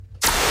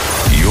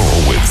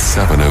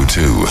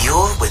702.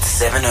 You're with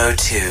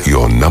 702.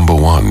 Your number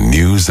one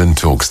news and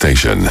talk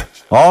station.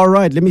 All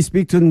right, let me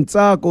speak to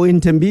Ntsako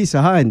in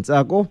Tembisa. Hi,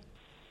 Ntsako.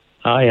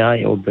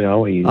 Hi, Aubrey.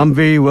 How are you? I'm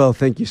very well,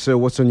 thank you, sir.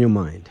 What's on your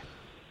mind?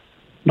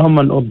 No,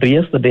 man, Aubrey,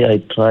 yesterday I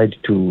tried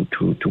to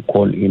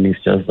call in.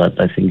 It's just that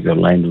I think your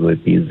lines were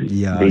busy.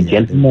 The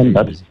gentleman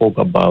that spoke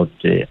about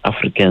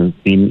Africans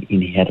being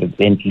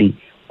inherently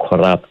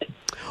corrupt.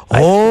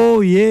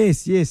 Oh,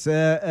 yes.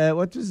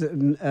 What was it?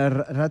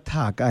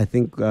 Ratak, I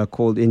think,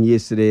 called in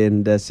yesterday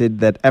and said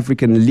that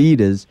African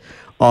leaders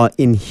are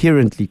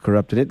inherently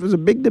corrupt. And it was a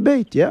big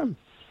debate, yeah?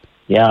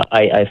 Yeah,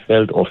 I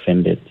felt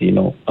offended,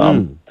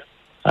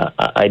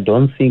 I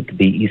don't think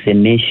there is a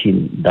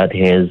nation that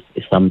has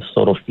some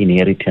sort of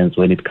inheritance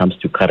when it comes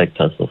to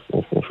characters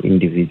of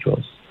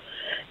individuals.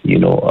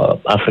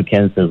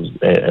 Africans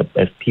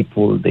as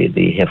people,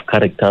 they have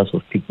characters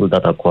of people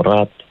that are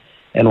corrupt.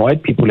 And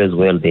white people as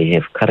well, they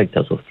have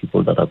characters of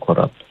people that are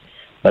corrupt.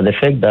 But the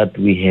fact that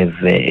we have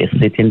a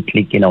certain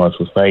clique in our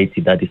society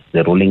that is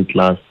the ruling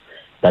class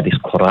that is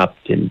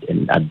corrupt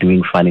and are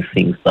doing funny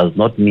things does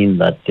not mean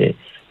that the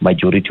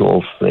majority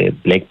of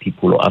black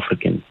people or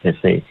Africans, per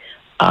se,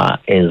 are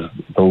as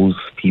those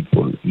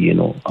people, You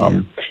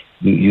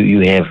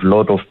have a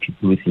lot of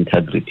people with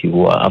integrity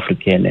who are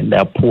African and they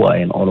are poor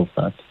and all of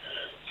that.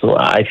 So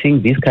I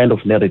think this kind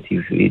of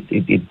narrative,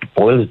 it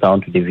boils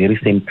down to the very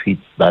same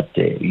tweets that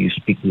you're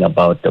speaking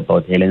about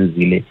Helen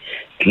Zille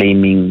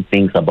claiming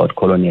things about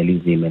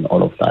colonialism and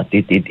all of that.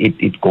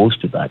 It goes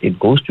to that. It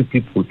goes to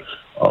people,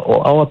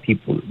 or our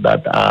people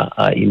that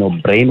are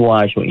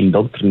brainwashed or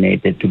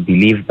indoctrinated to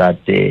believe that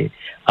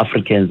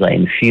Africans are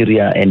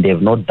inferior and they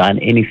have not done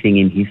anything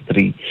in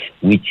history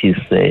which is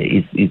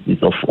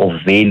of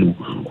value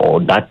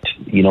or that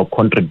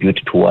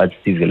contribute towards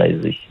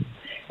civilization.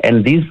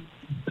 And this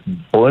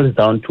boils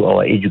down to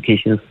our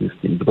education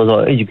system, because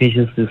our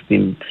education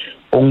system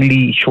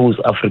only shows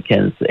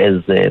Africans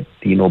as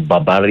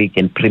barbaric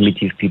and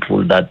primitive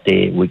people that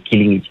they were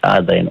killing each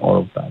other and all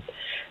of that.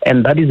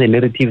 And that is a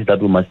narrative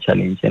that we must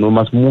challenge, and we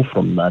must move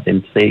from that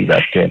and say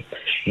that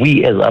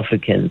we as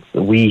Africans,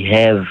 we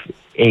have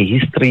a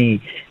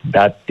history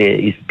that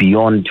is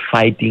beyond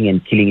fighting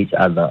and killing each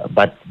other,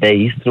 but the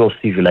history of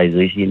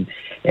civilization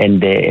and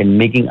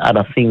making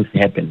other things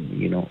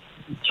happen,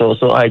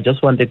 So I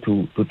just wanted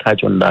to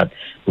touch on that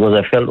because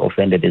I felt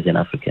offended as an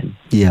African.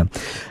 Yeah.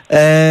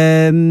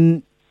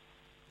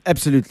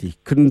 Absolutely.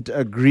 Couldn't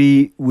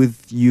agree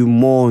with you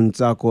more,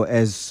 Ntsako,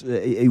 as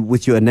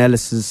with your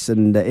analysis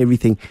and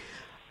everything.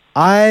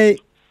 I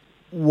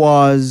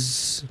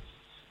was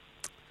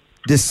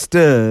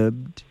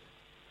disturbed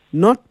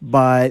not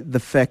by the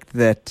fact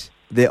that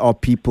there are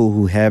people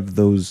who have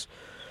those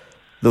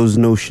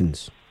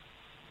notions.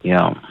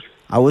 Yeah.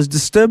 I was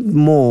disturbed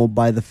more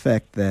by the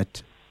fact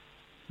that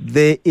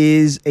there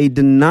is a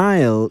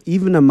denial,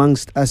 even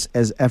amongst us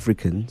as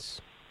Africans,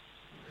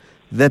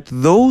 that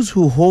those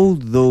who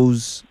hold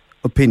those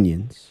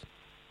opinions,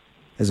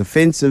 as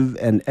offensive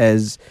and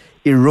as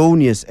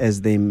erroneous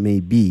as they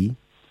may be,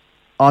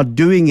 are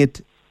doing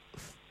it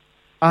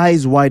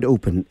eyes wide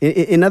open.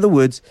 In other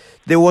words,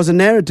 there was a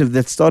narrative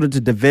that started to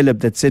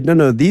develop that said,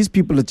 no, these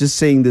people are just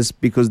saying this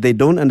because they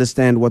don't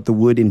understand what the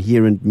word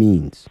inherent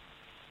means.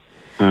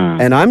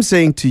 And I'm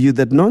saying to you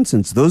that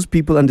nonsense. Those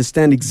people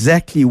understand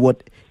exactly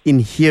what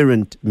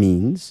inherent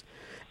means,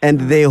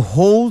 and they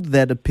hold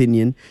that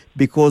opinion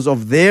because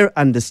of their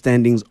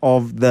understandings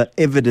of the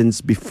evidence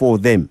before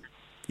them.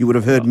 You would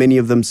have heard many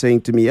of them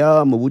saying to me,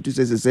 Mobutu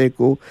Sese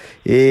Seko,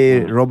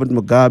 Robert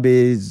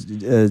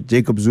Mugabe,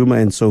 Jacob Zuma,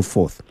 and so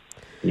forth.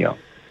 Yeah.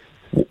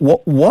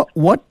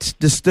 What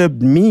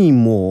disturbed me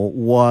more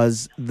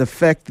was the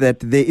fact that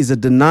there is a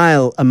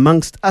denial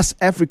amongst us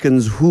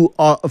Africans who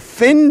are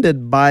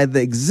offended by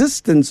the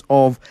existence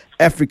of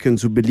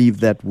Africans who believe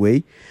that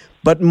way,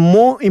 but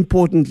more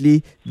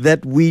importantly,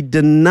 that we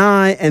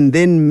deny and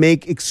then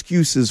make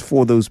excuses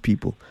for those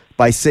people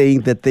by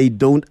saying that they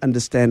don't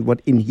understand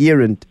what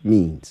inherent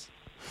means.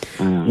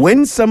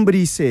 When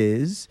somebody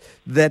says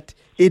that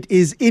it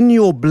is in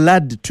your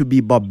blood to be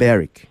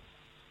barbaric,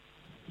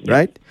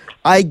 right?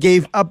 I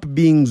gave up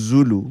being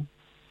Zulu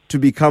to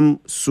become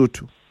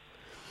Sotho.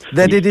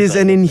 That it is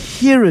an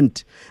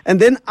inherent. And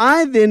then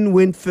I then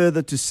went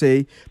further to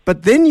say,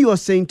 but then you are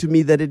saying to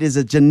me that it is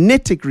a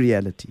genetic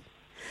reality.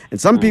 And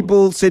some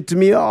people said to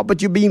me,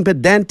 but you're being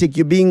pedantic,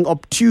 you're being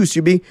obtuse,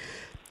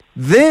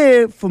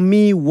 There, for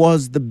me,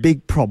 was the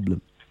big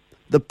problem.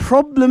 The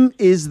problem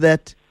is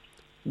that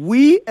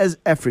we as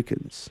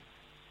Africans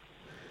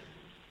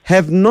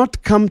have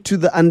not come to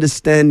the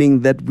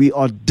understanding that we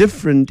are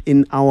different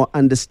in our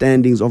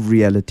understandings of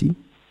reality.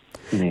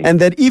 And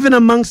that even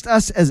amongst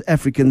us as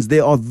Africans,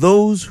 there are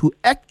those who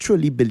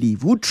actually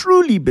believe, who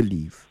truly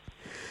believe,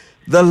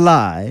 the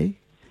lie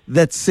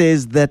that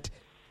says that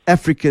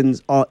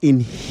Africans are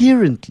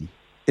inherently,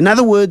 in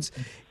other words,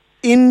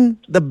 in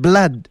the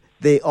blood,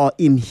 they are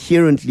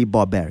inherently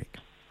barbaric.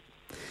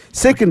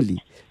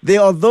 Secondly,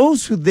 there are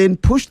those who then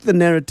push the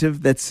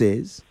narrative that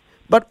says,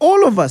 But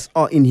all of us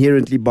are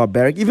inherently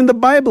barbaric. Even the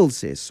Bible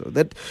says so,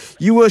 that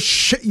you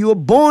were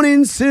born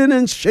in sin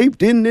and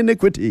shaped in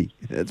iniquity.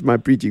 That's my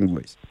preaching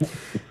voice.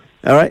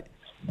 All right?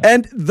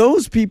 And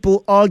those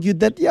people argued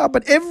that,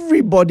 but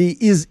everybody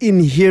is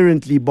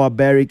inherently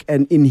barbaric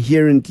and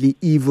inherently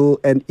evil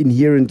and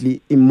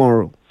inherently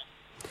immoral.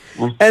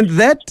 And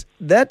that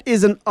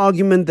is an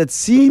argument that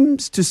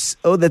seeks to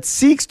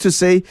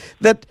say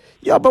that,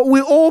 but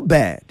we're all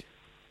bad,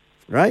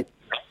 right?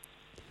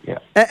 Yeah.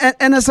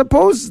 And I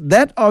suppose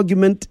that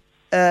argument,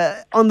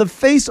 on the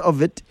face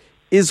of it,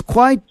 is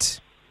quite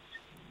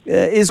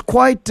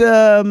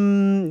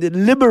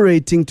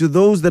liberating to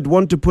those that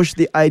want to push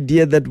the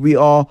idea that we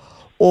are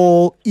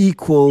all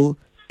equal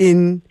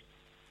in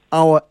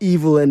our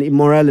evil and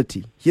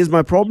immorality. Here's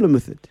my problem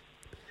with it.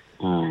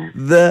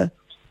 The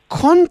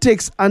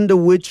context under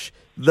which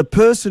the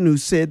person who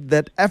said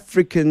that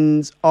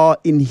Africans are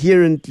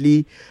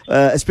inherently,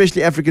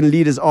 especially African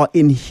leaders, are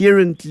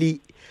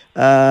inherently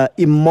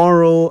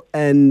immoral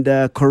and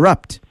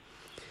corrupt,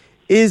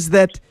 is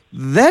that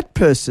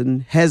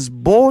person has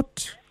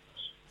bought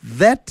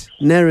that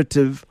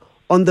narrative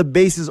on the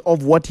basis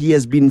of what he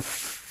has been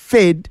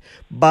fed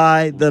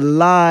by the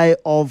lie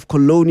of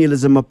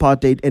colonialism,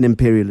 apartheid, and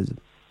imperialism.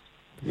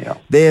 Yeah.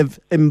 They have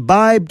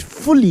imbibed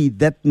fully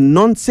that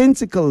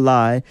nonsensical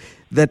lie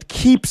that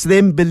keeps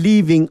them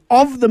believing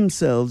of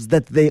themselves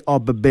that they are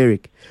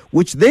barbaric,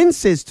 which then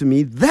says to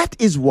me, that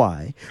is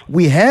why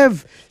we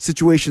have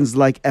situations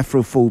like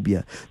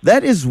Afrophobia.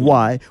 That is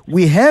why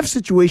we have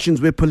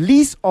situations where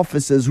police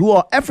officers who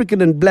are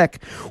African and black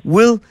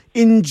will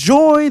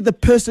enjoy the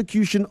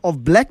persecution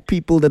of black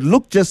people that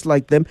look just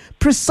like them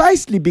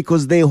precisely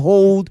because they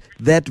hold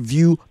that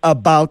view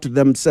about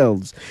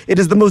themselves. It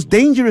is the most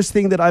dangerous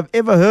thing that I've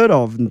ever heard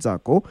of,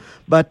 Ntsako,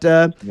 but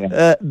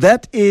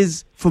that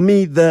is, for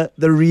me, the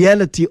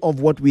reality of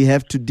what we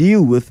have to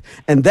deal with,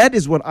 and that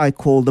is what I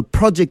call the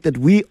project that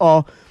we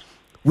are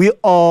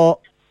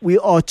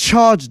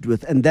charged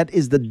with, and that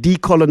is the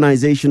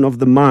decolonization of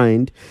the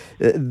mind,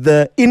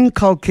 the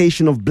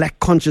inculcation of black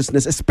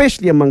consciousness,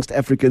 especially amongst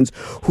Africans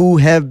who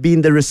have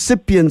been the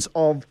recipients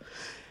of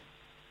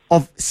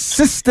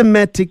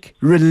systematic,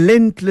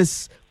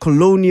 relentless,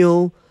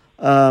 colonial,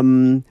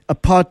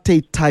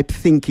 apartheid type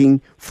thinking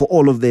for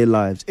all of their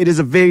lives. It is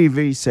a very,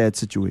 very sad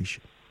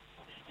situation.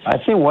 I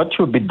think what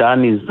should be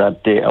done is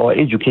that our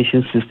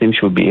education system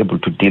should be able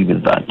to deal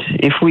with that.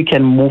 If we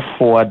can move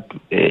forward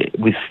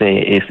with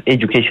an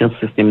education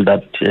system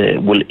that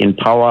will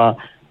empower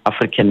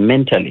African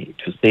mentally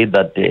to say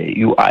that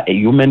you are a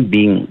human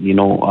being,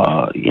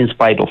 in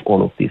spite of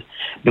all of this.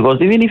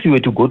 Because even if you were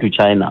to go to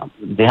China,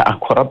 there are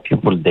corrupt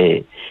people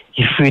there.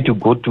 If you were to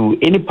go to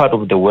any part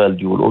of the world,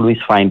 you will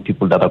always find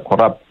people that are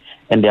corrupt.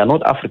 And they are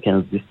not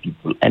Africans, these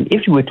people. And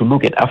if you were to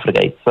look at Africa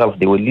itself,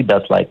 there were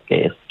leaders like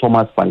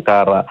Thomas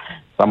Sankara,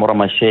 Samora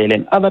Machel,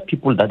 and other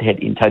people that had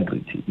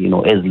integrity,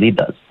 as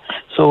leaders.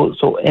 So,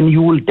 and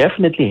you will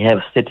definitely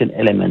have certain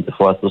elements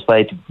for our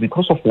society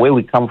because of where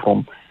we come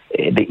from.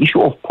 The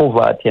issue of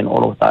poverty and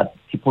all of that,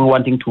 people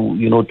wanting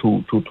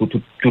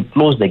to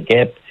close the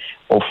gap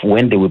of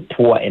when they were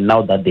poor and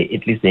now that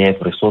at least they have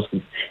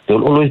resources, they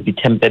will always be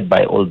tempted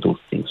by all those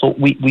things. So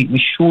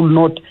we should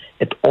not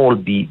at all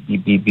be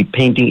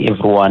painting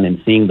everyone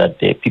and saying that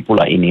people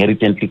are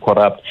inherently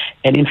corrupt.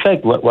 And in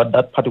fact, what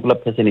that particular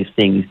person is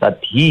saying is that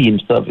he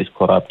himself is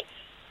corrupt.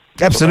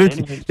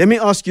 Absolutely. So let me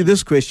ask you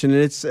this question,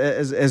 and it's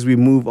as we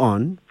move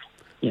on.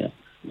 Yeah.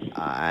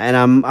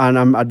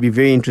 I'd be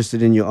very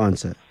interested in your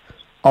answer.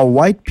 Are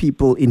white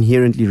people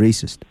inherently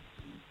racist?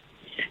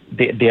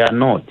 They are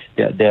not.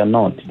 They are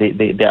not.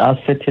 They are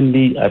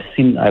certainly. I've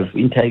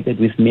interacted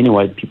with many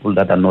white people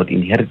that are not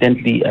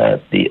inherently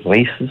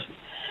racist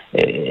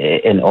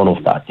and all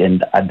of that,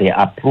 and they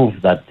are proof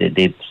that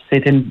they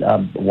certain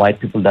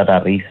white people that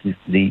are racist.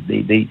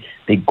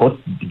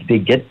 They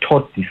get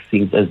taught these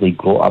things as they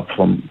grow up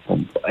from,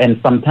 and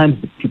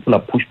sometimes people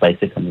are pushed by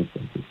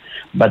circumstances.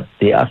 But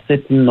they are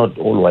certainly not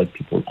all white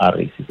people are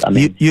racist. I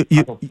mean,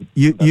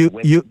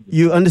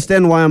 you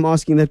understand why I'm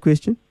asking that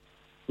question?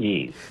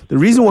 Yes. The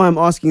reason why I'm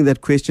asking that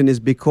question is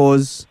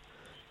because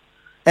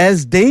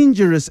as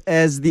dangerous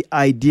as the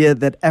idea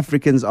that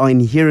Africans are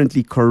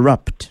inherently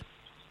corrupt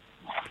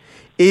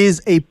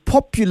is a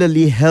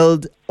popularly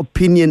held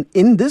opinion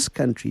in this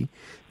country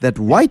that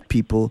white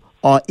people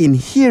are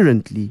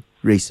inherently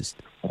racist.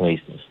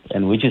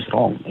 And which is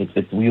wrong.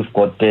 We've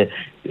got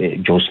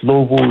Joe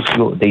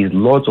Slovos. There is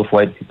lots of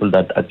white people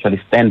that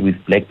actually stand with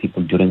black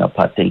people during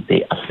apartheid.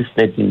 They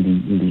assisted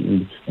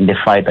in the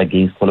fight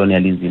against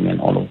colonialism and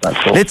all of that.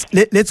 So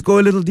let's go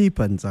a little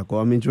deeper,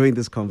 Ntsako. I'm enjoying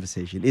this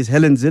conversation. Is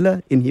Helen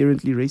Zille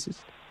inherently racist?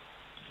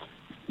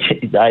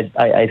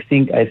 I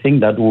think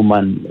that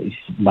woman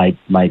might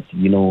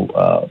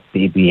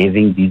be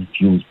having these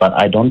views, but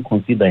I don't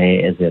consider her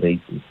as a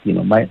racist.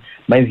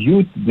 My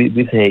view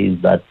with her is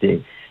that.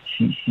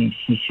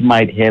 She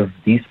might have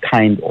this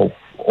kind of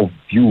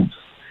views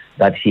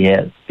that she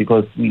has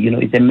because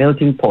it's a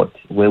melting pot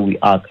where we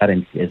are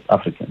currently as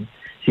Africans.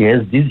 She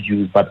has these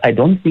views, but I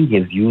don't think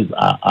her views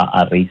are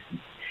racist.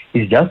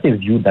 It's just a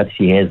view that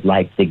she has,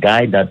 like the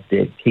guy that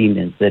came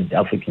and said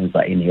Africans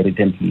are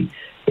inherently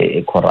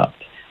corrupt.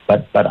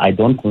 But I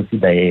don't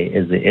consider her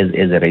as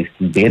a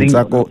racist.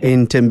 Ntsako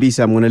in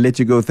Tembisa, I'm going to let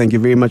you go. Thank you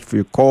very much for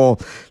your call.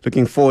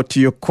 Looking forward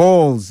to your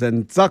calls.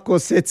 And Ntsako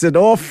sets it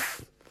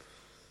off.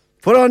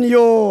 Put on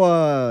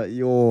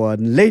your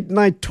late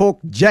night talk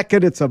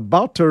jacket. It's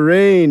about to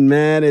rain,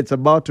 man. It's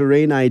about to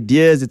rain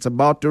ideas. It's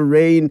about to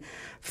rain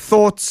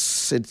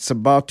thoughts. It's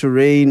about to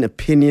rain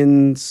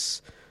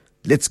opinions.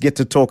 Let's get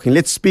to talking.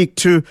 Let's speak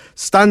to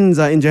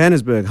Stanza in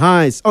Johannesburg.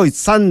 Hi. Oh, it's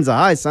Sanza.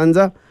 Hi,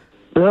 Sanza.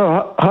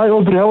 Yeah, hi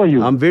Aubrey, how are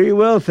you? I'm very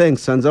well,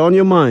 thanks, Sanza. On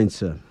your mind,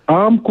 sir?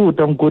 I'm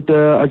good.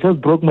 I just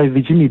broke my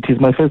virginity.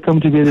 It's my first time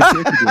to be a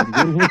president.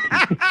 I'm very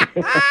happy.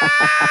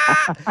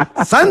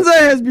 Sanza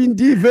has been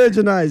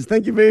de-virginized.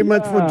 Thank you very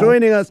much for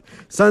joining us,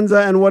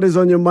 Sanza. And what is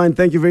on your mind?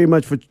 Thank you very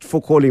much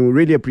for calling. We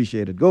really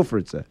appreciate it. Go for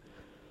it, sir.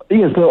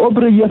 Yes,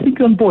 Aubrey, I think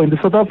you're on point.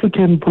 The South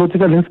African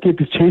political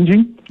landscape is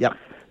changing. Yeah.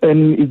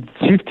 And it's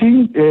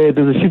shifting.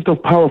 There's a shift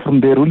of power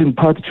from the ruling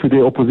party to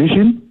the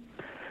opposition.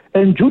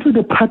 And due to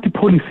the party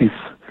policies,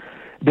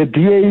 the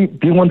DA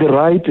being on the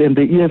right and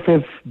the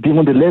EFF being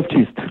on the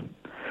leftist,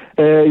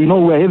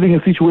 we're having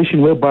a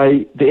situation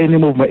whereby the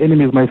enemy of my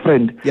enemy is my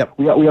friend. Yep.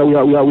 We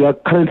are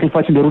currently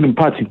fighting the ruling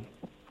party.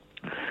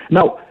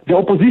 Now, the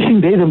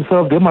opposition, they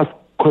themselves, they must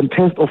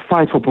contest or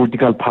fight for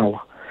political power.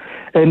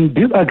 And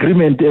this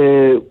agreement,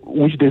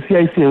 which the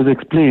CIC has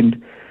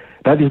explained,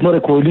 that is not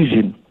a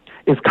coalition,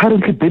 is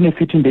currently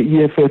benefiting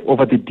the EFF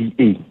over the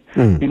DA.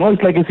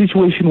 It's like a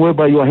situation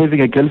whereby you are having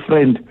a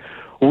girlfriend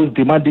who is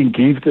demanding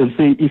gifts and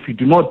say, if you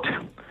do not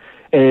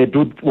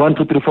do 1,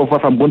 2, 3, 4, 5,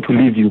 I'm going to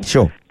leave you.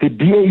 Sure. The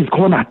DA is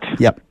cornered.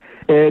 Yep.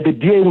 The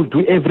DA will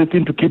do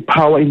everything to keep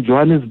power in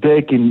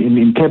Johannesburg,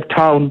 in Cape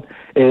Town,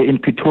 in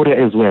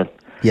Pretoria as well.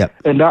 Yep.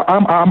 And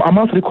I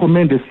must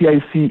recommend the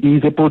CIC.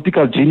 He's a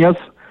political genius.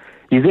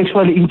 He's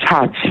actually in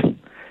charge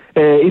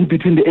in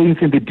between the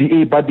ANC and the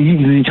DA, but he is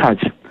in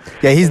charge.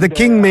 Yeah, he's the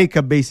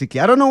kingmaker, basically.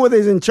 I don't know whether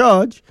he's in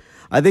charge.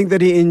 I think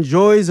that he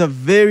enjoys a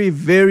very,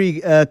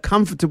 very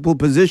comfortable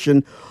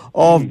position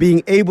of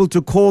being able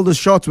to call the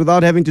shots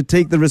without having to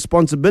take the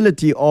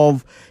responsibility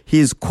of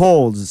his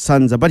calls,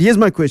 Sanza. But here's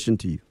my question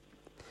to you.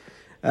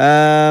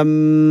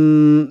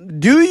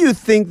 Do you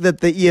think that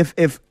the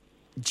EFF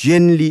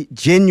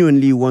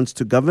genuinely wants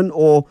to govern,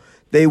 or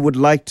they would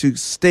like to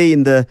stay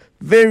in the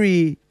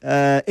very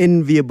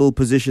enviable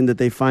position that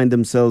they find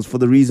themselves for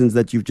the reasons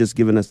that you've just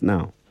given us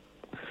now?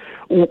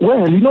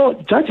 Well,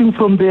 judging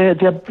from their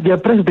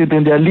president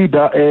and their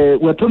leader,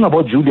 we're talking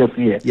about Julius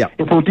here. Yeah.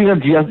 A political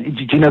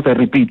genius, I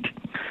repeat.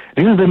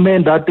 This is a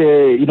man that,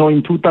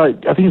 in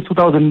 2000, I think it's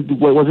 2000,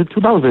 was it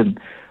 2000?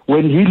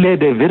 When he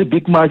led a very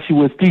big march, he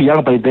was still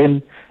young by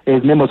then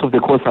as members of the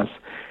COSAS.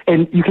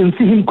 And you can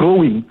see him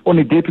growing on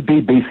a day-to-day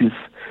basis,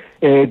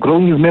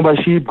 growing his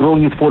membership,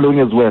 growing his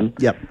following as well.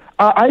 Yep.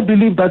 I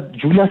believe that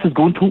Julius is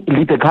going to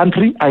lead the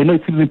country. I know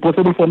it seems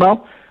impossible for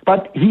now,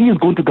 but he is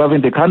going to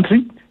govern the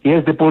country. He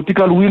has the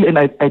political will and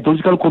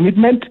ideological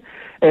commitment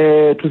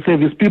to save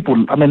his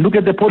people. I mean, look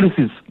at the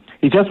policies.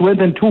 He just went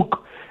and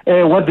took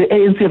what the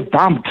ANC have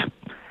dumped,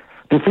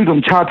 the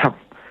Freedom Charter,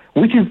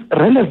 which is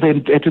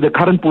relevant to the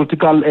current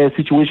political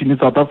situation in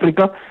South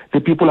Africa.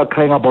 The people are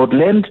crying about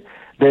land.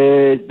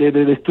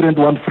 The students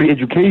want free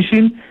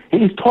education. He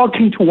is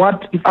talking to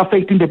what is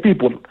affecting the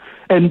people.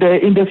 And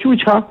in the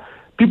future,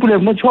 people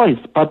have no choice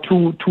but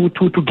to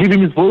give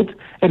him his vote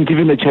and give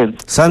him a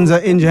chance.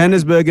 Sanza in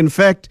Johannesburg. In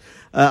fact,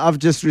 I've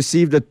just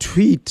received a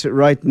tweet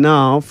right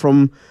now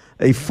from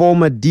a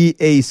former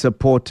DA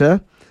supporter.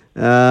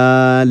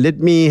 Let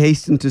me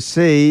hasten to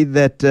say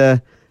that,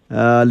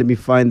 let me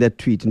find that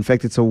tweet. In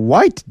fact, it's a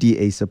white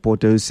DA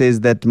supporter who says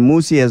that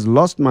Musi has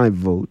lost my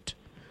vote.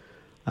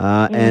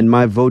 And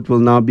my vote will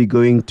now be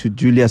going to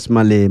Julius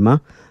Malema.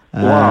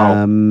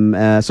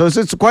 Wow. So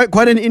it's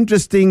quite an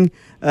interesting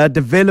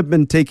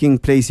development taking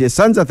place here.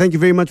 Sanza, thank you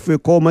very much for your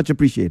call. Much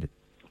appreciated.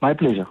 My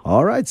pleasure.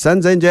 All right,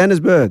 Sanza in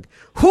Johannesburg.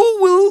 Who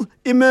will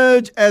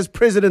emerge as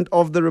president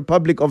of the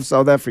Republic of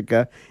South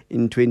Africa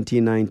in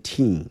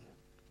 2019?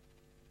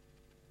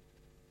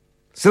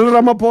 Cyril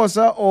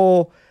Ramaphosa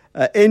or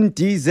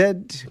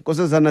NDZ,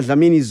 Nkosazana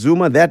Dlamini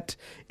Zuma? That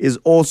is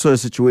also a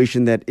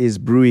situation that is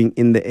brewing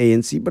in the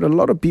ANC. But a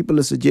lot of people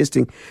are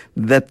suggesting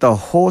that the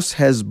horse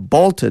has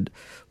bolted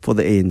for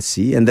the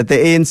ANC and that the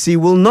ANC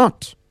will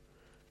not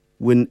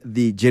win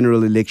the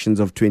general elections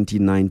of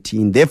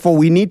 2019. Therefore,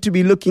 we need to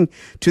be looking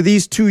to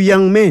these two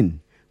young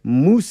men,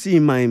 Musi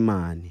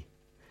Maimane,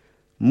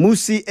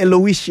 Musi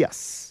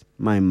Eloysius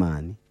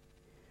Maimane,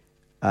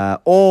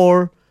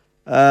 or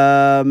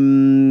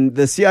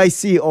the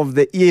CIC of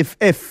the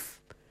EFF,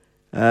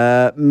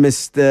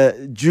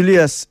 Mr.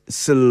 Julius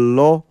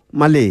Sello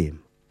Malema.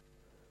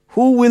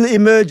 Who will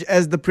emerge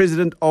as the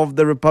president of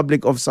the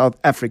Republic of South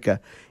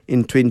Africa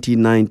in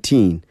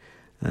 2019?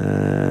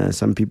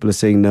 Some people are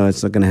saying, no,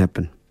 it's not going to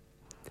happen.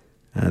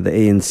 The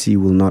ANC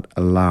will not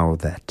allow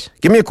that.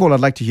 Give me a call. I'd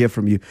like to hear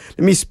from you.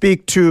 Let me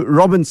speak to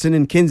Robinson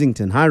in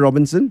Kensington. Hi,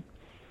 Robinson.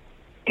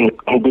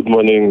 Good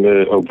morning,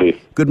 Aubrey.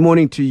 Good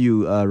morning to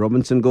you,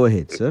 Robinson. Go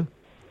ahead, sir.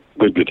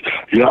 Good.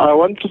 Yeah, I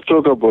want to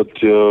talk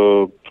about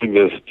your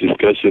previous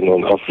discussion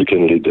on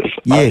African leaders.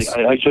 Yes.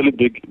 I actually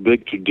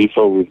beg to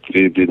differ with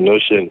the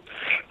notion.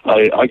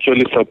 I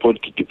actually support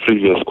the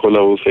previous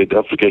caller who said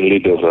African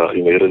leaders are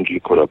inherently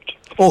corrupt.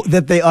 Oh,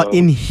 that they are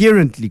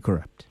inherently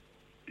corrupt.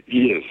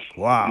 Yes.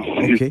 Wow.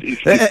 Okay.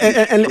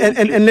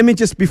 And let me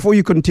just, before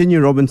you continue,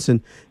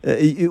 Robinson,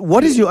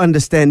 what is your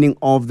understanding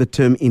of the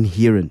term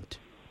inherent?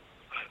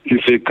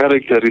 It's a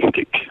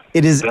characteristic.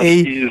 It is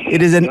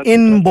an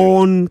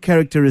inborn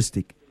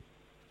characteristic.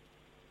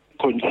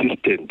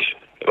 Consistent.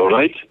 All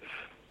right.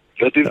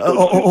 That is.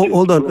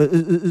 Hold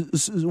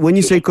on. When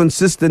you say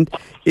consistent,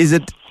 is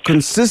it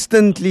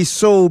consistently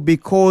so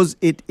because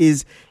it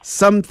is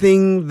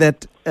something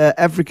that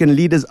African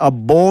leaders are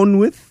born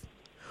with,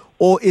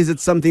 or is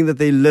it something that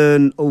they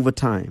learn over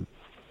time?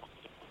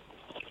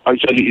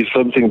 Actually, it's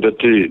something that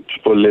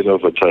people learn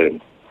over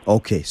time.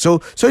 Okay, so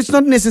it's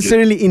not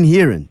necessarily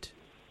inherent.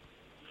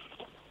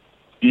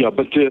 Yeah,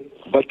 but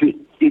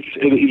it's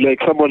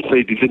like someone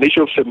said, it's an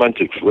issue of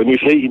semantics. When we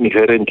say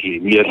inherently,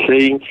 we are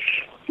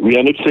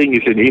not saying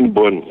it's an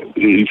inborn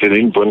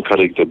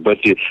character, but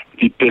the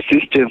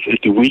persistence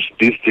at which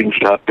these things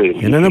happen.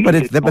 No,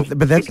 but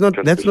that's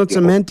not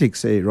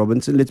semantics,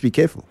 Robinson. Let's be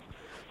careful.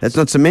 That's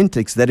not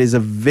semantics. That is a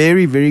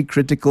very, very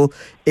critical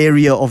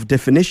area of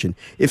definition.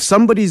 If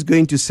somebody is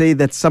going to say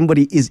that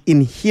somebody is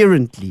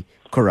inherently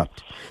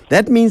corrupt,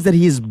 that means that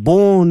he is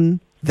born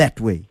that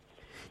way.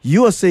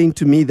 You are saying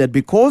to me that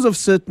because of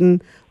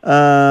certain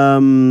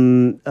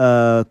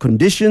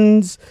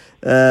conditions,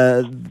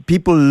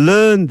 people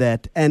learn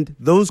that, and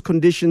those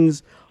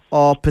conditions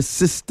are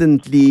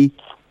persistently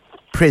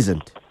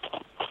present.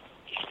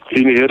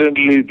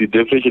 Inherently, the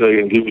definition I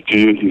can give to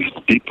you is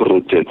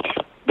deep-rooted.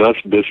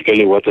 That's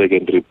basically what I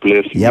can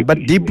replace. Yeah,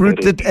 but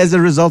deep-rooted as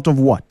a result of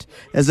what?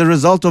 As a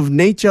result of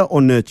nature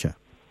or nurture?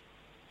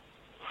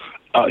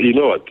 You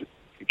know what?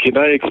 Can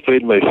I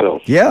explain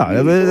myself?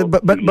 Yeah,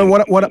 but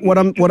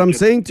what I'm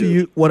saying to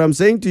you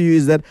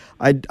is that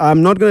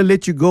I'm not going to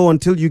let you go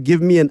until you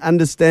give me an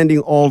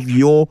understanding of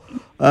your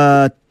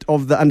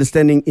of the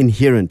understanding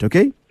inherent.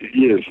 Okay?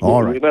 Yes.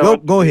 All right.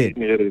 Go ahead.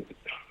 Inherent.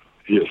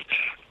 Yes.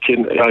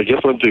 I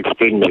just want to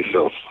explain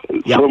myself.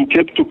 Yeah. From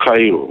Cape to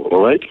Cairo,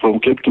 all right? From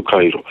Cape to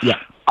Cairo. Yeah.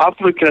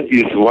 Africa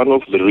is one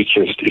of the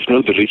richest, if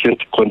not the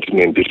richest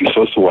continent,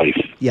 resource-wise,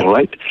 yeah. all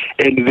right?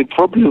 And the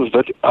problems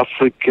that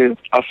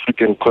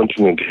African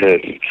continent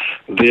has,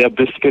 they are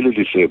basically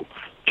the same.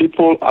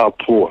 People are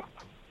poor,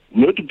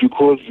 not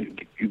because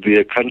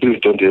their countries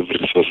don't have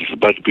resources,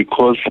 but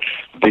because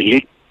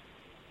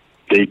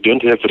they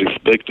don't have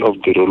respect of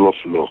the rule of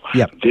law.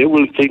 Yep. They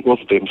will think of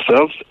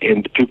themselves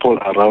and people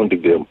around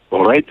them,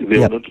 all right? They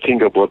will not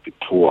think about the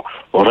poor,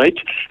 all right?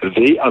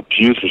 They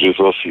abuse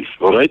resources,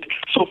 all right?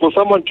 So for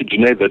someone to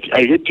deny that, I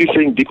hate you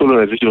saying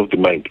decolonization of the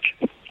mind.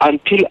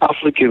 Until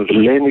Africans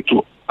learn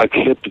to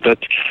accept that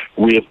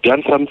we have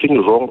done something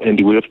wrong and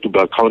we have to be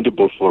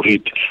accountable for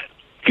it,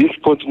 this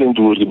continent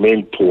will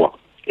remain poor.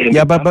 And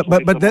yeah, but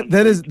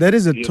that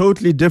is a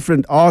totally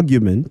different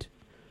argument.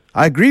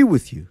 I agree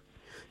with you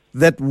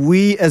that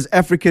we as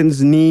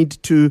Africans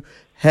need to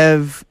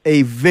have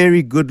a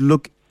very good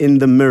look in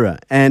the mirror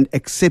and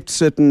accept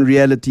certain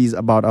realities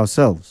about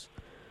ourselves.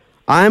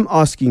 I'm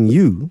asking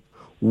you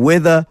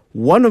whether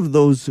one of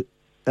those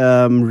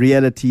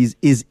realities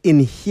is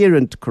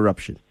inherent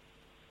corruption.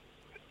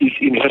 It's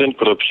inherent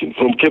corruption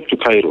from Cape to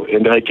Cairo,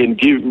 and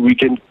we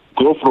can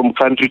go from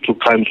country to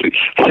country.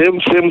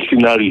 Same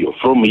scenario.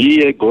 From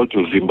here, go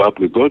to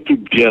Zimbabwe, go to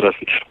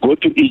DRC, go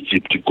to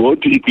Egypt, go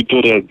to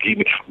Equatorial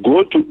Guinea,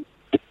 go to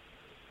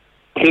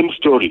same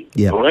story,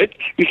 all right?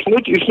 It's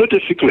not a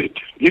secret.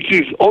 It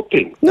is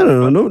open.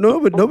 No,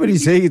 but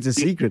nobody's saying it's a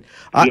secret.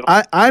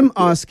 I'm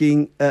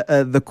asking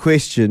the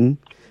question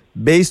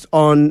based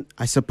on,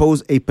 I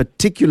suppose, a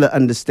particular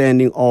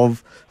understanding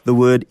of the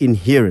word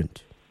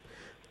inherent.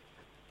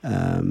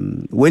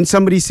 When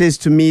somebody says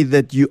to me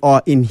that you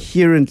are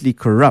inherently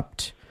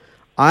corrupt,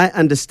 I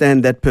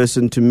understand that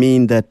person to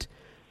mean that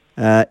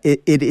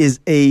it is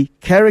a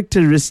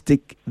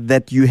characteristic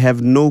that you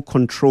have no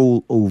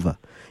control over.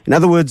 In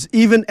other words,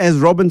 even as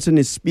Robinson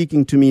is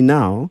speaking to me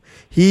now,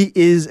 he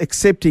is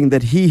accepting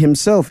that he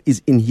himself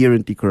is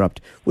inherently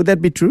corrupt. Would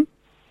that be true?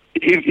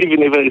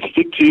 Even if I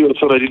speak to you,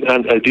 sorry,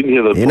 I didn't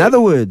hear that. In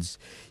other words,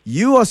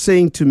 you are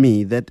saying to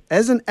me that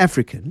as an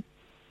African,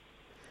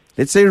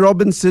 let's say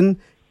Robinson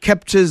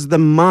captures the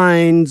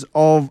minds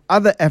of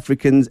other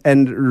Africans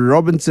and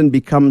Robinson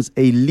becomes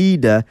a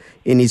leader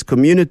in his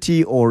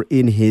community or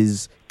in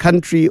his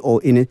country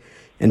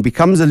and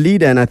becomes a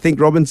leader, and I think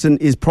Robinson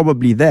is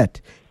probably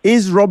that.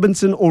 Is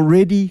Robinson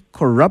already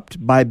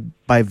corrupt by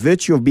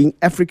virtue of being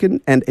African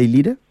and a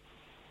leader?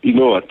 You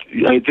know what?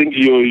 I think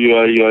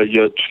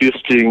you're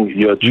twisting.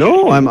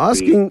 No, I'm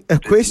asking a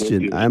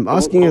question. I'm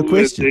asking a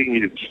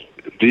question.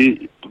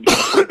 The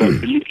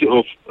ability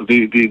of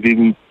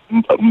the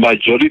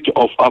majority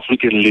of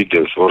African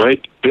leaders, all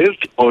right,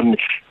 based on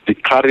the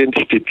current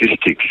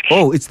statistics.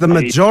 Oh, it's the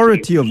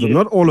majority of them,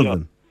 not all of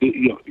them.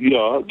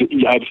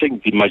 I'm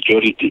saying the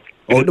majority.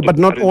 Oh, but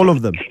not all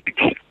of them.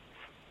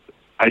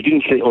 I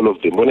didn't say all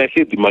of them. When I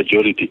say the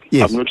majority,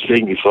 yes. I'm not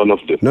saying it's all of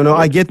them. No,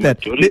 I get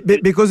that.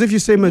 Because if you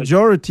say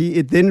majority,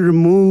 it then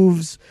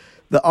removes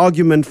the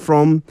argument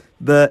from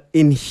the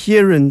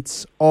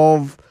inherence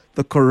of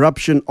the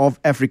corruption of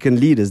African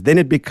leaders. Then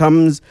it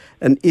becomes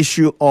an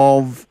issue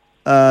of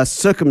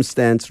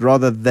circumstance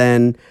rather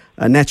than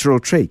a natural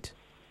trait.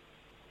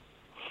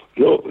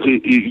 No,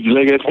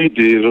 like I said,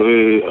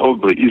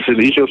 Aubrey, it's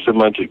an issue of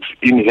semantics.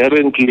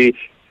 Inherently,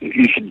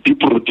 it's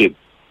deep-rooted.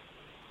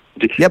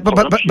 Yeah,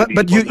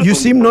 but you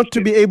seem not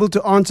to be able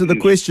to answer the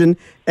question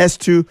as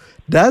to,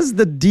 does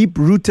the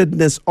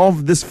deep-rootedness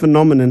of this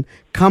phenomenon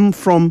come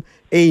from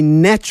a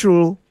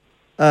natural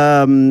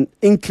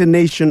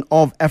inclination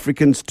of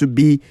Africans to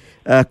be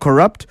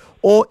corrupt,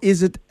 or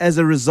is it as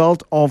a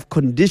result of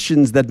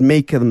conditions that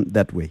make them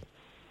that way?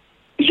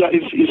 Yeah,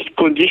 it's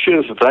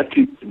conditions that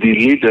the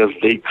leaders,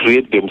 they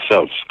create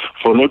themselves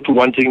for not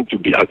wanting to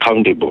be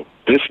accountable.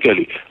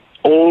 Basically,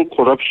 all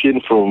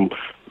corruption from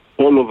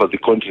all over the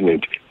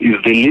continent is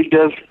the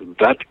leaders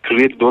that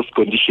create those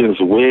conditions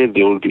where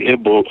they will be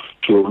able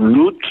to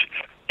loot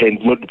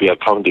and not be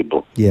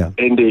accountable. Yeah.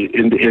 And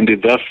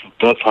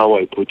that's how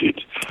I put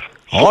it.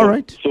 All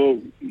right. So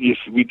yes,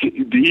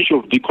 the issue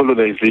of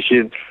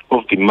decolonization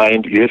of the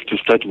mind, you have to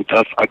start with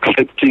us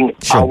accepting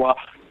our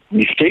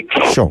mistakes.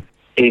 Sure.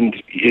 And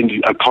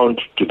account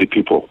to the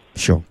people.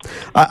 Sure.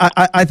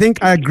 I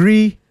think I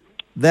agree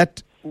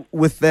that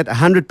with that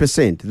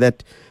 100%,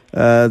 that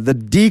the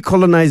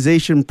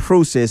decolonization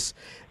process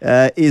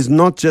is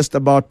not just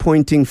about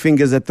pointing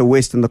fingers at the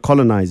West and the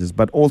colonizers,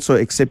 but also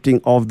accepting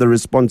of the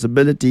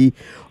responsibility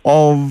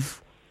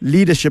of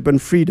leadership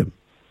and freedom.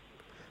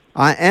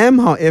 I am,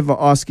 however,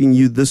 asking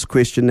you this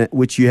question,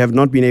 which you have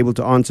not been able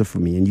to answer for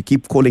me, and you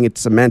keep calling it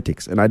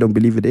semantics, and I don't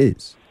believe it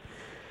is.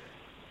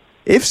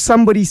 If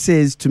somebody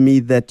says to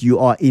me that you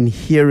are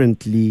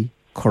inherently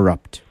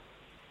corrupt,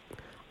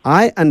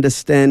 I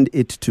understand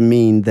it to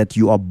mean that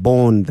you are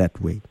born that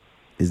way.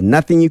 There's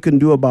nothing you can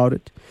do about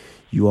it.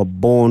 You are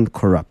born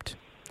corrupt.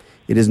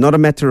 It is not a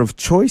matter of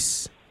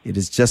choice. It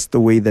is just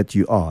the way that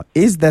you are.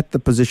 Is that the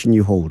position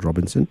you hold,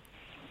 Robinson?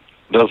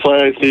 That's why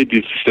I said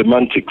it's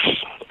semantics.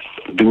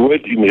 The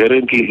word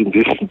inherently in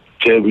this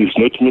term is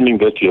not meaning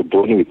that you're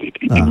born with it.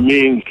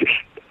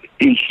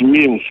 It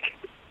means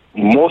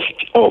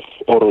most of,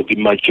 or the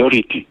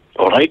majority,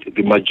 all right?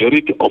 The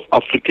majority of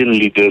African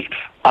leaders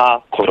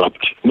are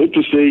corrupt. Not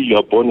to say you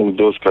are born with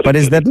those characters. But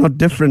is that not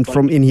different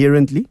from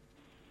inherently?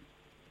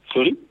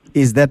 Sorry?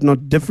 Is that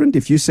not different?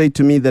 If you say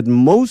to me that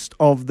most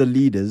of the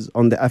leaders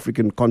on the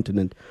African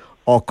continent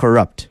are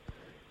corrupt,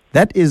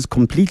 that is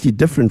completely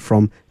different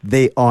from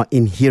they are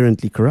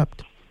inherently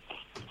corrupt.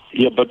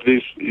 Yeah, but when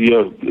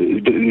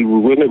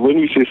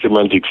we say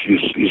semantics,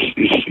 is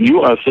you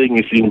are saying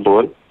it's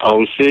inborn. I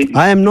will say.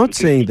 I am not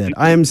saying that.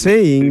 I am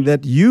saying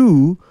that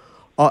you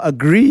are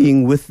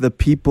agreeing with the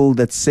people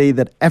that say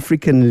that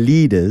African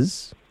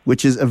leaders,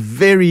 which is a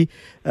very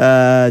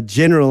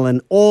general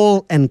and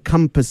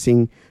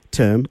all-encompassing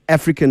term,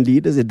 African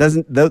leaders. It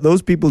doesn't.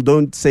 Those people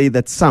don't say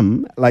that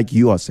some, like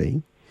you are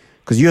saying,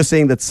 because you are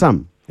saying that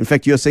some. In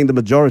fact, you are saying the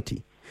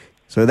majority.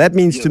 So that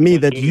means to me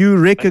that you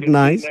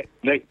recognize.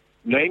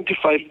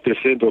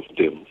 95% of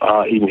them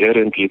are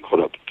inherently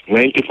corrupt.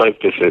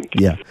 95%.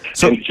 Yeah.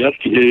 So and just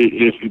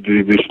if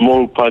the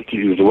small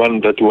party is the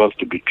one that wants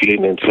to be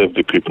clean and serve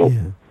the people.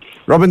 Yeah.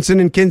 Robinson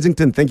in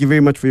Kensington, thank you very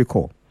much for your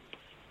call.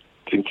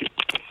 Thank you.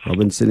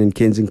 Robinson in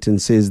Kensington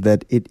says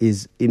that it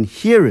is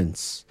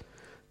inherence.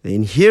 The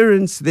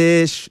inherence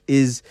there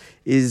is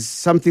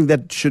something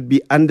that should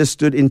be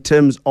understood in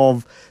terms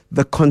of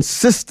the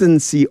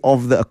consistency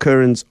of the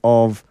occurrence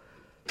of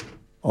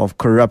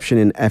corruption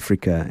in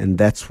Africa, and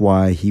that's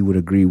why he would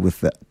agree with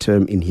the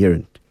term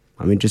inherent.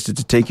 I'm interested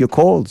to take your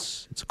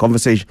calls. It's a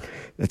conversation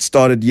that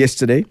started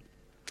yesterday.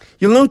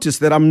 You'll notice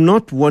that I'm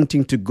not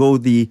wanting to go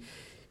the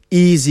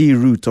easy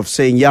route of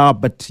saying, yeah,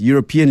 but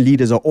European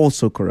leaders are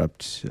also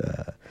corrupt.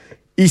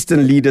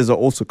 Eastern leaders are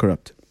also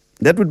corrupt.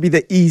 That would be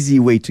the easy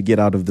way to get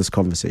out of this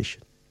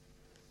conversation.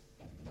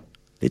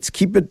 Let's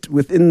keep it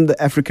within the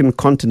African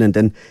continent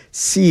and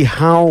see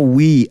how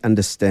we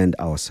understand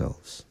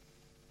ourselves.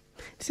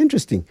 It's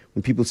interesting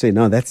when people say,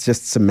 no, that's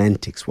just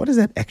semantics. What does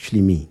that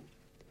actually mean?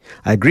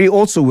 I agree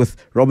also with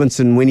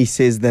Robinson when he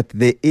says that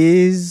there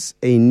is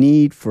a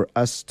need for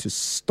us to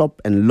stop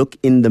and look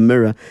in the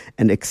mirror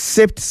and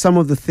accept some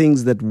of the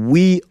things that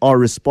we are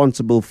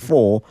responsible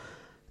for,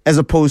 as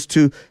opposed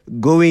to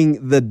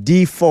going the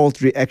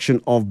default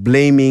reaction of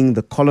blaming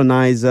the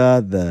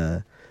colonizer,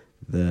 the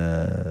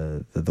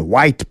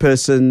white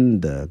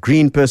person, the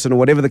green person, or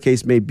whatever the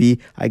case may be.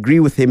 I agree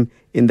with him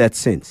in that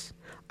sense.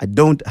 I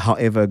don't,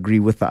 however, agree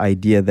with the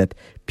idea that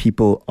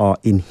people are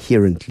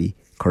inherently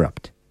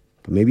corrupt.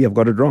 But maybe I've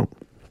got it wrong.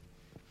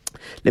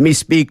 Let me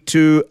speak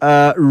to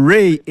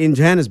Ray in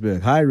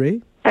Johannesburg. Hi,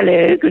 Ray.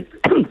 Hello.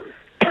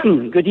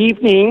 Good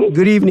evening.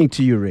 Good evening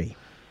to you, Ray.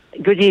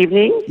 Good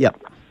evening. Yeah.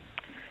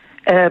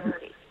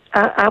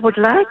 I would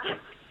like...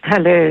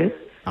 Hello.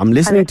 I'm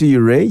listening to you,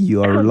 Ray.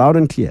 You are loud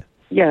and clear.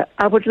 Yeah,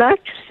 I would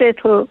like to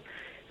settle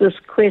this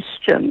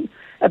question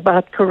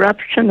about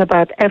corruption,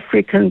 about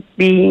Africans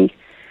being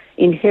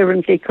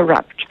inherently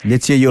corrupt.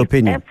 Let's hear your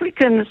opinion.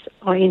 Africans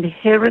are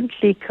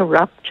inherently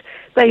corrupt.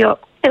 They are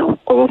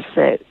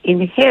also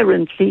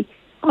inherently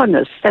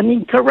honest and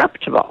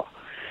incorruptible.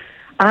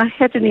 I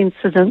had an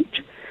incident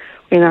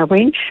when I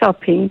went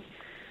shopping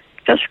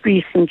just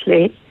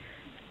recently.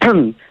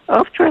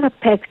 After I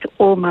packed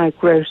all my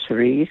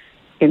groceries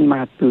in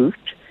my boot,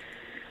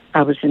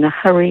 I was in a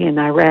hurry and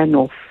I ran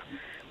off.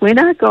 When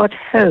I got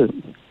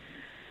home,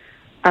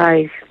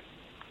 I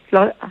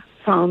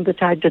found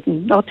that I did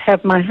not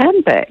have my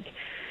handbag.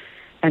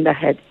 And I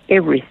had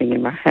everything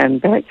in my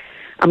handbag.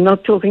 I'm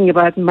not talking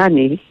about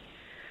money.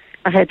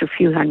 I had a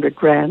few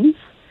 $100.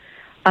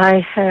 I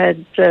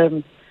had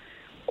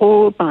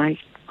all my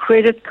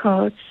credit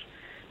cards,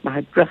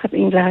 my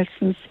driving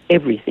license,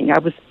 everything. I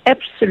was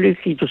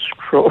absolutely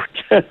distraught.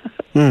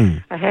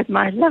 I had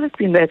my life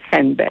in that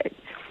handbag.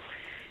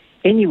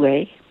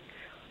 Anyway,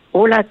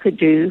 all I could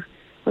do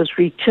was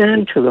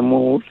return to the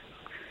mall,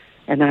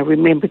 and I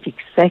remembered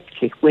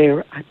exactly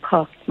where I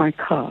parked my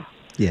car.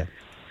 Yeah.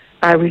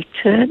 I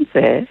returned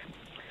there,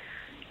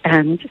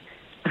 and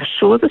I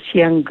saw this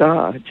young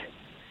guard,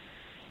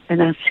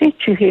 and I said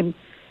to him,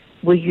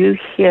 "Were you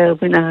here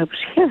when I was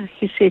here?"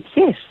 He said,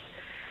 "Yes."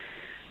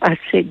 I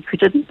said, "You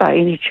didn't by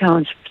any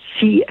chance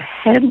see a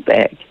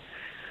handbag?"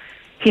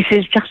 He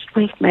says, "Just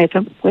wait,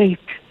 madam, wait."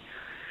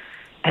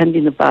 And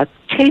in about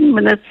 10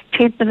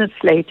 minutes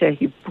later,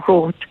 he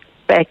brought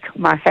back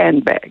my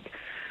handbag.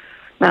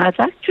 Now, I'd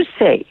like to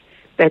say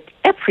that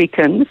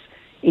Africans,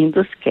 in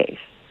this case,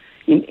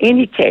 in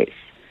any case,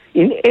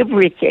 in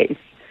every case,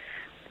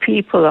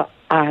 people are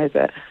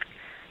either,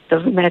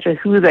 doesn't matter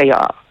who they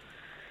are,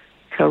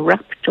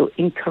 corrupt or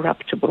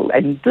incorruptible.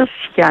 And this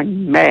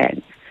young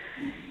man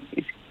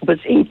was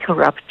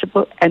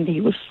incorruptible, and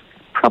he was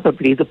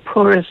probably the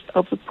poorest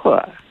of the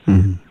poor.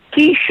 Mm-hmm.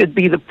 He should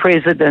be the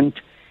president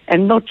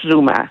and not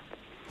Zuma.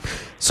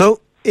 So,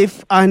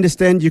 if I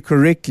understand you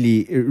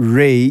correctly,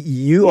 Ray,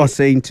 you are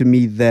saying to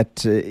me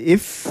that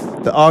if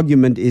the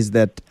argument is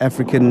that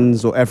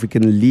Africans or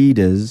African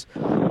leaders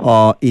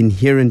are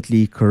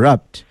inherently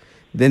corrupt,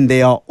 then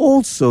they are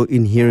also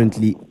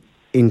inherently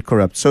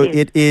incorrupt. So yes.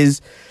 It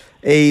is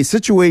a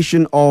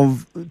situation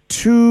of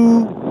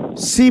two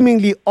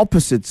seemingly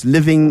opposites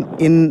living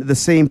in the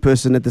same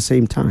person at the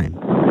same time.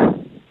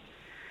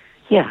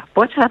 Yeah,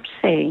 what I'm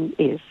saying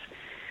is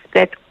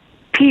that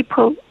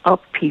people are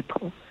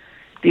people.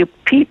 There are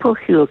people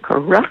who are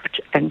corrupt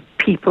and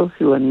people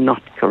who are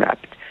not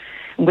corrupt.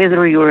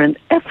 Whether you're an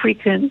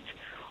African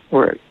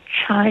or a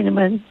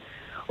Chinaman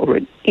or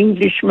an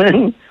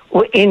Englishman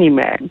or any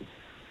man,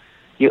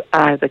 you're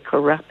either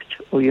corrupt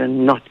or you're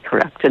not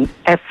corrupt. And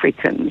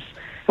Africans,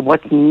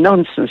 what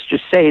nonsense to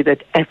say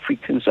that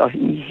Africans are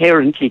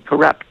inherently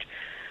corrupt.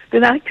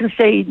 Then I can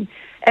say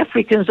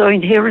Africans are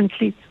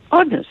inherently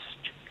honest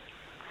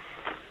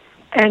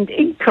and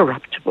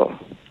incorruptible.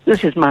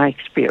 This is my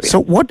experience.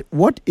 So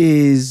what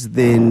is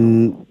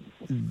then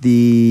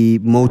the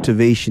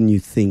motivation you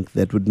think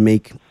that would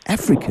make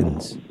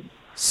Africans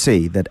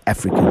say that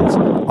Africans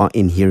are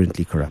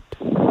inherently corrupt?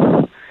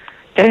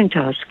 Don't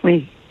ask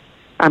me.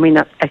 I mean,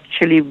 I'm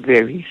actually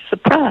very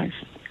surprised.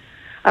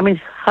 I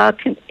mean, how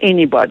can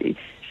anybody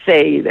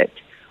say that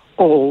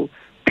all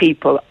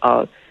people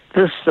are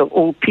this or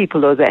all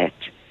people are that?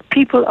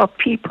 People are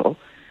people.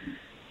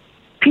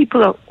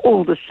 People are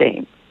all the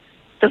same.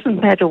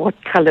 Doesn't matter what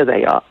color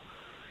they are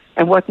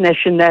and what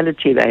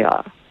nationality they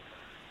are.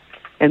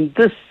 And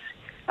this,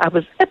 I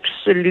was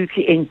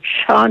absolutely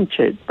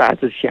enchanted by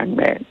this young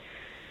man.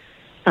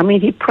 I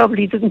mean, he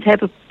probably didn't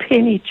have a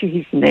penny to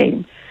his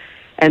name,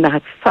 and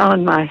I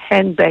found my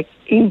handbag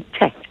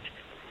intact.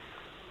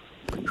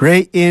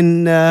 Ray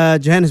in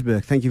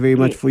Johannesburg, thank you very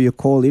much for your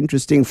call.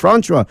 Interesting.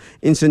 Francois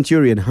in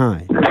Centurion,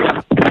 hi.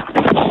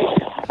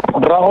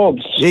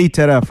 Brahobs. Hey,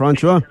 Tara,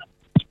 Francois.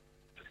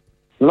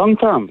 Long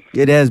time.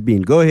 It has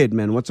been. Go ahead,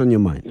 man. What's on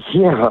your mind?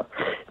 Yeah.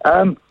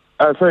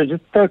 Sorry,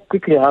 just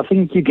quickly. I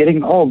think you're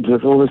getting old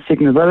with all this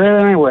sickness. But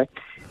anyway,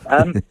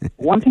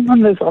 one thing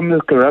on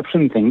this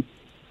corruption thing.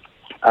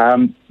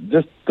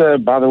 Just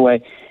by the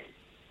way,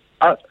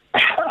 I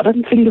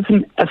don't think it's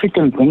an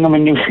African thing. I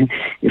mean,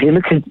 if you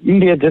look at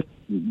India,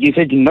 you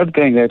said you're not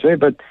going that way,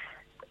 but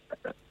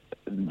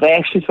they're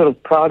actually sort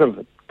of proud of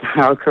it,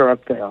 how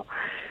corrupt they are.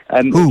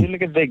 And if you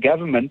look at their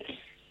government.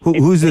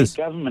 Who's this?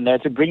 Government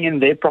had to bring in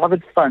their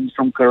private funds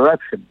from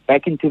corruption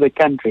back into the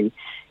country.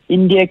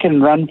 India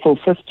can run for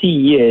 50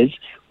 years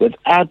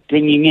without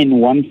bringing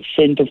in 1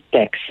 cent of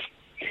tax.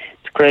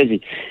 It's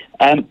crazy.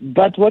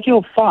 But what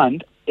you'll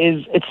find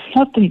is it's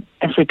not an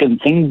African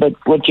thing, but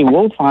what you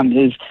will find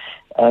is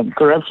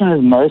corruption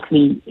is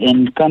mostly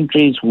in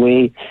countries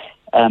where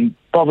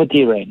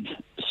poverty reigns.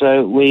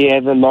 So we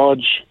have a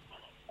large,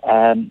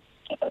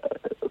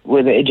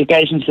 where the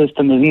education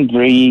system isn't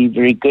very,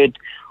 very good,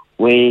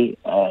 where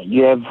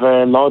you have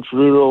a large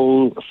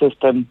rural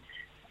system.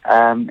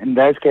 In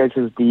those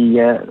cases,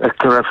 the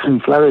corruption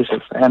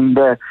flourishes, and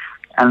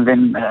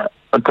then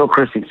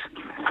autocracies.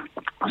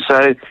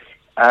 So,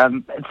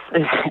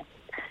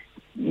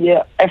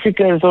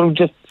 Africa is sort of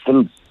just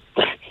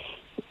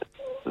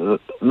the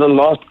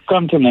last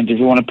continent, if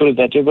you want to put it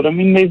that way. But I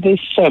mean,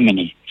 there's so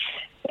many,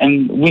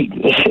 and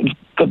it's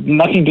got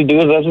nothing to do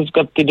with us. It's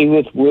got to do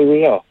with where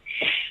we are,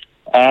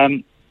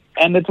 and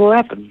it will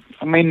happen.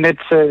 I mean, it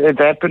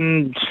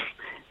happened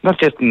not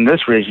just in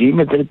this regime;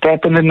 it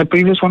happened in the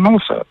previous one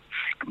also. I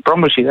can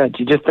promise you that.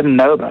 You just didn't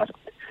know about it.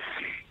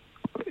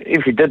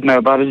 If you did know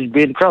about it, you'd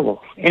be in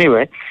trouble.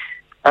 Anyway,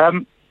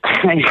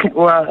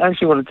 well, I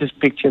actually wanted to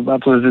speak to you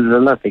about the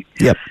Zilla thing.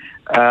 Yep.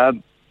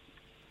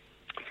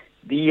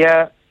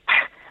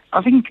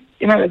 I think,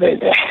 it's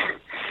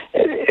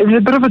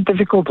a bit of a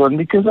difficult one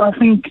because I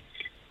think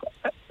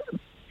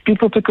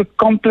people took a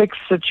complex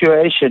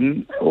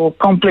situation or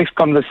complex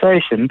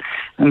conversation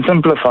and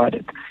simplified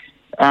it.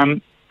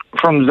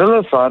 From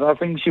Zilla's side, I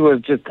think she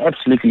was just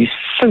absolutely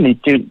silly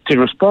to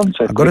respond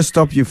so. I've got to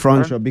stop you,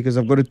 Francois, because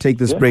I've got to take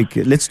this break.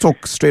 Let's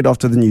talk straight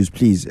after the news,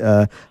 please.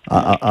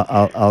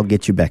 I'll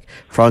get you back.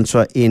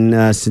 Francois in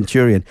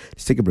Centurion.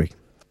 Let's take a break.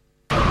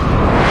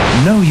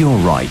 Know your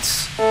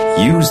rights.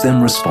 Use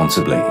them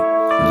responsibly.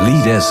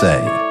 Lead SA.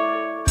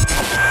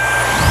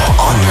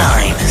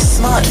 Online,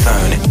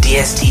 smartphone,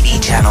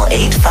 DSTV channel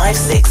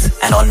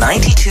 856 and on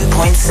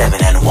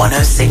 92.7 and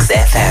 106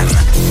 FM.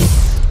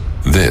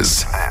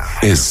 This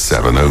is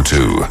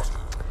 702.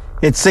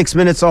 It's 6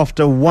 minutes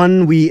after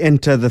 1. We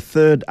enter the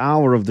third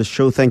hour of the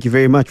show. Thank you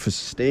very much for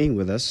staying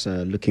with us.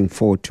 Looking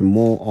forward to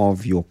more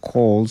of your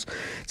calls.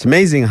 It's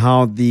amazing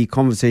how the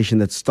conversation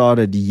that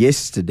started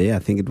yesterday, I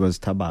think it was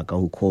Tabaka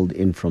who called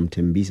in from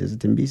Tembisa. Is it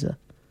Tembisa?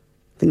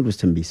 I think it was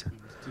Tembisa.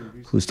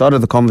 Who started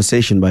the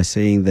conversation by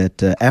saying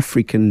that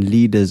African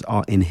leaders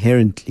are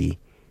inherently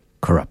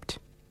corrupt.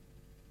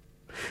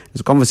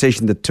 It's a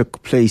conversation that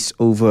took place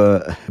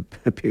over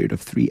a period of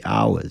 3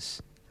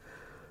 hours.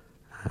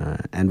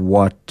 And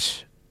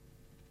what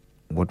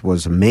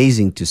was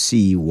amazing to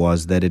see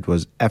was that it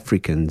was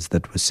Africans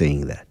that were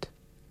saying that.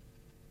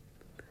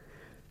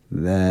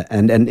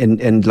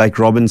 And like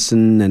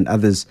Robinson and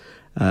others,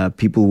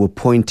 people were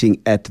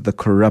pointing at the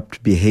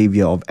corrupt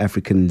behavior of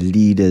African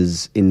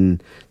leaders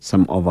in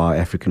some of our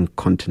African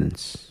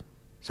continents.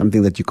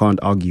 Something that you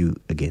can't argue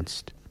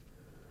against.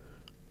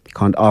 You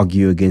can't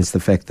argue against the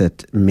fact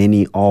that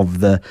many of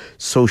the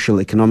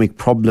social, economic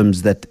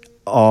problems that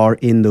are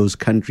in those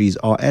countries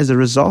are as a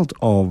result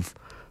of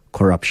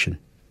corruption.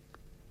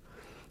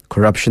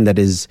 Corruption that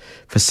is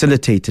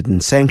facilitated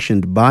and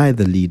sanctioned by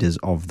the leaders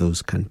of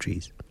those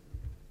countries.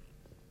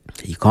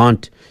 You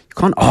can't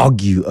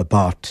argue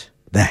about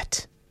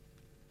that.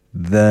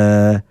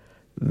 The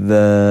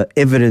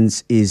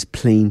evidence is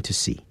plain to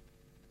see.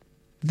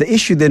 The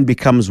issue then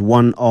becomes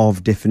one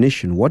of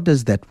definition. What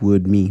does that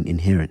word mean,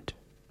 inherent?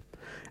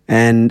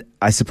 And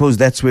I suppose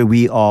that's where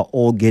we are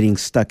all getting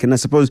stuck. And I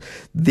suppose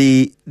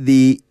my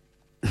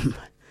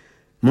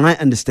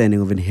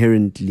understanding of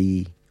inherent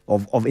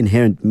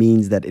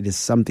means that it is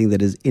something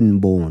that is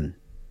inborn.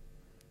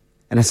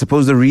 And I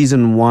suppose the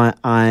reason why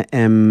I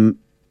am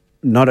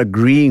not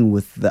agreeing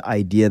with the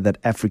idea that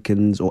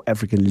African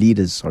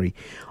leaders,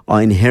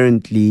 are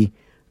inherently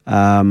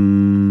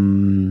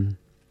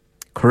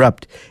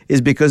corrupt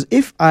is because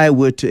if I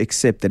were to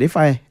accept that, if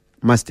I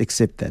must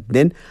accept that,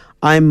 then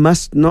I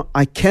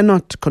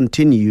cannot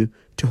continue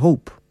to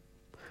hope.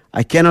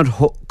 I cannot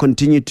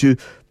continue to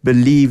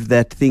believe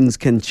that things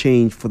can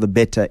change for the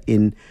better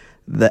in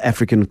the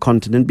African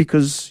continent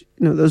because,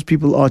 those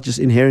people are just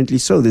inherently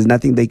so. There's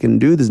nothing they can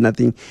do. There's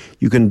nothing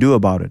you can do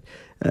about it.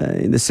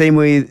 In the same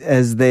way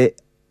as the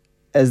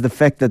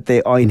fact that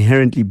they are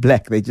inherently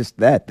black. They're just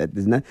that.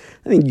 There's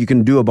nothing you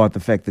can do about the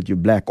fact that you're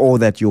black or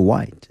that you're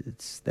white.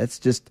 That's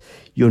just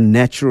your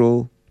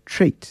natural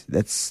trait.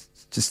 That's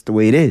just the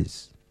way it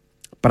is.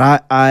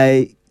 But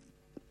I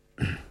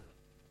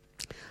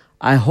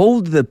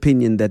hold the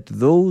opinion that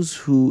those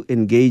who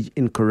engage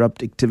in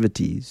corrupt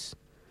activities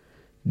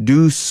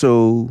do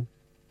so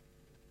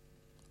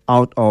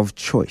out of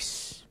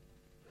choice,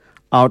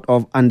 out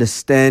of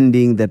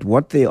understanding that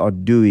what they are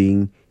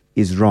doing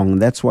is wrong.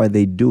 That's why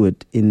they do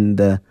it in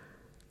the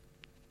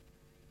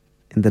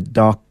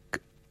dark,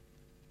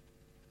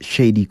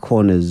 shady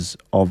corners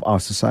of our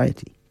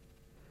society.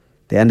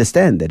 They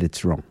understand that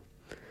it's wrong.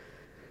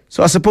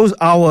 So I suppose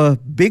our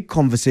big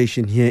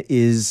conversation here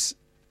is,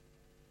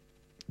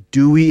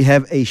 do we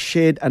have a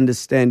shared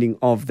understanding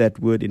of that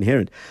word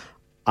inherent?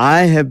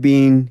 I have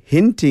been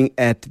hinting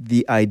at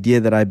the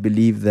idea that I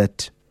believe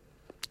that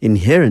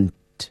inherent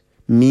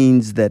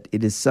means that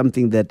it is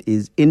something that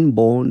is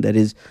inborn, that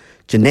is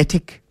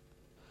genetic.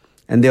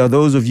 And there are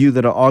those of you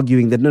that are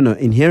arguing that no,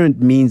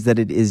 inherent means that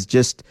it is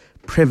just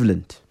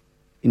prevalent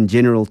in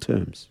general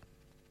terms.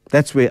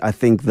 That's where I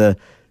think that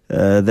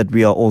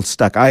we are all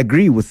stuck. I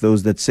agree with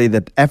those that say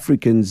that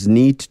Africans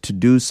need to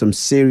do some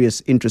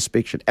serious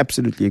introspection.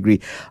 Absolutely agree.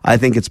 I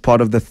think it's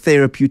part of the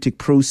therapeutic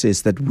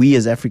process that we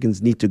as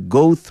Africans need to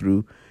go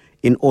through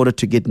in order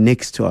to get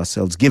next to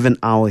ourselves, given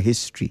our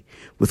history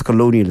with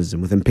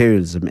colonialism, with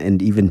imperialism, and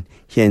even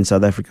here in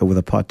South Africa with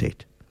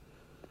apartheid.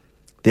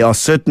 There are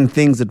certain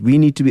things that we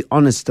need to be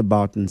honest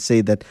about and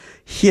say that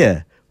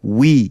here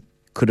we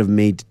could have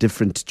made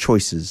different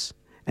choices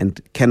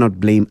and cannot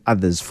blame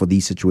others for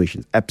these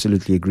situations.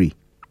 Absolutely agree.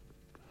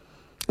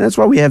 And that's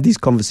why we have these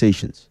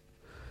conversations.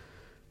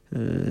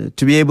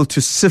 To be able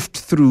to sift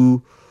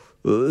through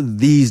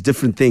these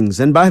different things.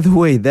 And by the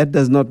way, that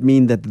does not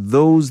mean that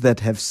those that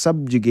have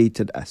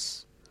subjugated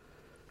us,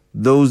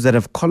 those that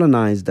have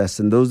colonized us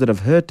and those that have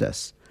hurt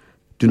us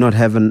do not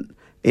have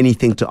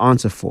anything to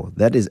answer for.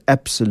 That is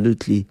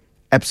absolutely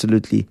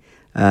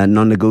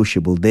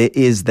non-negotiable. There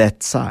is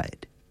that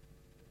side.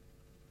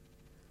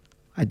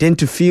 I tend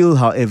to feel,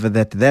 however,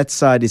 that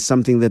side is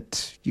something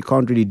that you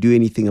can't really do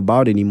anything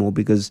about anymore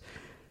because,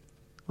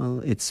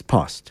 well, it's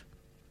past.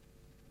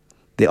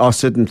 There are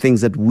certain things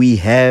that we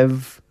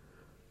have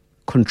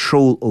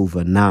control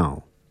over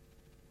now,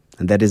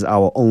 and that is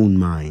our own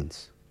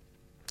minds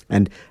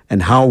and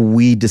how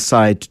we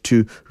decide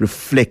to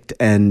reflect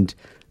and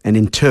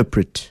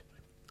interpret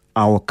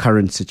our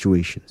current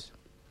situations.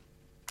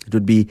 It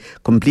would be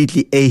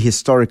completely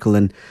ahistorical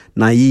and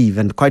naive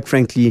and, quite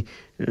frankly,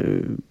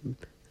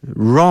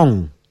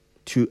 wrong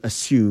to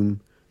assume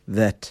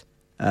that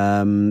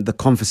the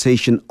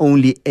conversation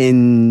only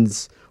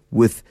ends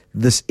with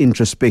this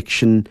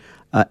introspection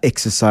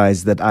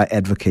exercise that I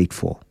advocate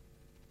for.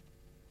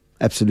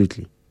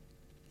 Absolutely.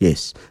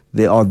 Yes,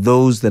 there are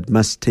those that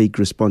must take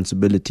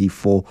responsibility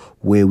for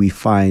where we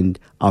find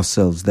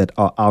ourselves that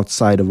are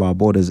outside of our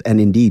borders,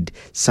 and indeed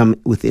some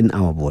within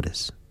our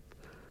borders.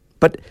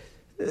 But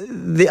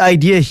the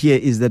idea here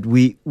is that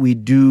we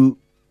do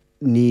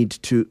need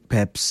to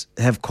perhaps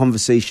have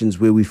conversations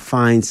where we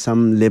find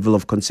some level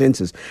of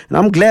consensus. And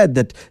I'm glad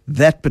that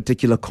that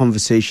particular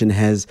conversation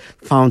has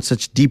found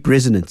such deep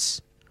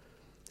resonance,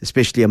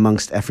 especially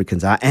amongst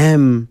Africans. I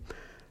am,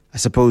 I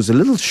suppose, a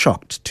little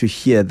shocked to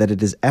hear that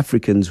it is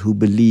Africans who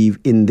believe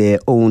in their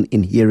own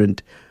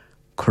inherent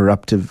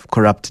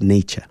corrupt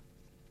nature.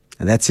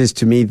 And that says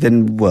to me,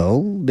 then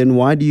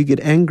why do you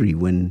get angry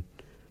when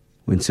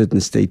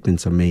certain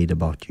statements are made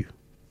about you,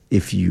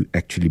 if you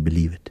actually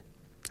believe it?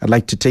 I'd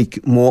like to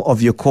take more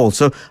of your calls.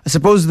 So I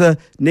suppose the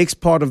next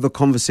part of the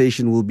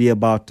conversation will be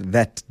about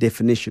that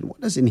definition. What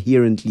does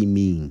inherently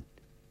mean?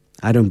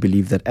 I don't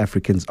believe that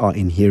Africans are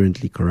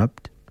inherently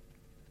corrupt.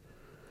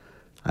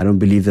 I don't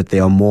believe that they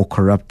are more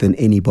corrupt than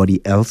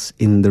anybody else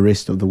in the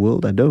rest of the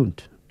world. I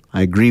don't.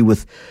 I agree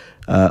with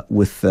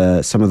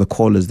some of the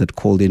callers that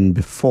called in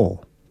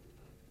before.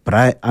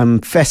 But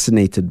I'm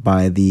fascinated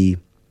by the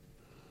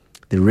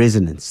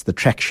resonance, the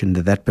traction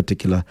that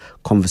particular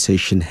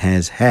conversation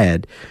has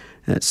had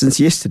since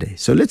yesterday.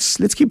 So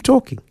let's keep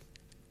talking.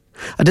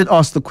 I did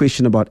ask the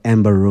question about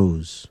Amber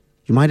Rose.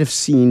 You might have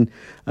seen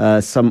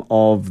some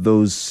of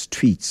those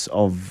tweets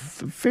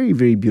of a very,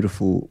 very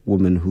beautiful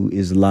woman who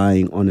is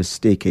lying on a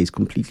staircase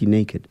completely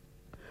naked.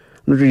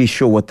 I'm not really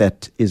sure what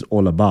that is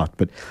all about,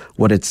 but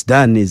what it's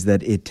done is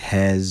that it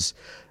has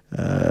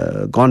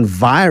gone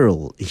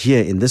viral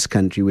here in this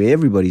country where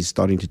everybody's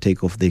starting to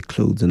take off their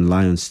clothes and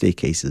lie on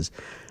staircases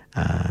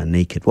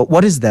naked.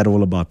 What is that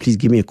all about? Please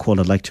give me a call.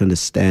 I'd like to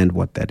understand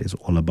what that is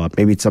all about.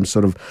 Maybe it's some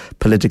sort of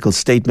political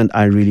statement.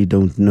 I really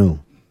don't know.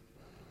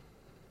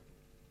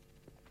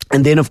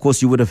 And then, of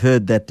course, you would have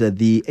heard that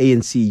the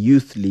ANC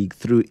Youth League,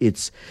 through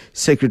its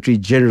Secretary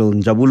General,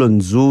 Njabulo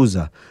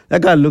Nzuza,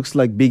 that guy looks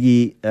like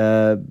Biggie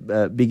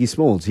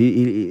Smalls,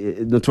 he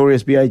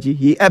Notorious B.I.G.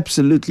 He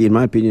absolutely, in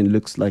my opinion,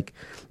 looks like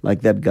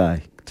that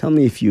guy. Tell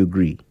me if you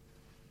agree.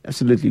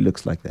 Absolutely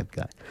looks like that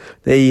guy.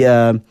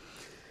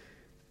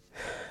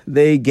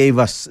 They gave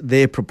us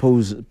their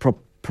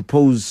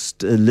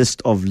proposed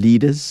list of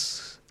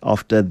leaders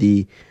after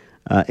the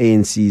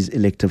ANC's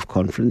elective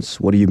conference.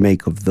 What do you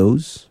make of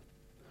those?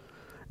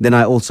 Then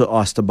I also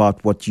asked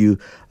about what you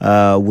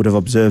would have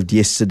observed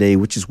yesterday,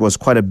 which was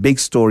quite a big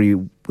story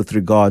with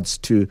regards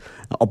to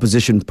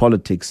opposition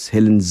politics.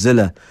 Helen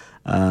Zille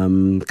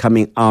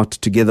coming out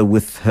together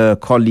with her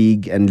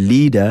colleague and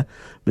leader,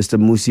 Mr.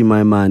 Musi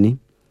Maimane,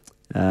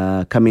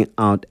 coming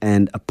out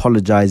and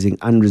apologizing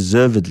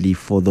unreservedly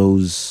for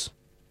those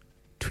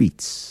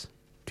tweets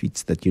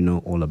that you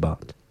know all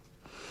about.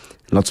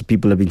 Lots of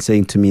people have been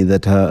saying to me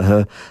that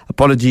her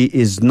apology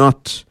is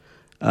not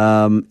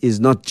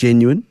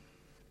genuine.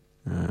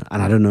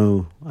 And I don't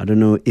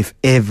know if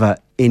ever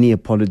any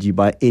apology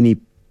by any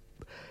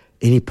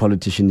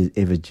politician is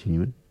ever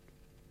genuine.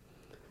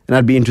 And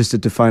I'd be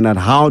interested to find out,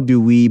 how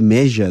do we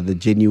measure the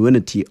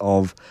genuinity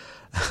of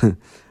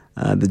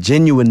the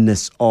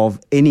genuineness of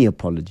any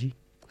apology?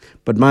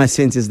 But my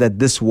sense is that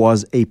this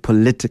was a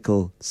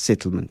political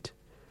settlement,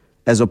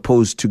 as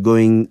opposed to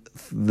going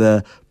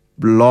the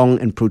long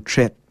and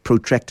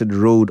protracted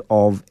road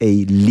of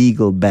a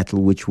legal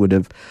battle, which would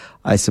have,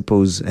 I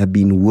suppose, have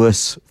been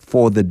worse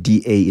for the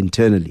DA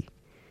internally.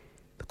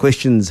 The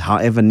questions,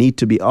 however, need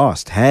to be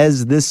asked.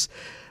 Has this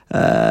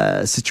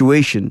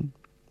situation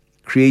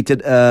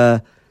created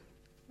an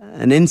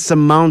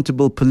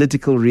insurmountable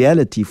political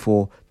reality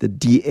for the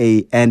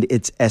DA and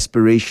its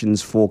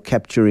aspirations for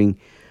capturing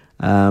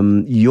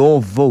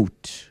your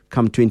vote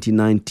come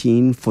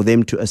 2019, for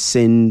them to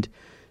ascend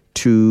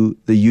to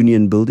the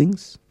union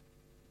buildings.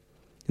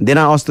 And then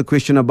I asked the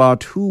question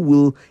about who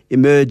will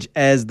emerge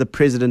as the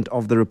president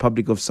of the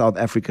Republic of South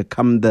Africa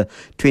come the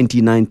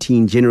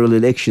 2019 general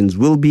elections.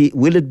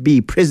 Will it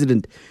be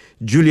President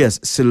Julius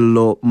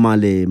Sello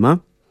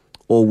Malema,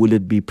 or will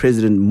it be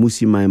President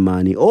Mmusi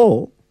Maimane,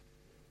 or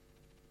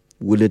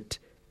will it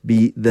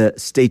be the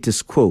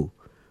status quo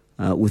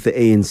with the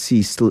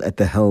ANC still at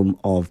the helm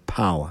of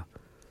power?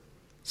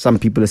 Some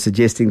people are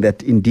suggesting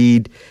that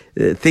indeed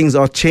things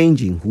are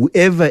changing.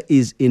 Whoever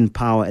is in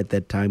power at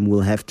that time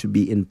will have to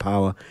be in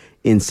power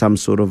in some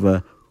sort of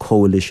a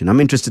coalition. I'm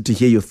interested to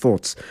hear your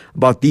thoughts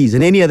about these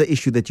and any other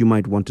issue that you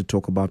might want to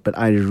talk about, but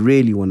I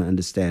really want to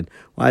understand,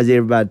 why is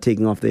everybody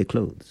taking off their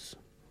clothes?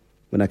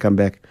 When I come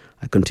back,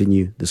 I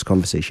continue this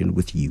conversation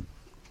with you.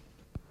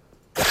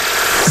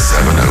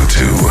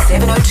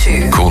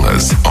 702. Call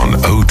us on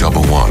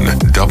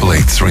 011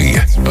 883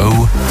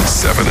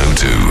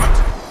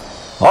 0702.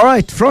 All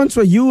right,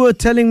 Francois, you were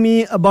telling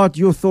me about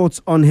your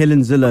thoughts on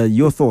Helen Zille.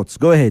 Your thoughts.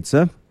 Go ahead,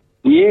 sir.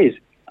 Yes.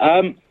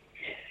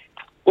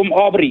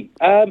 Aubrey.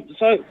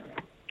 So,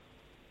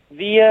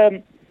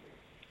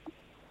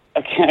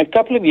 a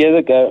couple of years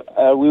ago,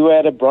 we were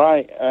at a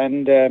braai,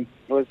 and it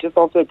was just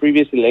after the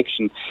previous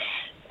election.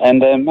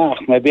 And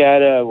maybe I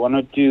had one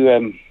or two,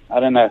 I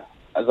don't know,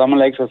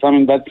 Zamaleks or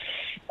something, but,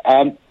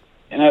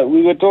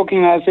 we were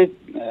talking, I said,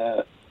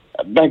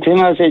 back then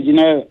I said,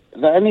 the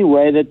only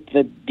way that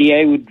the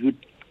DA would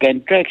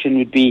gain traction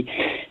would be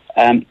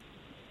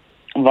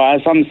via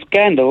some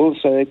scandal,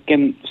 so it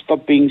can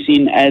stop being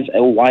seen as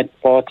a white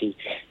party.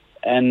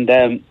 And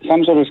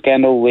some sort of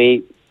scandal where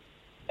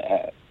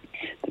the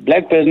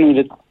black person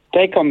would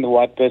take on the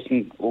white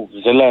person, or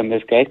Zille in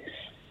this case,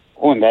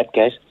 or in that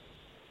case,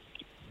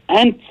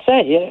 and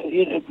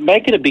say,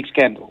 make it a big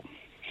scandal.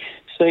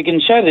 So you can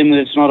show them that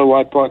it's not a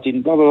white party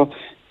and blah, blah, blah.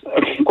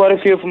 Quite a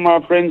few of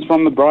my friends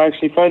from the braai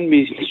actually phoned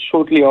me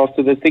shortly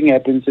after the thing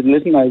happened and said,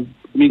 listen, I've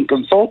been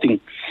consulting.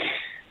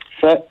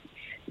 So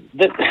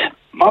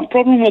my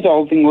problem with the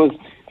whole thing was,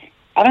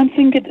 I don't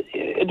think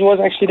it was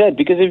actually that,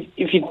 because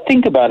if you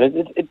think about it,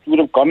 it would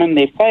have gone in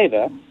their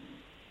favor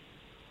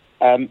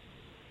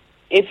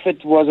if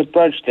it was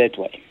approached that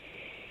way.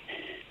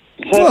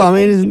 So, well, I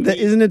mean,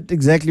 isn't it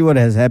exactly what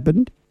has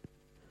happened?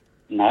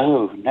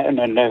 No.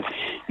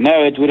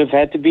 No, it would have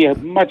had to be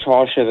much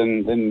harsher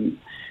than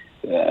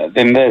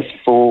this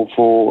for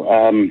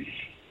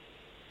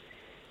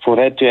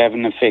that to have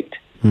an effect.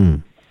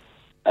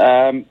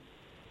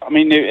 I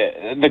mean,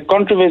 the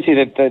controversy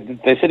that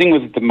they're sitting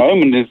with at the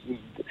moment is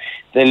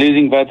they're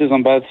losing voters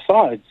on both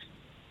sides.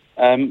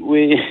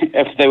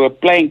 If they were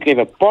playing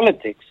clever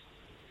politics,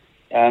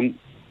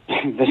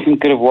 this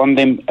could have won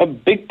them a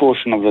big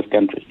portion of this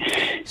country.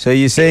 So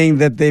you're saying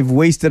that they've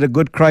wasted a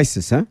good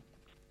crisis, huh?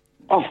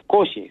 Of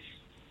course, yes.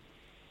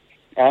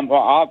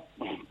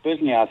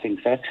 Personally, I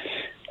think so.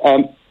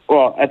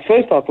 Well, at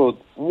first I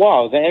thought,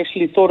 wow, they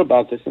actually thought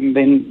about this, and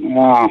then,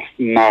 no,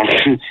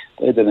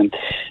 they didn't.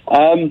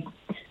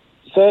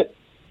 But,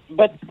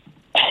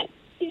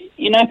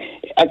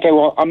 okay,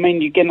 well, I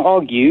mean, you can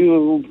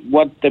argue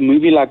what the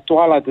movie like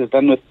Twilight has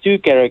done with 2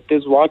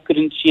 characters. Why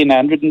couldn't she in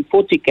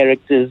 140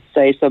 characters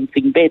say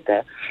something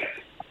better?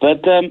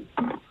 But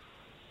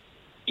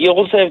you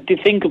also have to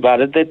think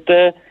about it,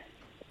 that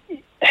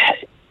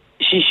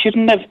she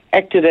shouldn't have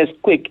acted as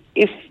quick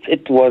if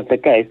it was the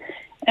case.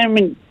 I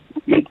mean,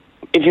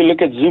 if you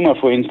look at Zuma,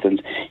 for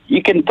instance,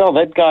 you can tell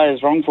that guy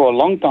is wrong for a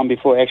long time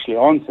before he actually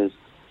answers.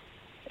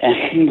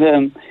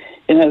 And,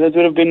 that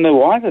would have been the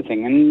wiser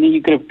thing. And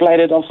you could have played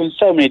it off in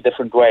so many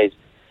different ways.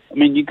 I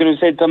mean, you could have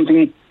said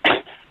something,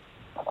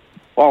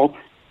 well,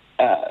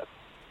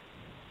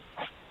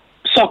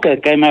 soccer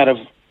came out of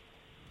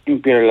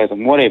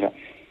imperialism, whatever.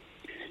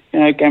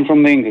 It came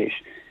from the English.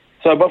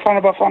 So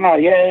Bafana,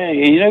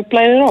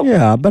 play it off.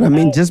 Yeah, but I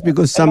mean, just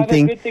because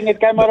something, good thing it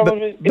came out of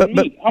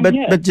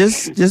but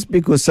just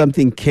because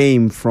something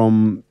came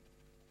from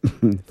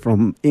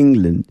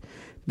England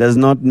does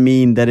not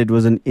mean that it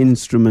was an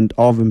instrument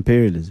of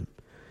imperialism.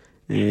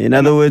 In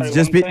other words,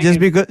 just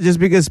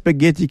because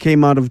spaghetti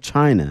came out of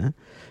China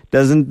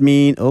doesn't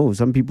mean,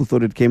 some people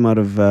thought it came out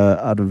of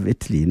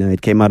Italy. No,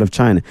 it came out of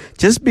China.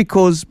 Just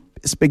because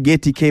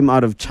spaghetti came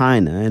out of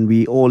China and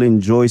we all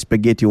enjoy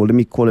spaghetti, or let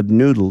me call it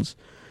noodles,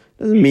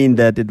 doesn't mean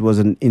that it was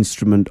an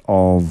instrument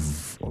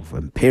of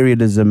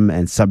imperialism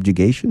and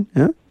subjugation.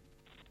 Huh?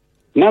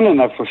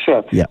 No, for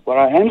sure. Yeah. What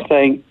I am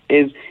saying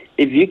is,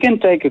 if you can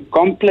take a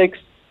complex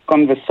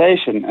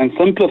conversation and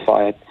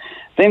simplify it,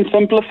 then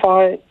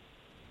simplify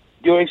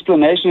your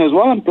explanation as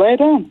well and play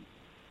it on.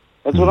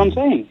 That's what I'm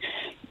saying.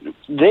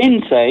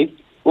 Then say,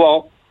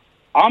 well,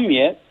 I'm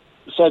here,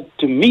 so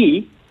to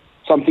me,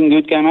 something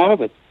good came out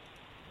of it.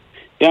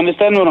 You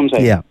understand what I'm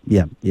saying?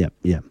 Yeah.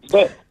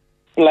 So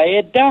play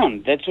it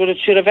down. That's what it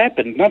should have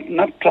happened.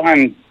 Not try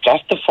and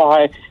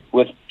justify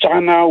with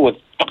China, with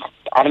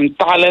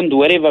Thailand,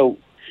 wherever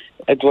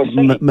it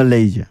was.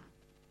 Malaysia.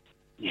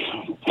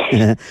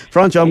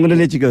 Franco, I'm going to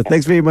let you go.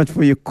 Thanks very much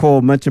for your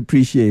call. Much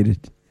appreciated.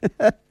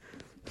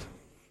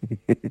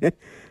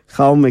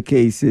 How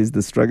McKay says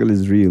the struggle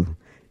is real.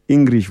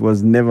 English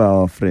was never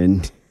our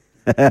friend.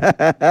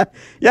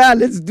 Yeah,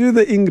 let's do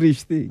the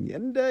English thing.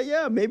 And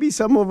maybe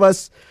some of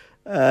us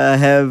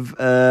have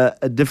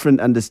a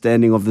different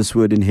understanding of this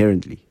word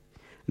inherently.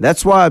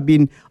 That's why I've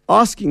been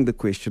asking the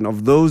question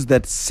of those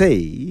that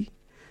say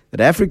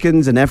that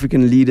Africans and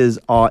African leaders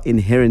are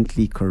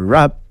inherently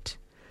corrupt.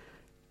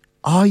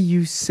 Are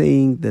you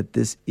saying that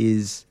this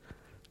is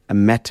a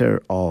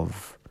matter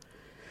of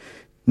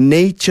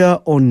nature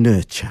or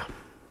nurture?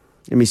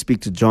 Let me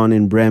speak to John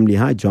in Bramley.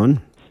 Hi,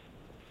 John.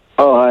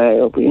 Oh, hi,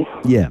 Aubrey.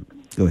 Yeah,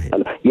 go ahead.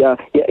 Yeah.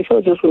 Actually,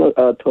 I just want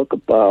to talk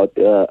about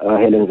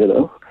Helen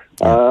Zille.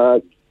 Yeah.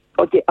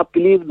 Okay, I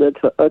believe that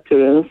her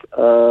utterance, they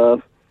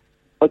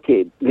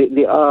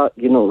are,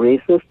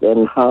 racist,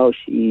 and how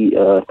she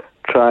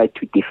tried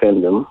to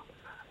defend them.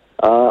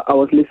 I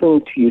was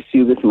listening to you,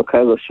 Sylvia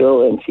McIver's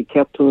show, and she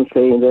kept on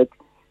saying that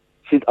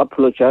she's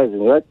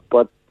apologizing, right?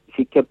 But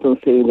she kept on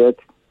saying that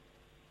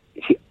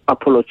she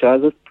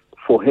apologizes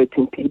for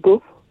hurting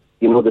people,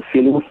 the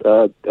feelings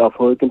of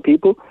hurting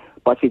people,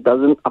 but she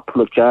doesn't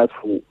apologize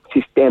for,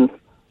 she stands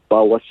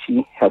by what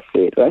she has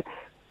said, right?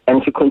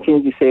 And she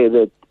continues to say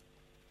that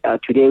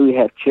today we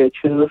have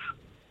churches,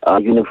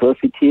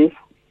 universities,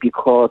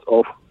 because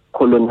of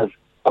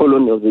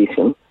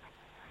colonization.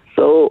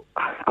 So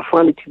I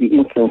find it to be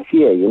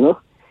insincere,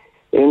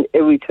 And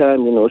every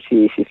time,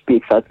 she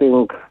speaks, I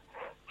think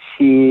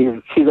she's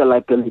a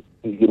liability,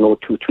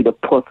 to the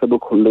possible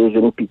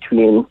collision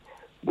between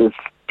these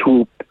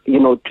two,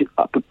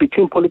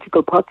 between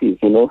political parties,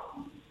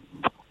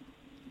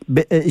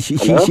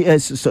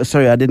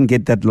 Sorry, I didn't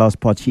get that last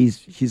part.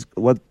 She's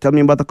what? Tell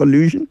me about the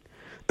collusion.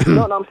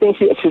 No, I'm saying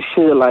she's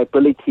a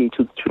liability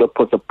to the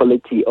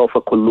possibility of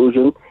a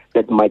collusion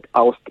that might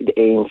oust the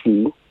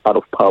ANC out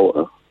of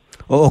power.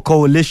 Or a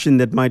coalition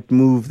that might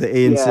move the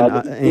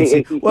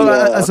ANC.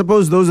 Yeah, I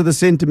suppose those are the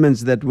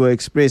sentiments that were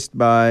expressed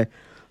by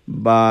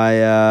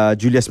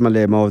Julius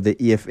Malema of the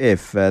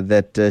EFF,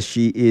 that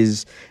she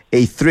is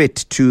a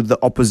threat to the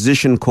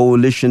opposition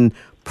coalition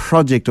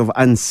project of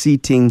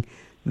unseating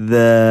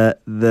the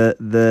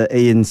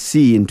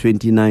ANC in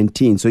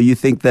 2019. So you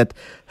think that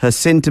her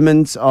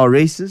sentiments are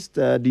racist?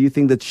 Do you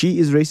think that she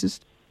is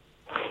racist?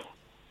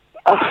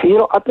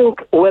 I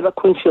think whether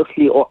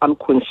consciously or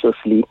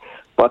unconsciously,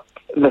 but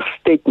the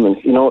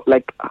statements,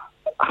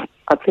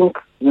 I think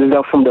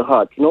they're from the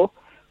heart,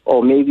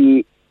 or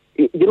maybe,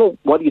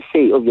 what you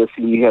say,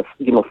 obviously you have,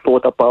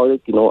 thought about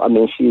it,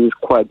 she's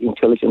quite an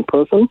intelligent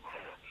person.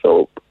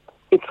 So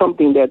it's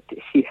something that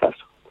she has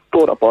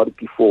thought about it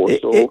before.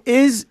 So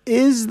is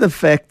the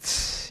fact,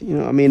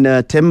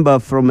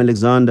 Temba from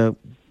Alexander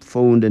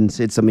phoned and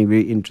said something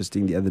very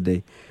interesting the other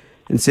day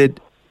and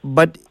said,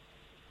 but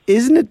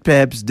isn't it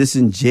perhaps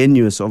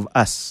disingenuous of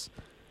us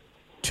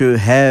to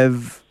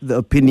have the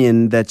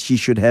opinion that she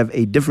should have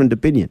a different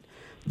opinion?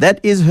 That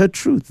is her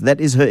truth.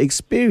 That is her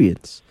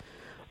experience.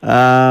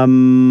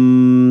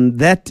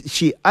 That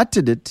she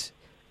uttered it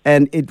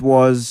and it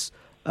was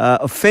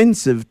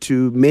offensive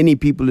to many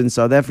people in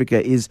South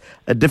Africa is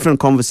a different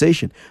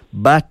conversation.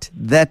 But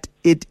that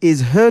it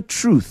is her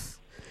truth.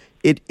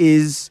 It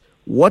is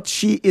what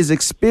she is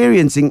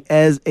experiencing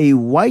as a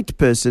white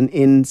person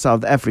in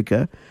South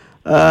Africa.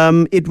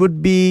 It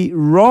would be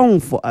wrong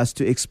for us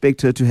to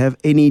expect her to have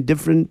any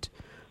different,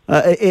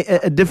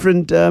 a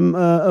different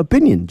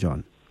opinion,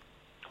 John.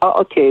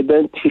 Okay,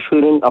 then she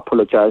shouldn't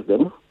apologize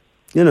then.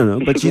 No.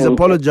 But she's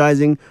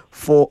apologizing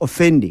for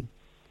offending.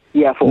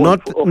 Yeah,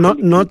 not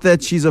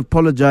that she's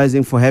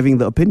apologizing for having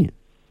the opinion.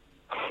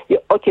 Yeah.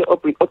 Okay,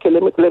 Aubrey. Okay,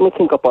 let me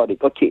think about it.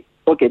 Okay,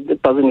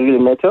 that doesn't really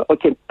matter.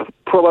 Okay,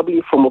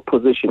 probably from a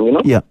position,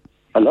 Yeah.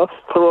 Hello.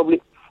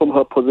 Probably from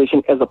her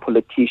position as a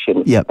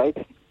politician. Yeah. Right.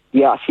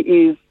 Yeah, she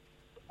is.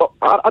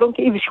 I don't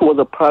care if she was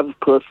a private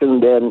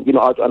person, then,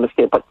 I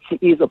understand, but she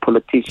is a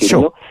politician,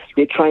 Sure.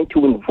 They're trying to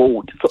win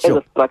vote. So Sure.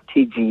 as a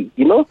strategy,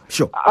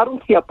 Sure. I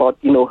don't care about,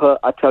 her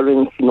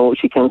utterance,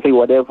 she can say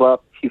whatever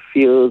she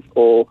feels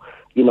or,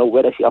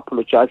 whether she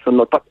apologizes or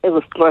not, but as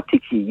a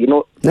strategy,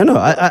 No,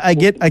 I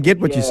get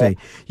what you say.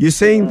 You're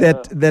saying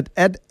that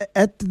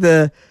at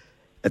the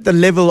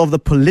level of the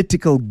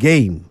political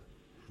game,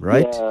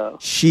 right? Yeah.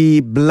 She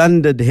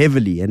blundered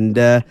heavily, and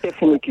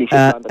Definitely she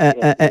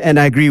blundered, and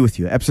I agree with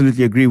you.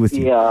 Absolutely agree with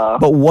you. Yeah.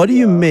 But what do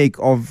you make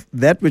of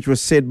that which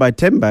was said by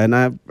Temba? And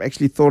I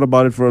actually thought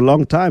about it for a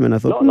long time, and I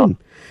thought,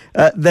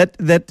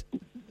 that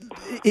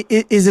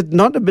is it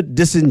not a bit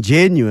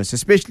disingenuous,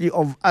 especially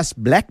of us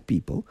black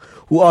people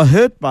who are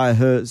hurt by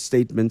her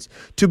statements,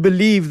 to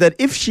believe that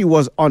if she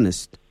is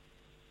honest,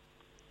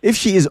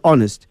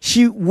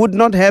 she would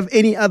not have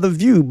any other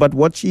view but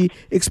what she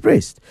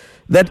expressed.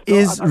 That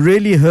is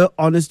really her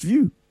honest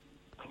view.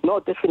 No,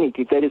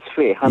 definitely. That is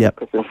fair.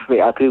 100%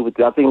 fair. I agree with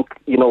you. I think,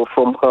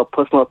 from her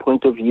personal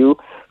point of view,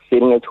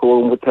 sitting at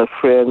home with her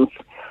friends,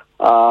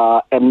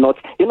 and not,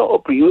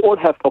 Aubrey, we all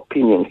have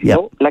opinions,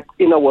 like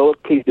in our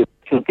workplace, there's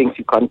certain things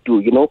you can't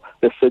do,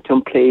 there's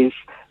certain place,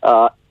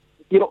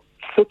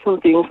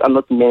 certain things are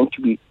not meant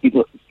to be,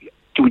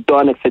 to be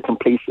done at certain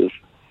places.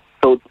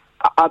 So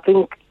I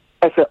think,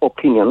 as an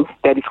opinion,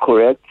 that is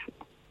correct.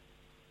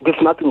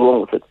 there's nothing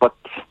wrong with it. But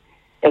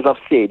as I've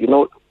said,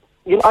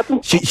 I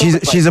think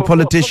she's a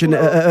politician,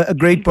 a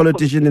great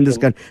politician in this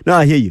country. No,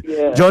 I hear you.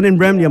 Yeah. John in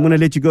Bramley, I'm going to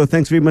let you go.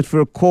 Thanks very much for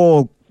a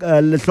call.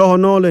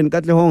 Lehlohonolo in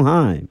Katlehong,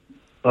 hi.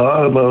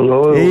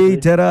 Hey,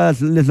 Tera,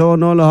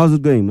 Lehlohonolo, how's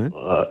it going, man?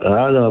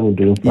 I'm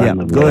doing fine.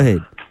 Yeah, go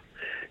ahead.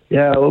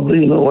 Yeah, Aubrey,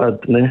 you know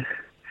what?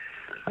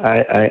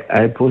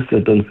 I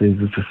posted on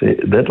Facebook to say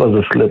that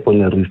was a slap on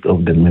the wrist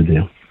of the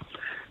madam.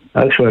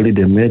 Actually,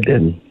 the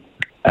madam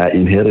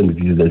inherent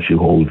views that she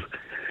holds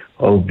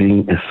of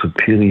being a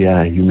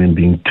superior human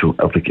being to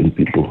African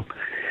people.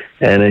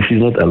 And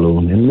she's not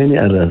alone. And many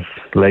others,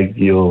 like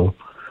the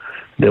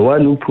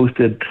one who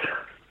posted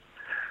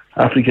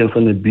Africans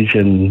on the beach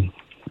and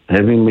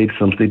having made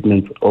some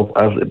statements of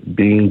us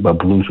being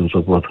baboons and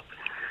so forth.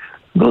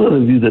 Those are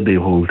the views that they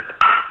hold.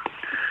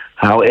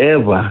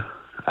 However,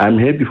 I'm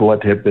happy for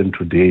what happened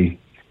today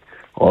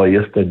or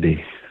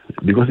yesterday,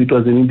 because it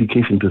was an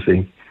indication to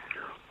say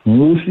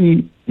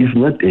Musi is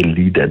not a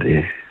leader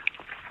there.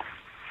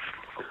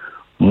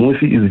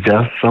 Musi is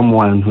just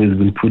someone who has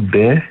been put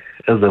there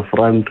as a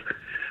front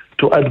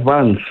to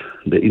advance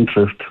the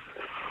interest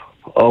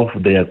of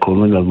their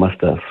colonial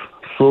masters.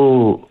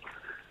 So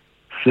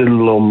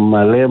Sello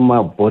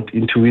Malema bought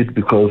into it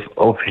because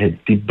of her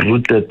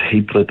deep-rooted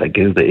hatred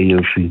against the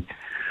ANC.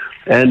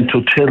 And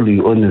to tell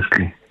you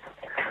honestly,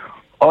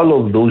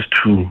 all of those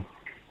two,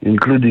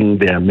 including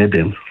their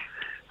madams,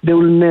 they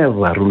will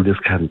never rule this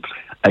country.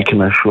 I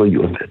can assure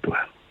you on that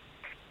one.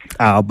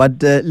 But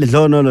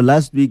Lehlohonolo,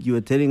 last week you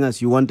were telling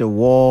us you want a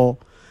war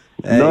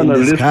in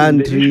this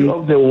country. The issue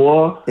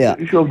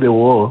of the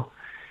war,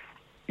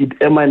 it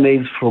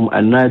emanates from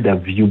another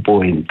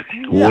viewpoint.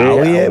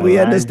 Yeah, we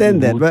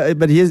understand that.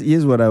 But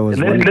here's what I was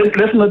wondering.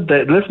 Let's not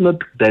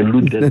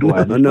dilute that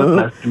one.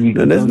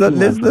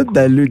 Let's not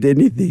dilute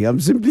anything. I'm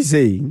simply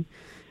saying,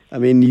 I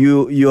mean,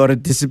 you are a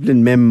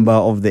disciplined member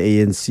of the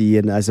ANC,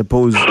 and I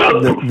suppose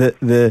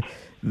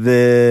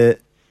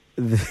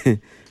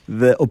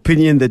the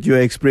opinion that you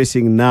are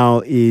expressing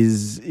now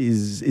is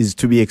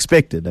to be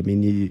expected. I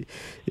mean,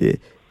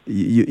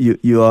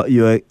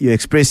 you're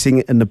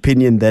expressing an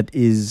opinion that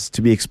is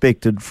to be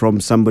expected from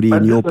somebody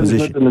in your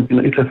position.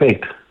 It's a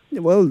fact.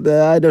 Well,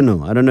 I don't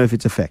know. I don't know if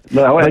it's a fact.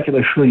 No, I can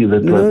assure you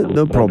that.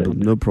 No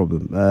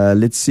problem.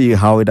 Let's see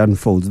how it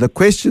unfolds. The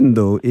question,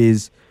 though,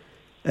 is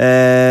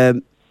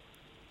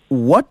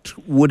what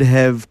would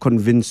have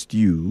convinced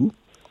you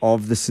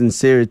of the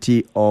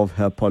sincerity of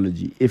her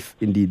apology, if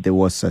indeed there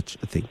was such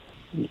a thing?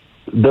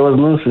 There was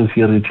no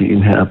sincerity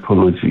in her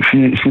apology.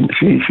 She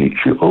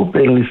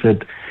openly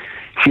said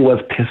she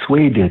was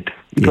persuaded.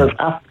 It was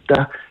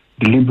after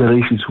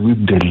deliberations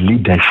with the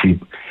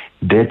leadership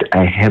that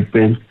I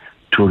happened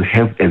to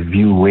have a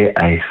view where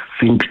I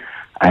think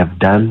I've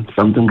done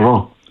something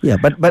wrong. Yeah,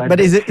 but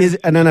is it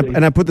and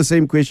I put the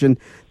same question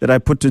that I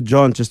put to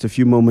John just a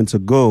few moments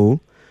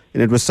ago,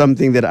 and it was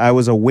something that I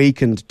was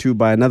awakened to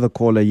by another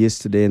caller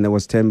yesterday, and that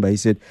was Temba. He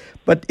said,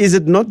 "But is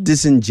it not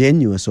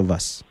disingenuous of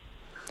us,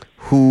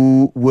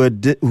 who were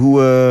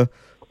those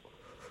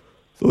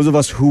of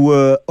us who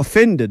were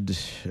offended,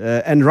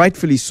 and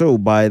rightfully so,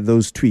 by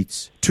those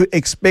tweets, to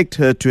expect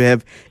her to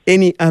have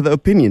any other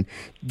opinion,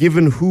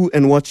 given who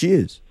and what she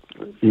is?"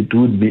 It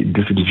would be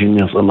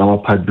disingenuous on our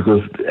part,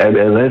 because, as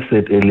I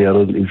said earlier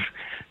on,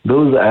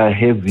 those are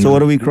heavy. So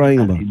what are we crying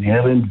about?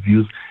 Inherent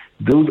views.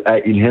 Those are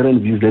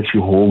inherent views that she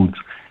holds,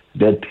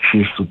 that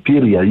she's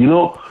superior.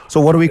 So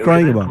what are we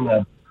crying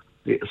about?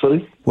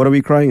 Sorry? What are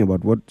we crying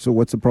about? What's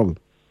the problem?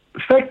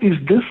 The fact is,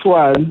 this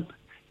one,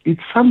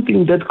 it's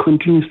something that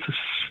continues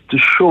to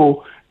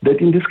show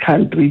that in this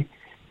country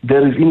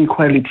there is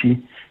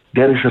inequality,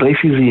 there is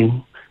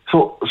racism.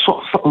 So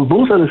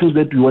those are the things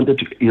that we wanted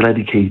to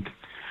eradicate.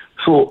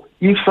 So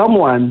if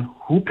someone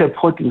who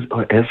purports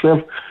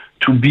herself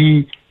to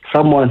be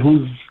someone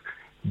who's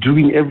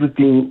doing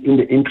everything in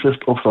the interest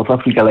of South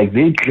Africa, like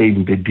they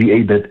claim, the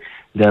DA, that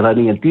they're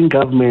running a clean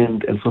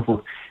government and so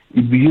forth,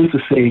 it begins to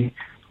say,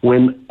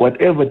 when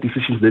whatever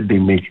decisions that they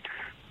make,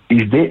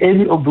 is there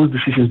any of those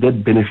decisions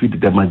that benefit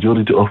the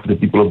majority of the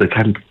people of the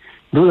country?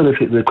 Those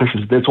are the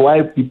questions. That's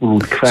why people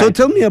would cry. So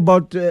tell me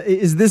about,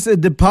 is this a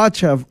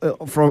departure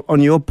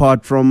on your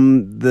part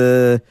from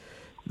the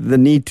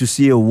need to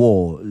see a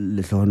war,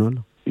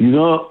 Lehlohonolo?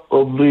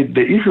 Aubrey,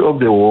 the issue of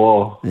the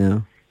war,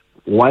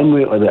 one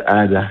way or the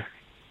other,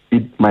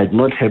 it might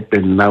not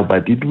happen now,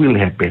 but it will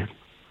happen.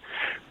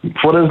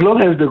 For as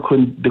long as the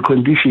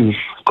conditions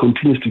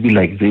continues to be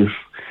like this,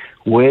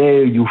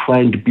 where you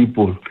find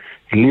people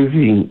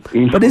living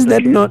in... But is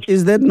that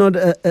not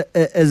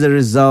as a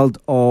result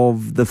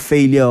of the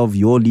failure of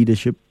your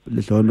leadership,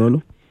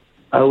 Lehlohonolo?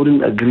 I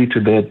wouldn't agree to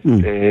that,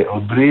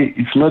 Aubrey.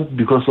 It's not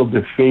because of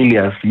the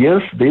failures.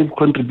 Yes, they've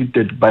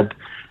contributed, but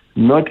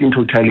not in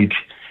totality.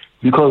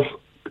 Because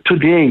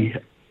today,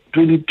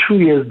 22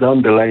 years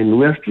down the line,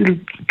 we're still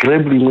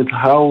grappling with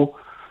how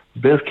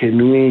best can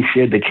we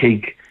share the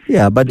cake.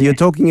 Yeah, but you're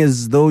talking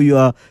as though you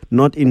are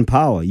not in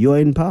power. You are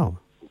in power.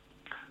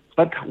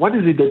 But what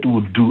is it that we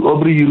would do?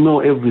 Aubrey, you know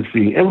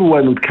everything.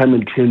 Everyone would come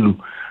and tell you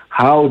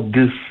how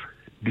this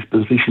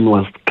dispensation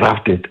was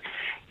crafted,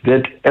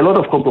 that a lot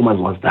of compromise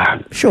was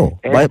done. Sure,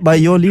 by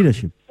your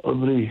leadership.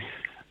 Aubrey,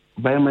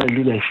 by my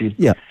leadership.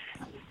 Yeah.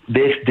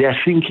 They are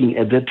thinking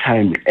at that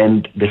time,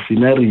 and the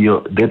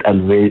scenario that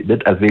availed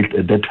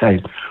at that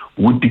time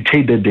would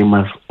dictate that they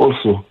must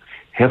also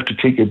have to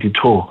take a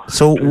detour.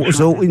 So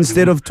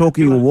instead of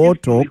talking war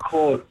talk,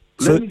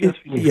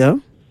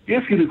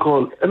 if you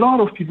recall, a lot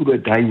of people were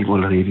dying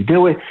already. There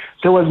was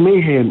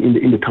mayhem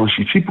in the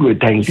township. People were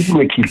dying. People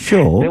were killed.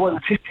 Sure. There was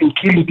a system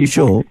killing people.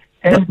 Sure.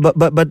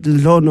 But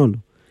no.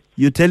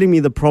 You're telling me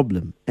the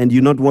problem, and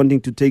you're not wanting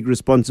to take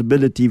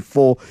responsibility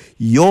for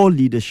your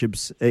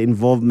leadership's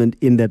involvement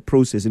in that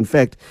process. In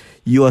fact,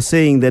 you are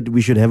saying that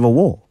we should have a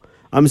war.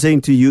 I'm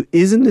saying to you,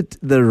 isn't it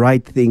the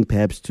right thing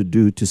perhaps to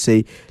do to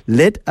say,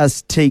 let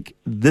us take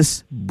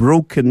this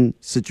broken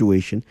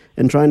situation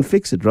and try and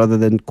fix it rather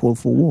than call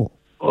for war?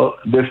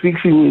 The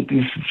fixing it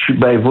is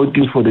by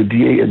voting for the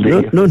DA and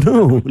the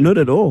No, not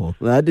at all.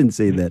 I didn't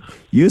say that.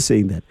 You're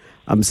saying that.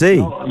 I'm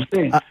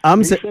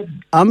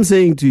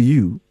saying to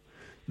you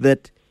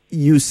that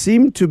you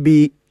seem to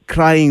be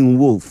crying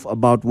wolf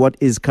about what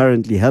is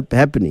currently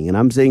happening. And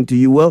I'm saying to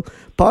you, well,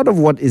 part of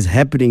what is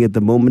happening at the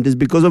moment is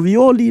because of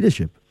your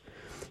leadership.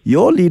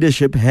 Your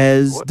leadership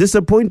has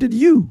disappointed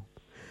you.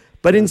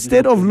 But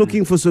instead of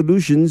looking for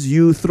solutions,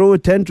 you throw a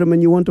tantrum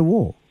and you want a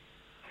war.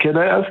 Can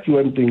I ask you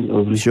one thing,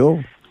 Aubrey?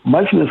 Sure.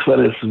 Much as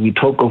far as we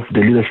talk of the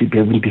leadership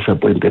having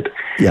disappointed,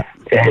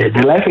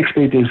 the life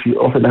expectancy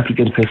of an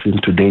African person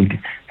today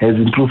has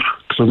improved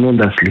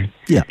tremendously.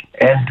 Yeah.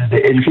 And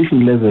the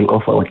education level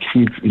of our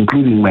kids,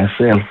 including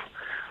myself,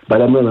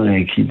 but I'm not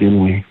a kid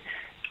anyway,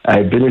 I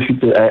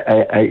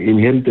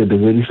inherited the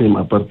very same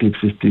apartheid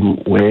system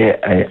where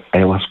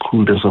I was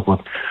schooled and so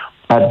forth.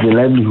 But the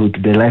livelihood,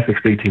 the life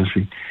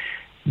expectancy,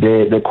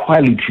 the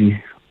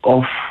quality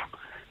of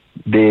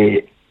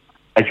the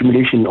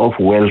accumulation of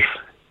wealth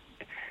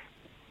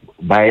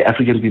by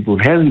African people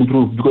has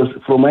improved, because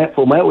from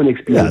my own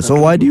experience. Yeah, so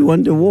why do you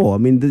want a war? I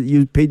mean,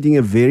 you're painting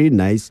a very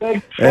nice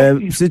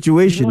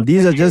situation.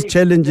 These are just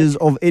challenges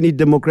of any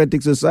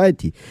democratic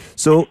society.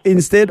 So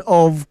instead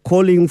of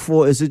calling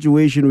for a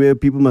situation where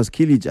people must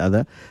kill each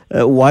other,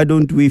 why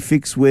don't we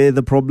fix where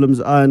the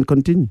problems are and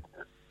continue?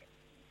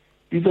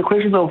 It's a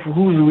question of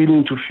who's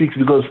willing to fix,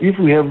 because if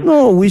we have...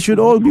 No, we should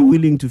all be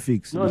willing to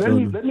fix. No, let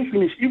me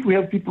finish. If we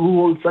have people who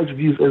hold such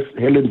views as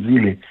Helen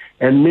Zille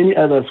and many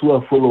others who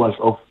are followers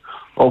of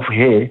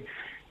her,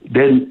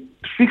 then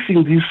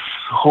fixing this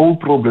whole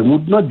problem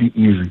would not be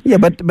easy. Yeah,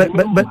 but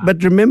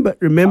remember,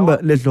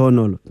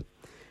 Lehlonolo,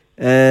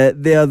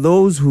 there are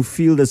those who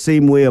feel the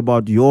same way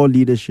about your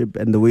leadership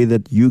and the way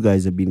that you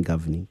guys have been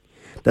governing.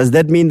 Does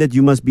that mean that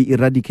you must be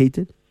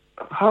eradicated?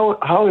 How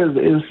has the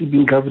ANC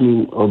been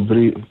governing,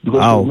 Aubrey?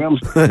 How?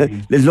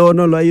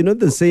 Lehlonolo, you're not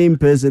the same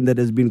person that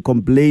has been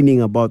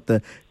complaining about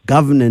the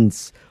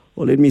governance,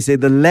 or let me say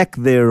the lack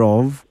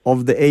thereof,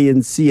 of the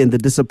ANC and the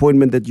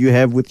disappointment that you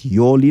have with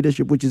your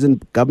leadership, which is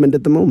in government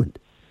at the moment.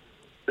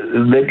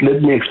 Let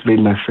me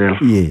explain myself.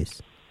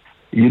 Yes.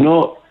 You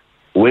know,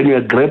 when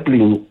you're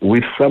grappling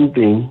with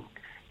something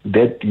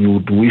that you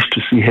would wish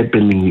to see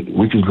happening,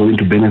 which is going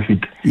to benefit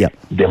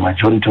the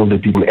majority of the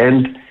people,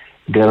 and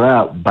there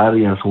are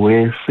barriers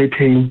where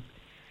certain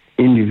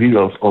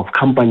individuals of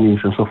companies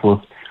and so forth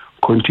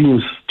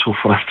continues to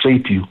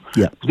frustrate you.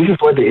 Yeah. This is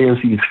what the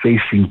ANC is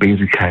facing,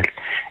 basically.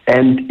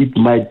 And it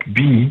might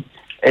be,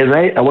 as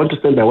I want to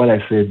stand by what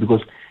I said,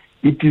 because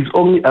it is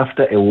only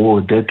after a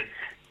war that,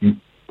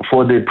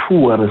 for the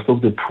poorest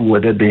of the poor,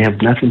 that they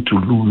have nothing to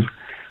lose.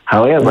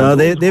 However,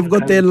 they've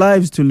got their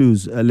lives to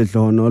lose,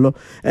 Lehlonolo.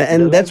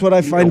 And that's what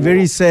I find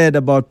very sad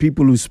about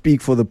people who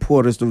speak for the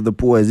poorest of the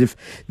poor, as if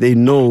they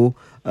know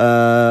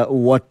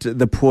what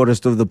the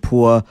poorest of the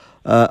poor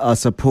are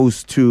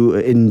supposed to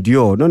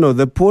endure. No,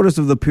 the poorest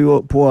of the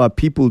poor are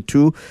people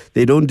too.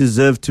 They don't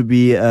deserve to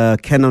be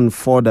cannon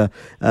fodder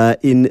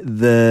in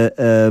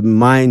the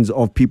minds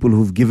of people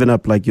who've given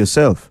up like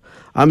yourself.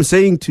 I'm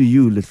saying to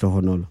you,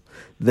 Lehlonolo,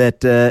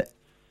 that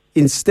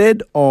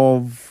instead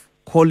of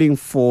calling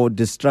for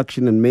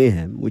destruction and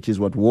mayhem, which is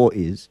what war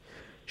is,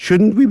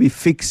 shouldn't we be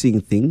fixing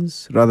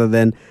things rather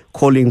than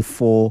calling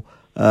for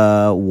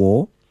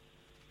war?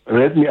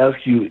 Let me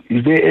ask you: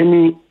 is there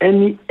any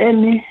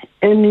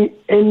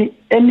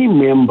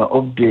member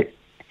of the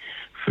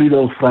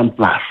Freedom Front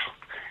Plus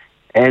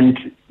and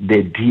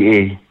the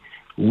DA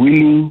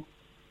willing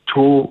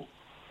to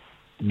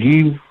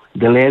give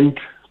the land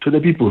to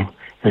the people,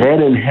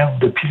 rather than have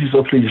the pieces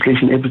of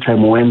legislation every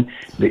time when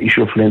the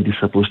issue of land is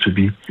supposed to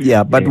be?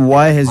 Yeah, but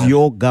why has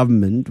your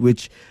government,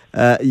 which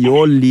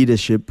your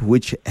leadership,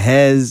 which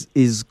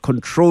is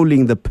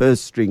controlling the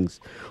purse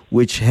strings,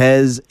 which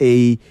has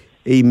a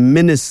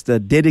minister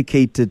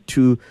dedicated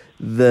to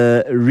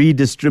the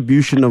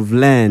redistribution of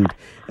land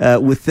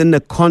within a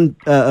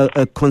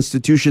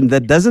constitution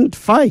that doesn't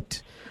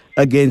fight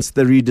against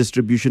the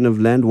redistribution of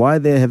land, why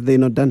have they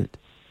not done it?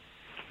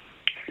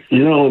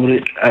 You know,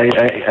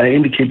 I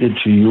indicated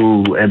to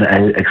you and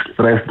I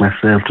expressed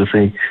myself to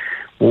say,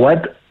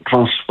 what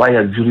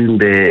transpired during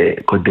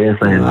the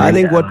CODESA. I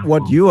think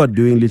what you are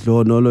doing,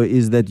 Little Honolo,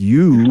 is that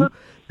you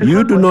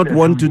do not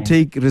want to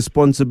take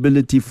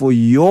responsibility for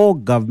your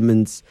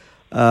government's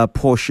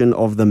portion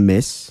of the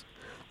mess.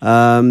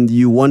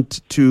 You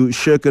want to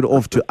shirk it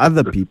off to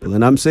other people.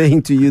 And I'm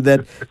saying to you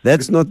that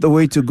that's not the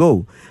way to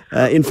go.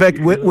 In fact,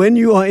 when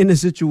you are in a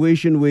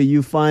situation where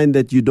you find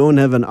that you don't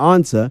have an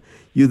answer,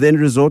 you then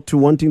resort to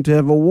wanting to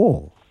have a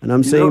war. And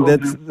I'm saying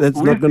that's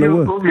not going to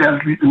work.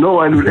 Obviously, no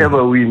one will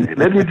ever win.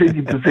 Let me take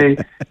it to say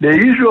the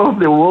issue of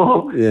the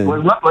war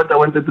was not what I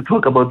wanted to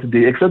talk about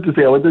today, except to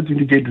say I wanted to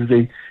indicate to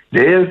say the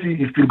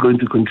ANC is still going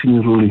to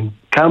continue ruling.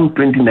 Come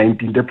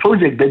 2019, the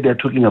project that they're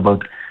talking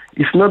about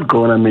is not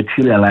going to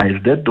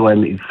materialize. That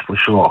one is for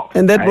sure.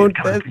 And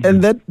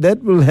that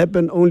that will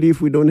happen only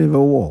if we don't have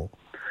a war.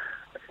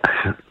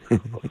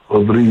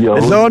 Aubrey,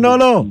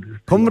 no.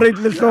 Comrade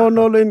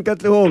Lesonolo in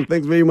Katlehong,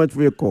 thanks very much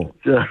for your call.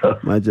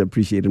 Much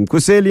appreciated.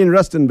 Mkuseli in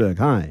Rustenburg,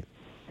 hi.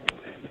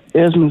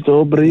 Yes, Mr.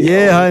 Aubrey.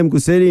 Yeah, hi,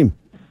 Mkuseli.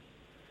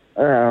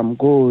 I'm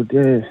good,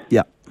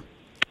 yeah.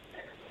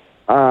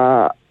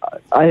 I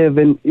have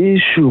an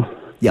issue.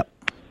 Yeah.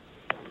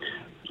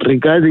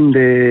 Regarding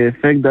the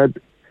fact that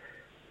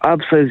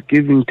ABSA is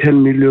giving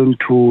 10 million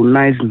to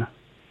Neisner.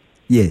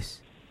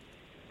 Yes.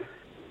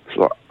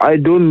 So I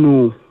don't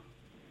know.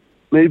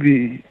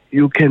 Maybe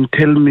you can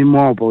tell me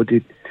more about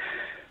it.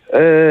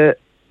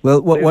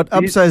 Well, what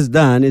ABSA has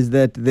done is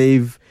that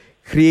they've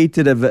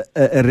created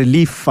a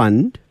relief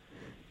fund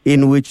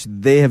in which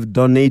they have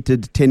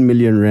donated 10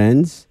 million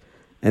rands,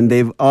 and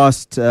they've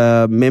asked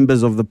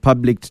members of the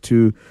public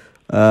to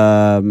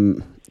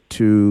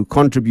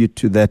contribute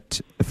to that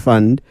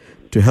fund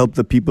to help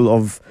the people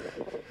of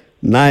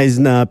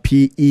Neisner,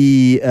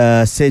 PE,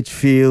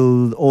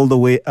 Sedgefield, all the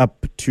way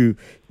up to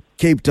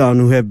Cape Town,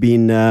 who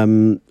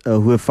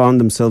have found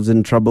themselves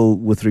in trouble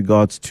with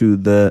regards to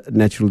the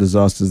natural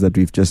disasters that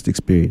we've just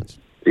experienced.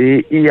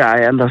 Yeah,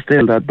 I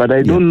understand that, but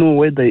I don't know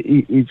whether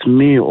it's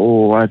me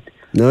or what.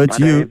 No, it's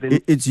you.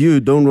 It's you.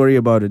 Don't worry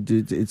about it.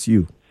 It's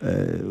you.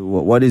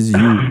 What is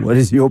you? What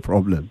is your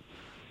problem?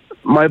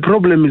 My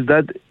problem is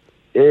that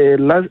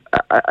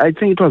I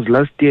think it was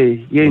last year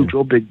here in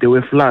Joburg there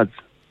were floods.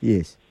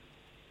 Yes,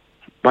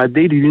 but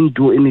they didn't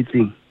do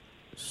anything.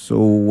 So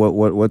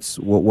what is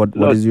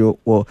your?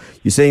 Well,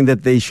 you're saying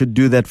that they should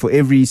do that for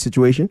every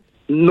situation?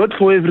 Not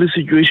for every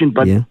situation,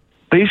 but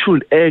they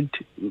should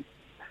act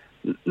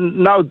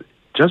now.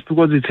 Just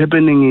because it's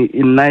happening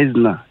in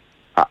Neisner,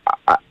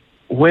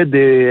 where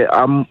there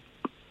are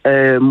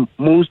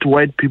most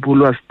white people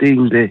who are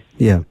staying there.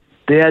 Yeah,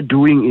 they are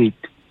doing it,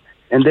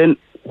 and then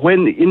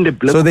when in the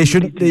black. So they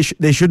shouldn't.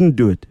 They shouldn't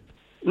do it.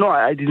 No,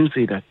 I didn't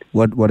say that.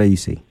 What are you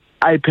saying?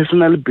 I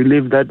personally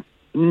believe that.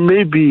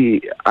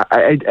 Maybe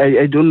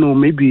I don't know.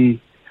 Maybe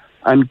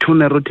I'm too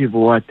narrative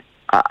or what.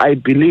 I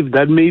believe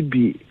that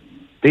maybe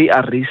they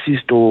are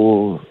racist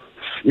or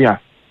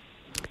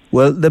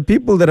Well, the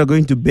people that are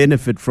going to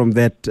benefit from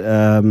that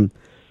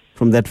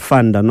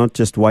fund are not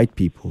just white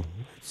people.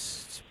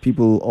 It's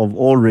people of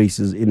all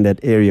races in that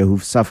area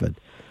who've suffered.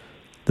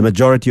 The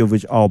majority of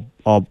which are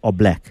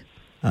black,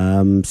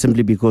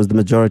 simply because the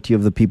majority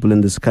of the people in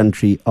this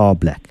country are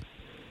black.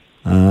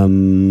 So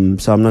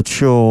I'm not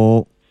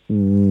sure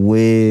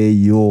where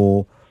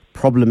your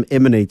problem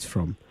emanates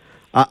from.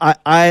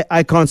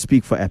 I can't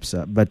speak for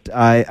ABSA, but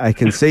I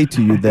can say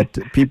to you that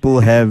people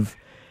have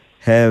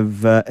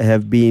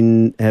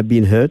been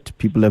hurt.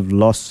 People have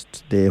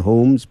lost their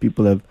homes.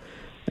 People have,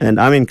 and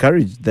I'm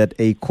encouraged that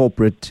a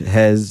corporate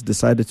has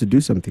decided to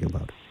do something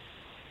about it.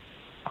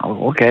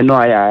 Okay, no,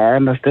 I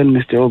understand,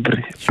 Mr.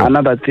 Aubrey. Sure.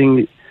 Another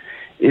thing.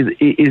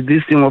 Is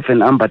this thing of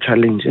an Amber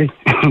challenge? Eh?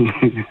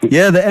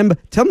 Yeah, the Amber.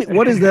 Tell me,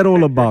 what is that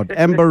all about?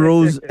 Amber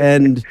Rose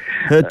and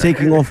her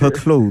taking off her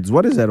clothes.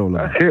 What is that all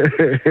about?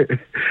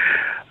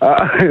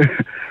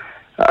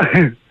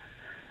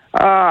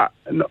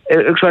 No,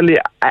 actually,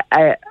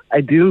 I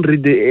didn't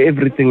read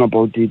everything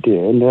about it,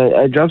 and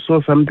I just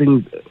saw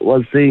something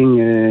was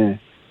saying,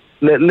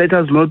 let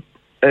us not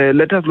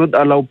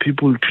allow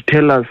people to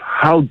tell us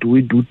how do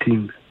we do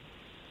things.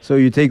 So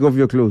you take off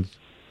your clothes?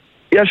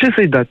 Yeah, she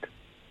said that.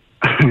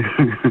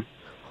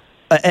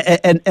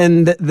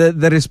 And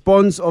the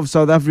response of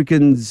South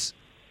Africans,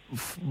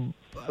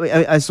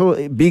 I saw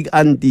big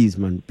aunties,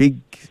 man, big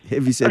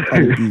heavy-set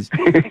aunties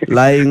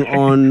lying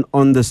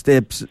on the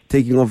steps,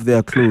 taking off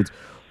their clothes.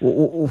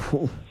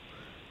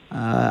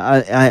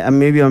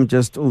 Maybe I'm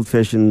just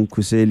old-fashioned,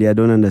 Kuseli. I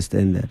don't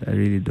understand that. I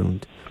really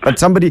don't. But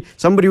somebody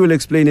will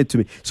explain it to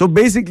me. So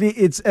basically,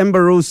 it's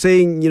Amber Rose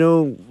saying,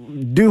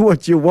 do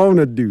what you want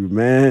to do,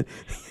 man.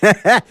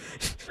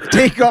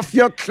 Take off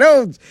your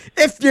clothes.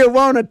 If you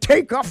want to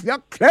take off your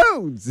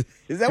clothes.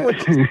 Is that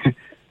what you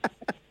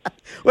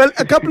Well,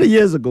 a couple of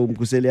years ago,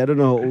 Mkuseli, I don't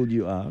know how old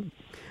you are,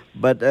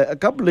 but a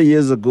couple of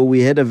years ago,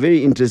 we had a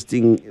very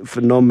interesting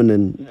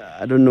phenomenon.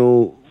 I don't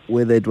know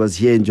whether it was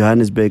here in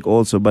Johannesburg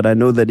also, but I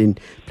know that in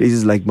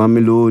places like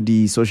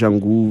Mamelodi,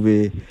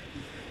 Soshanguve,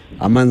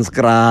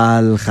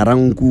 Amanskral,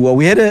 Garankuwa,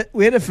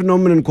 we had a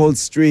phenomenon called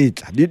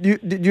street. Did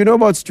you know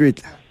about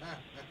street?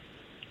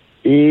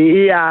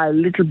 Yeah, a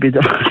little bit.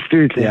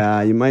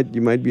 Yeah, you might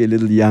be a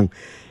little young.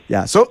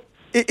 Yeah, so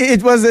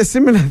it was a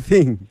similar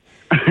thing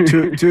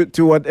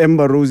to what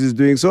Ember Rose is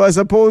doing. So I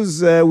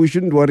suppose we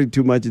shouldn't worry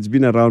too much. It's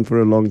been around for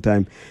a long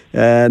time.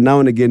 Now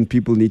and again,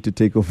 people need to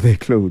take off their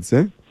clothes.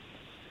 No,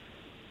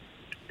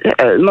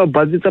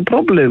 but it's a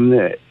problem.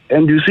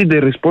 And you see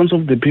the response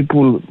of the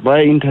people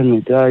via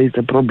internet. It's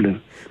a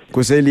problem.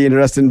 Koseli in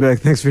Rustenburg,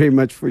 thanks very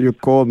much for your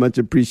call. Much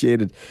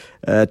appreciated.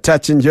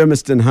 Touch in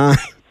Germiston, hi.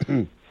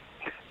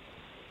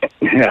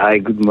 Hi,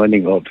 good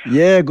morning, Ops.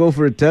 Yeah, go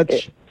for a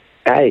touch.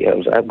 Hi,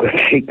 I've got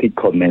 3 quick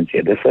comments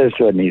here. The first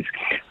one is,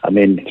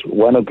 it's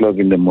 1 o'clock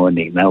in the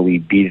morning. Now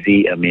we're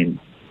busy,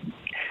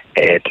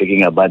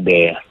 talking about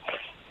the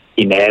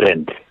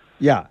inherent.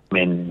 Yeah.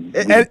 And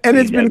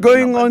it's been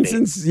going on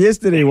since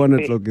yesterday, 1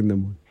 o'clock in the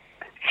morning.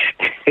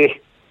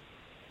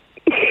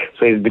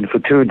 So it's been for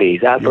 2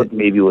 days. I thought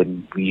maybe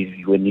when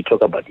you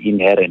talk about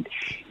inherent,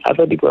 I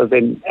thought it was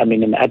an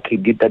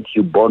attribute that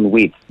you're born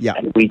with,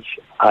 and which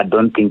I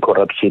don't think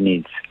corruption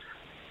is.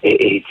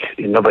 It's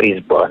nobody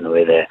is born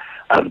with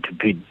to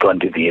be born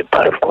to be a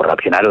part of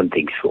corruption. I don't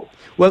think so.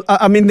 Well,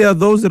 there are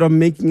those that are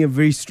making a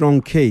very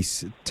strong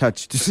case,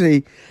 Touch, to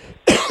say,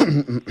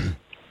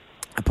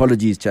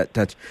 apologies,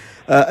 Touch,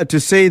 to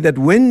say that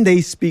when they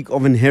speak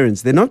of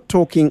inherence, they're not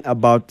talking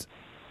about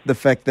the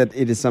fact that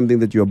it is something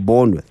that you're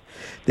born with.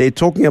 They're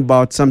talking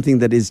about something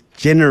that is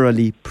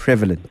generally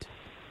prevalent.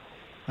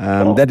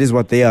 That is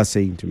what they are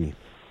saying to me.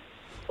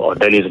 Oh,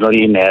 that is not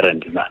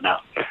inherent now.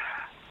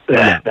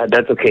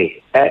 That's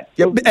okay.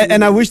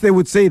 And I wish they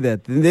would say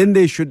that. Then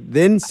they should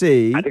then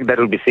say... I think that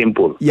will be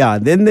simple. Yeah,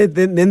 then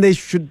they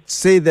should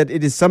say that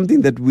it is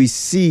something that we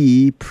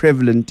see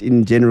prevalent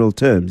in general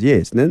terms.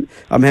 Yes, then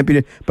I'm happy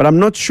to... But I'm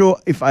not sure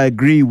if I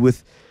agree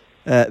with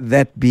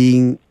that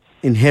being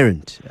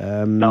inherent.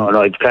 No,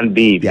 it can't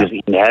be, because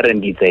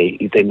inherent is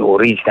an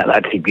original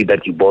attribute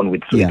that you're born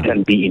with, so it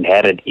can be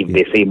inherent if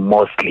they say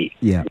mostly.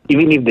 Yeah.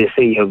 Even if they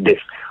say this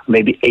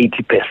maybe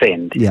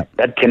 80%,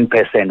 that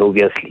 10%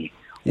 obviously.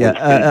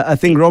 Yeah, I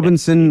think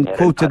Robinson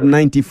quoted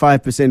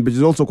 95%, which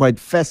is also quite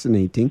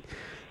fascinating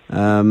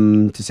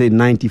to say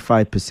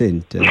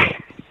 95%.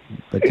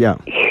 But yeah.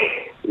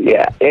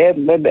 Yeah,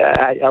 but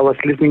I was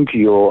listening to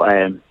your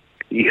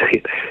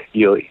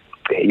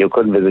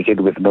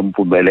conversation with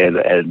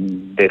Nompumele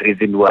and the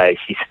reason why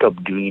she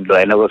stopped doing law,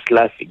 and I was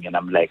laughing, and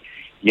I'm like,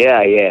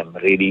 I am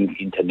reading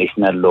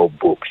international law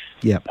books.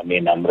 Yeah.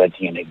 I'm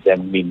writing an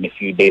exam in a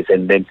few days,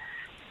 and then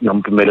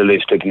Nompumele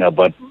is talking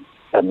about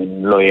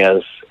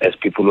lawyers as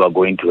people who are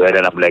going to hell,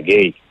 and I'm like,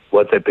 hey,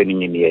 what's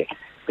happening in here?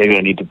 Maybe I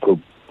need to put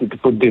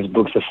these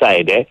books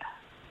aside,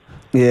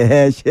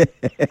 Yeah.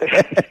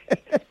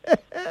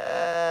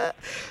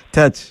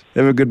 Touch.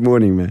 Have a good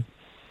morning, man.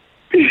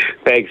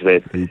 Thanks,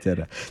 man.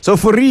 So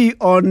Furi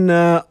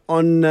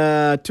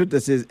on Twitter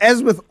says,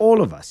 as with all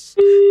of us.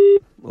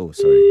 Oh,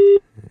 sorry.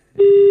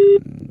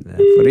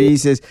 Furi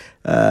says,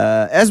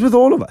 as with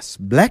all of us,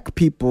 black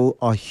people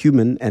are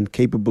human and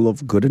capable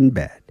of good and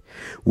bad.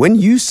 When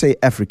you say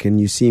African,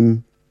 you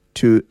seem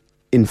to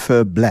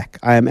infer black.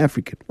 I am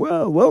African.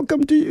 Well,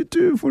 welcome to you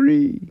too,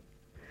 Furi.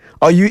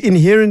 Are you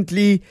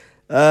inherently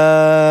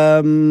corrupt,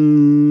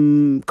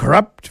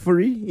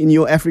 Furi, in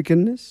your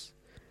Africanness?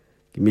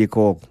 Give me a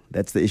call.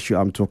 That's the issue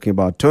I'm talking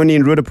about. Tony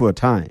in Rudapur,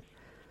 hi.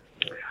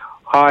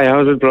 Hi,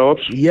 how's it, bro?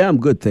 Yeah, I'm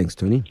good, thanks,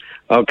 Tony.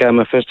 Okay, I'm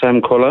a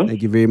first-time caller.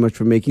 Thank you very much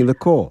for making the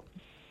call.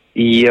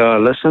 Yeah,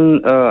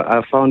 listen,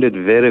 I found it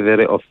very,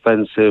 very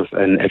offensive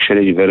and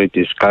actually very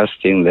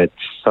disgusting that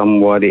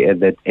somebody at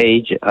that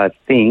age, I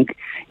think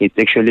it's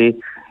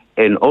actually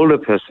an older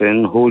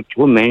person who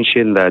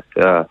mentioned that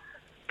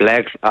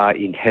blacks are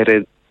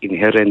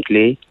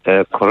inherently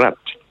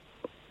corrupt.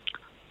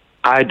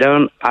 I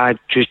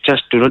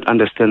just do not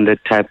understand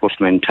that type of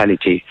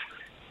mentality.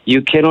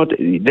 You cannot,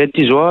 that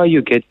is why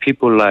you get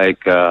people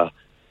like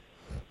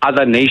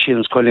other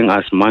nations calling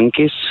us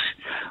monkeys,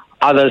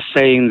 others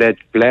saying that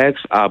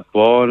blacks are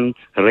born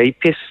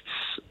rapists.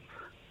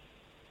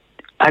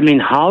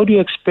 How do you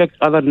expect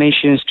other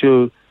nations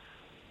to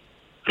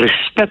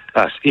respect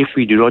us if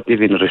we do not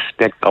even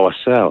respect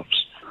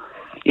ourselves?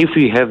 If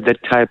we have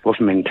that type of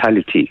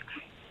mentality.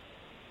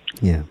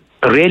 Yeah.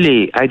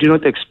 Really, I do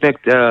not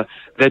expect that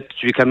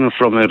to be coming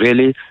from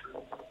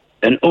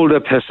an older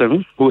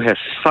person who has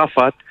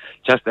suffered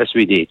just as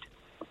we did.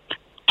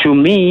 To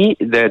me,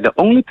 the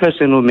only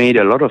person who made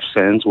a lot of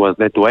sense was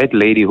that white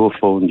lady who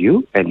phoned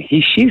you, and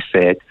she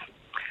said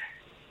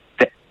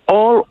that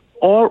all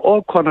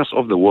corners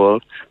of the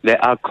world, there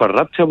are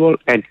corruptible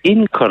and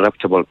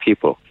incorruptible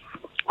people,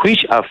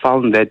 which I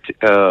found that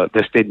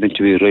the statement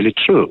to be really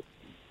true.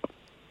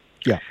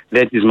 Yeah.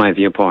 That is my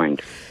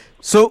viewpoint.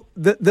 So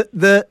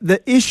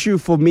the issue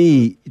for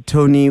me,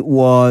 Tony,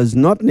 was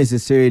not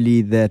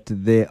necessarily that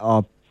there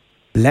are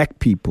black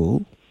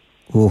people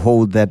who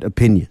hold that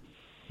opinion.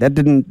 That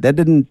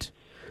didn't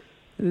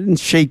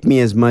shake me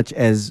as much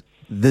as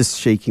this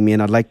shaking me,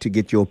 and I'd like to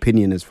get your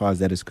opinion as far as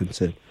that is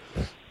concerned.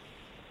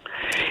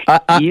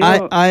 Let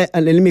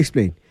me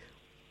explain.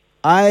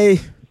 I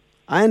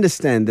I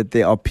understand that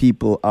there are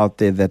people out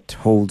there that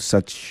hold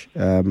such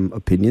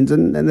opinions,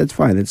 and that's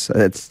fine. It's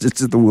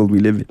just the world we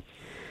live in.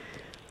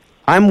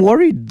 I'm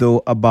worried,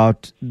 though,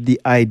 about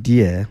the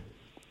idea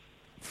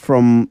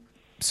from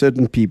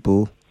certain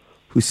people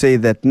who say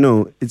that,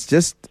 no, it's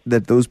just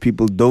that those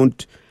people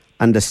don't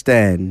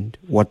understand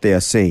what they are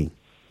saying.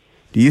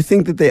 Do you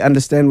think that they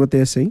understand what they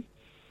are saying?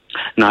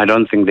 No, I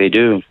don't think they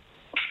do.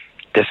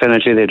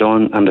 Definitely they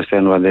don't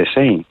understand what they're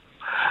saying.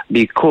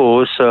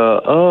 Because,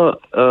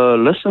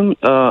 listen,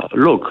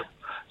 look,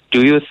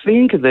 do you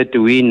think that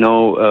we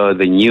know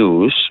the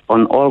news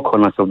on all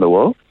corners of the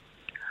world?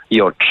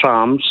 Your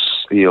Trumps,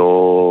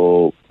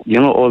 all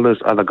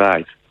those other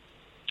guys.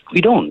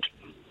 We don't.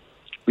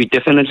 We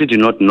definitely do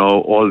not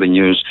know all the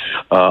news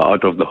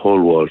out of the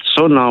whole world.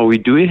 So now we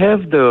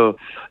have the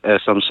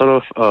some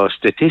sort of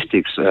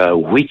statistics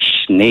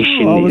which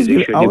nation is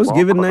usually more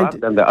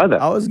corrupt than the other.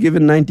 I was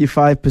given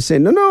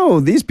 95%. No,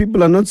 these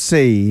people are not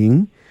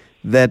saying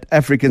that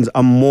Africans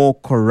are more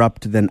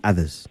corrupt than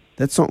others.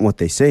 That's not what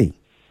they're saying.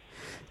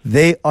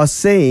 They are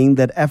saying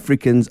that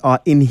Africans are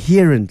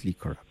inherently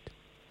corrupt.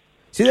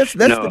 See, that's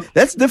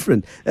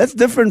different. That's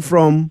different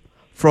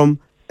from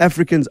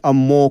Africans are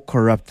more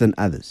corrupt than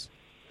others.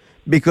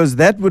 Because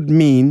that would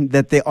mean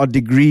that there are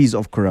degrees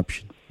of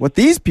corruption. What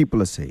these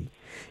people are saying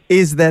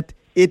is that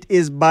it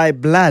is by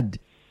blood.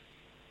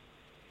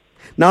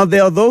 Now,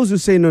 there are those who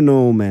say,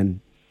 no, man,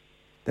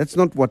 that's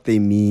not what they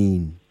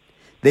mean.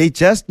 They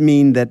just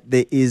mean that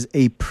there is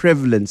a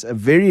prevalence, a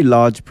very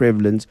large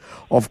prevalence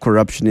of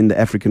corruption in the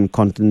African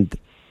continent.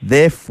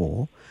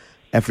 Therefore,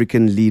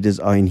 African leaders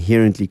are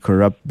inherently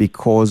corrupt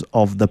because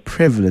of the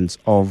prevalence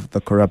of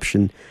the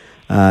corruption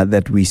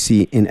that we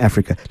see in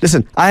Africa.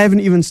 Listen, I haven't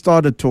even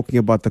started talking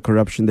about the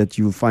corruption that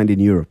you'll find in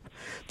Europe,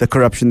 the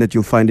corruption that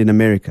you'll find in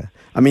America.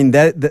 I mean,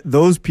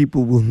 those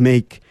people will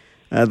make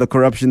the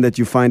corruption that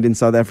you find in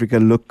South Africa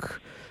look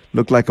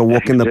like a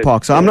walk in the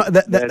park. So I'm not.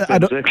 That's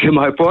exactly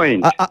my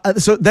point.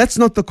 So that's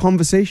not the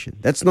conversation.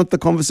 That's not the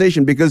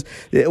conversation, because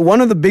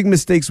one of the big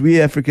mistakes we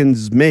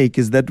Africans make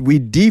is that we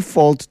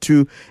default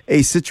to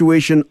a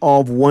situation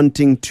of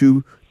wanting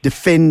to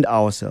defend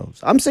ourselves.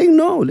 I'm saying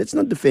no. Let's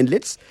not defend.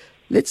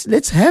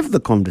 Let's have the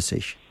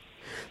conversation.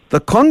 The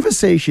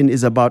conversation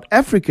is about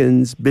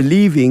Africans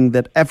believing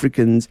that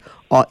Africans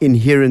are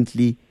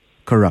inherently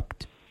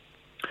corrupt.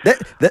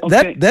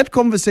 That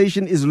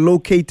conversation is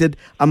located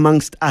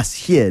amongst us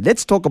here.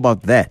 Let's talk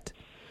about that.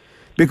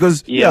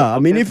 Because I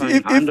mean, if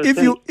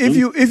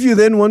you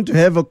then want to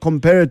have a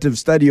comparative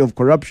study of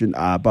corruption,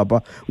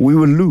 Papa, we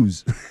will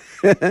lose.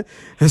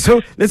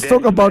 So let's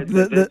talk about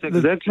that's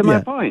exactly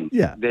my point.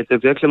 Yeah, that's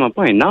exactly my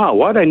point. Now,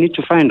 what I need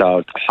to find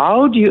out: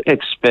 how do you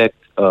expect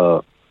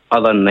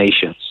other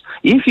nations?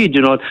 If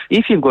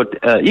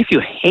you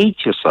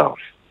hate yourself,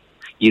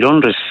 you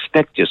don't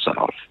respect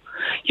yourself,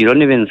 you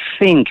don't even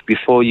think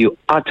before you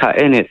utter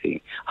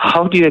anything,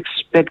 how do you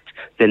expect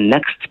the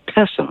next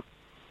person,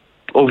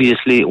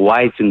 obviously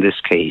whites in this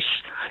case,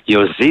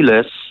 your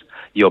zealots,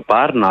 your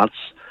Barnards,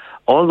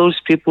 all those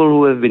people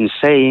who have been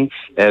saying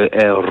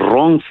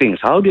wrong things,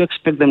 how do you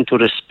expect them to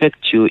respect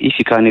you if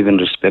you can't even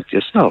respect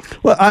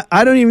yourself? Well,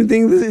 I don't even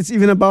think it's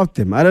even about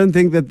them. I don't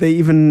think that they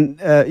even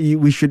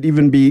we should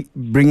even be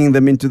bringing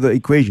them into the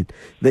equation.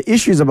 The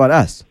issue is about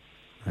us,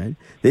 right?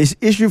 The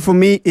issue for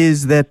me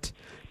is that,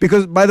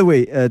 because, by the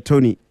way,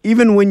 Tony,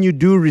 even when you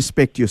do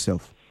respect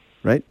yourself,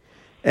 right,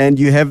 and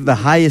you have the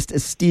highest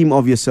esteem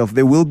of yourself,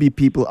 there will be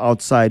people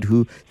outside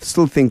who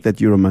still think that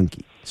you're a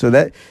monkey.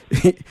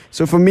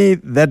 So for me,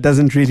 that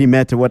doesn't really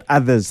matter what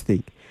others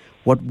think.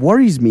 What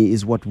worries me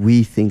is what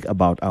we think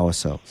about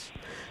ourselves.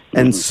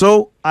 And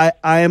so I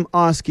am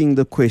asking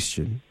the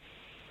question,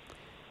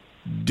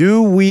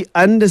 do we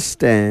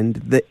understand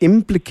the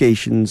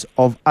implications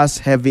of us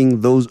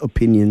having those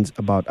opinions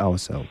about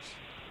ourselves?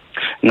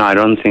 No, I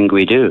don't think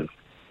we do.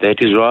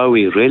 That is why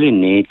we really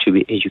need to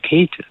be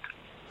educated.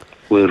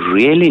 We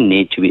really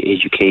need to be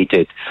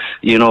educated,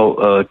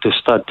 to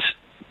start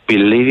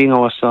believing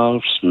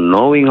ourselves,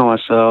 knowing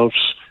ourselves,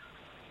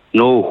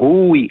 know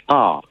who we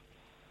are.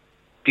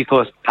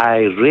 Because I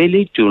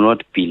really do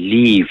not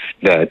believe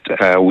that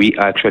we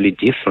are actually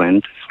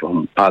different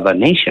from other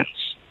nations.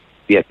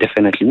 We are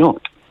definitely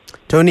not.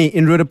 Tony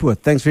in Rudapur,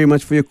 thanks very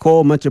much for your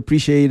call. Much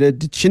appreciated.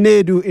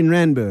 Chinedu in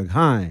Randburg,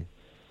 hi.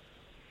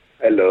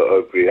 Hello,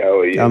 Aubrey. How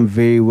are you? I'm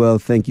very well,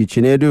 thank you.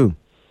 Chinedu.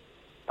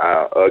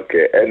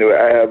 Okay. Anyway,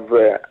 I have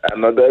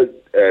another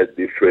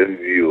different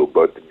view,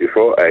 but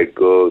before I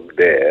go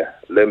there,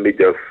 let me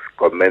just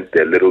comment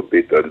a little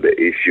bit on the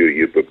issue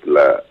you people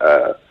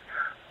are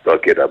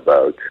talking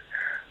about.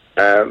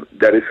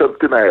 There is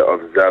something I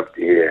observed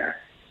here.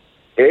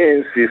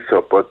 ANC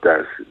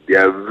supporters, they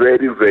are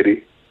very,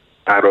 very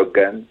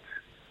arrogant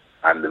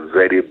and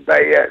very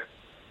biased.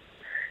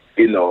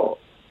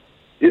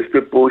 These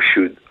people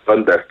should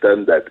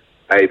understand that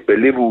I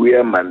believe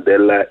where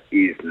Mandela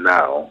is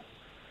now,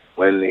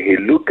 when he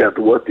look at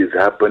what is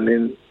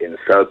happening in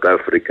South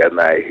Africa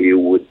now, he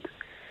would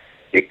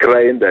be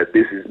crying that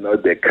this is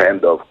not the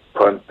kind of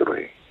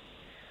country,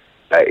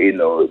 that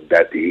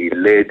he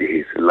led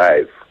his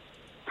life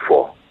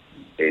for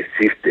a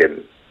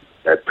system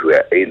that we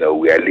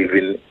are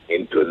living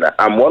into now.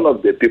 I'm one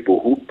of the people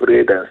who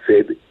prayed and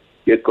said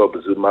Jacob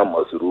Zuma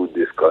must rule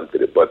this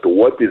country. But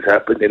what is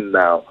happening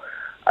now,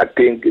 I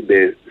think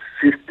the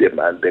system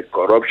and the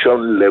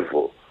corruption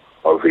level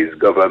of his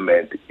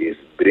government is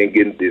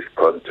bringing this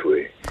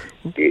country.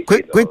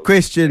 Quick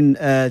question,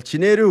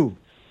 Chinedu.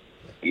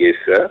 Yes,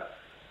 sir.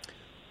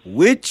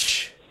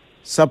 Which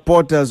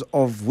supporters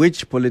of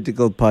which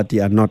political party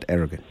are not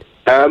arrogant?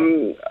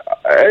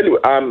 Anyway,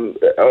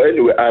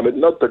 I'm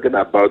not talking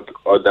about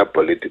other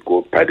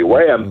political party.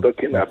 Why I'm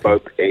talking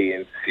about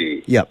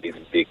ANC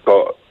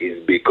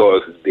is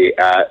because they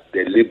are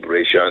the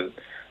liberation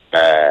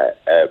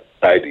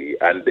party,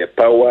 and the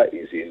power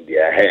is in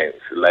their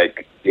hands.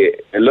 Like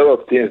a lot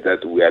of things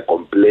that we are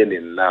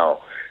complaining now,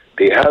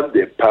 they have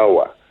the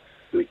power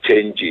to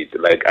change it.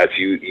 Like as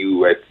you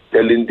were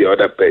telling the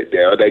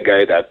other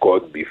guy that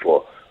called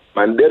before,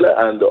 Mandela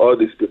and all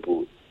these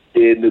people,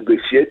 they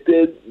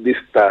negotiated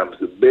these terms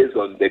based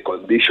on the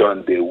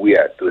condition they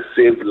were to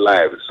save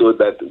lives, so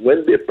that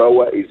when the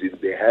power is in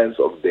the hands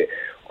of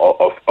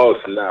us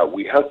now,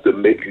 we have to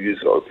make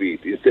use of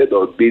it instead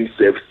of being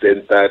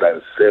self-centered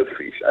and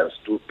selfish and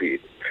stupid,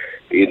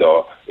 in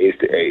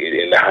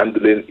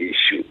handling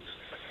issues.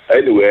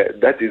 Anyway,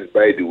 that is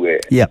by the way.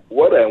 Yeah.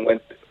 What I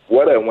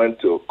want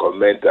to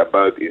comment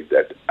about is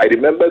that I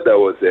remember there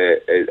was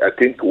I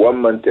think 1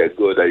 month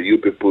ago that you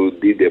people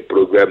did a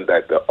program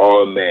that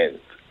all men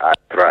are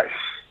trash.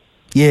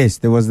 Yes,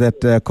 there was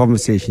that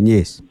conversation,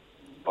 yes.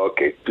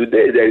 Okay,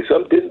 today there is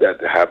something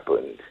that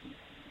happened,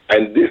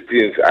 and these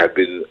things I've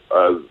been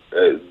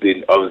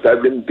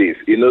observing this.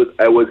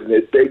 I was in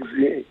a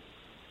taxi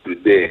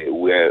today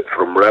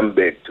from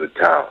Rambek to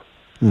town.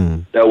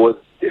 There was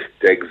this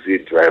taxi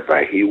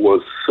driver. He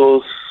was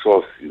so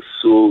saucy,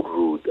 so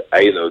rude.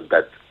 I know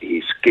that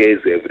he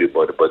scares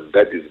everybody, but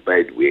that is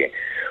by the way.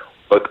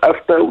 But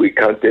after we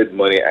counted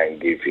money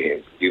and give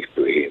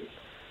to him,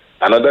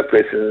 another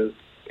person,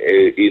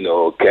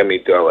 came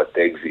into our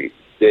taxi.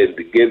 Then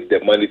they gave the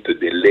money to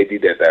the lady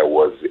that I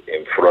was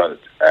in front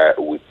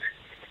with.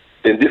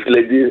 Then this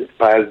lady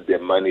passed the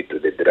money to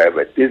the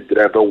driver. This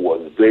driver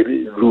was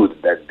very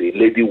rude that the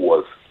lady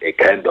was a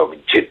kind of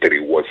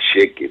jittery, was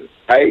shaking.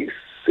 I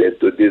said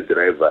to this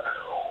driver,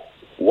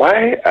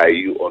 why are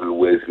you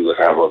always, because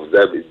I've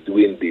observed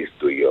doing this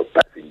to your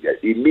passengers?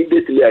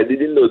 Immediately, I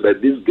didn't know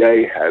that this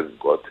guy has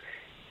got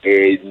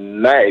a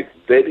knife,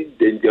 very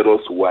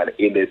dangerous one,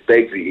 in a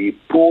taxi. He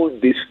pulled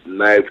this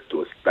knife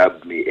to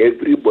stab me.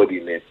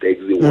 Everybody in a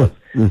taxi was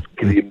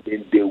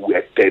screaming. They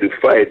were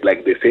terrified,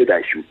 like they said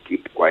I should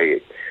keep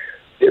quiet.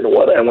 Then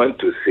what I want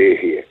to say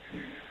here,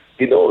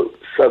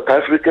 South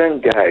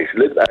African guys,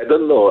 I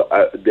don't know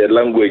the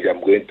language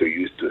I'm going to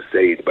use to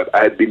say it, but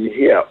I've been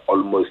here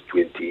almost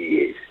 20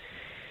 years.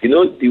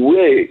 The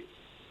way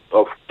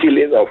of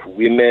killing of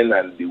women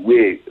and the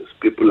way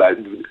people are,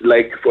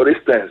 like for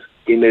instance,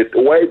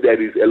 why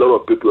there is a lot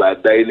of people are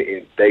dying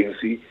in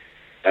taxi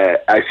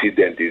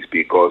accident is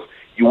because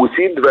you will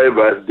see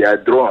drivers, they are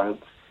drunk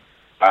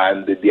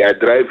and they are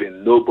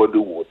driving, nobody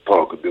will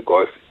talk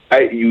because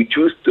you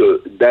choose to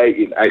die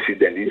in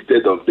accident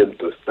instead of them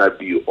to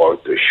stab you or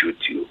to shoot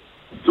you.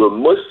 So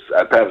most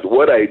times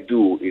what I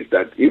do is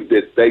that if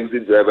the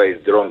taxi driver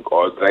is drunk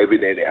or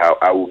driving anyhow,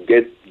 I will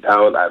get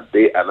down and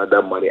pay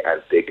another money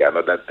and take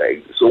another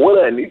taxi. So what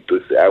I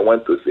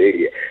want to say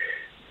here,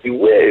 the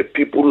way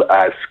people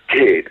are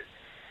scared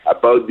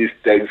about this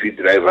taxi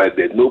driver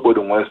that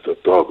nobody wants to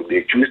talk,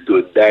 they choose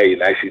to die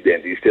in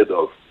accident instead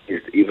of,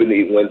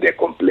 even when they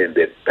complain,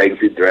 the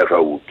taxi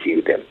driver will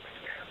kill them.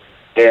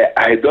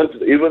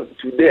 Even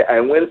today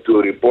I went to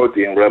a report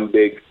in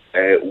Rambek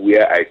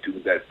where I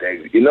took that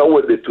taxi. You know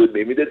what they told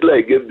me? Immediately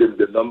I gave them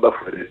the number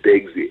for the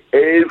taxi.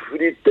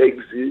 Every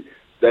taxi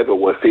driver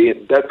was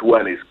saying that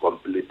one is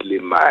completely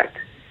mad.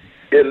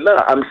 And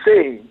now I'm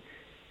saying,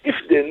 if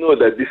they know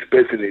that this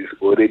person is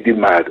already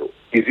mad,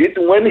 is it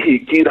when he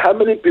killed, how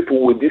many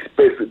people will this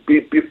person,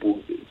 people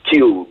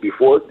kill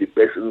before the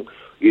person,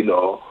 they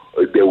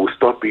will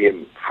stop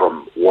him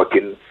from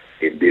working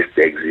in this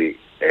taxi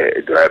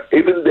drive?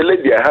 Even the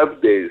lady, I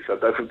have the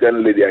South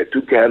African lady, I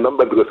took her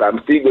number because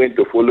I'm still going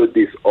to follow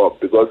this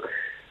up because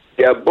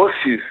their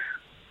bosses,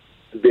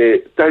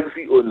 the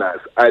taxi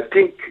owners, I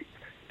think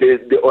they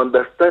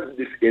understand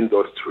this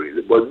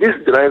industry, but this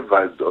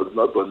driver does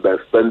not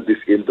understand this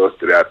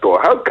industry at all.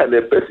 How can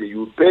a person,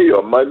 you pay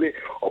your money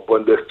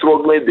upon the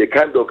struggling, the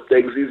kind of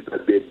taxis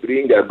that they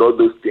bring and all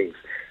those things,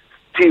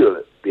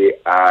 still they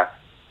are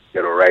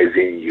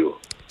terrorizing you.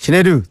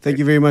 Chinedu, thank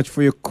you very much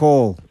for your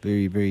call.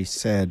 Very, very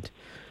sad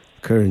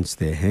occurrence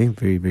there, hey?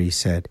 Very, very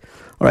sad.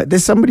 All right,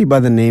 there's somebody by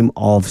the name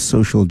of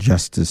Social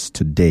Justice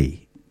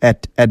Today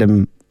at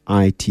Adam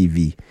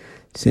ITV.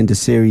 Sent a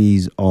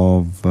series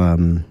of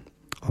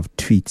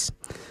tweets.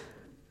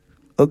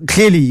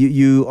 Clearly,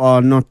 you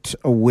are not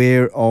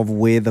aware of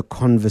where the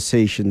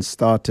conversation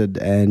started,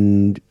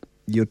 and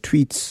your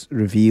tweets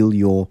reveal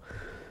your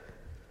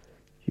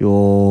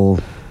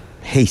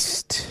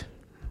haste,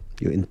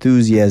 your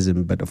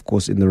enthusiasm, but of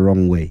course in the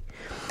wrong way.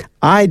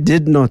 I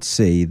did not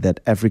say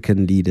that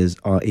African leaders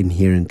are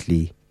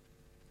inherently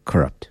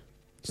corrupt.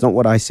 It's not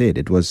what I said.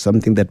 It was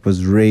something that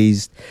was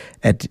raised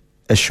at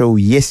a show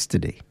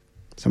yesterday.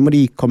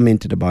 Somebody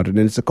commented about it,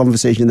 and it's a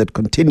conversation that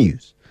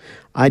continues.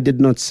 I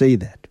did not say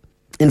that.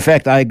 In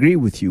fact, I agree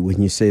with you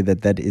when you say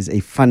that that is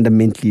a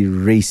fundamentally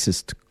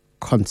racist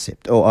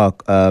concept or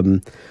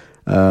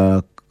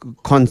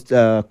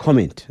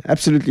comment.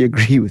 Absolutely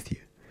agree with you.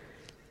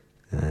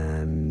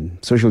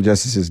 Social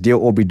Justice says, Dear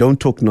Aubrey, don't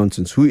talk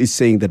nonsense. Who is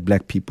saying that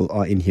black people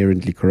are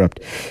inherently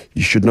corrupt?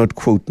 You should not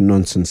quote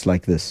nonsense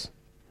like this.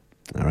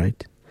 All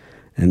right?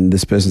 And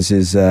this person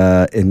says,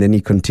 and then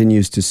he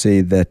continues to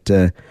say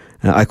that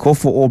I call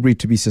for Aubrey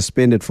to be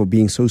suspended for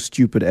being so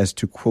stupid as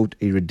to quote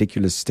a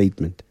ridiculous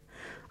statement.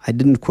 I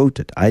didn't quote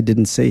it. I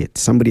didn't say it.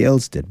 Somebody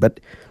else did.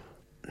 But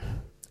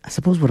I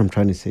suppose what I'm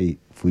trying to say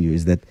for you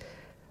is that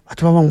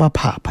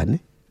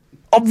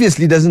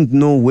obviously doesn't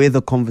know where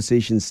the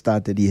conversation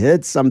started. He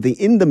heard something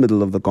in the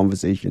middle of the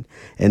conversation,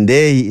 and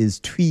there he is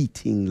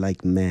tweeting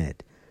like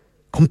mad.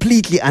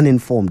 Completely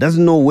uninformed.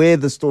 Doesn't know where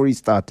the story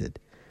started.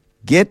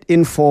 Get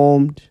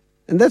informed.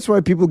 And that's why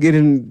people get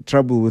in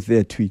trouble with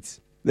their tweets.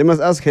 They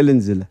must ask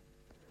Helen Ziller.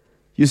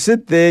 You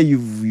sit there,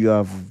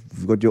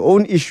 you've got your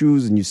own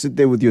issues, and you sit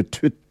there with your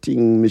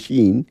twitting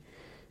machine,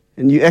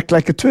 and you act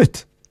like a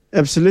twit.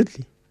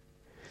 Absolutely.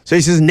 So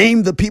he says,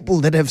 name the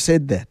people that have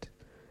said that.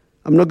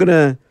 I'm not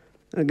gonna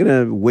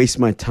waste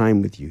my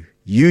time with you.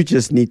 You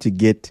just need to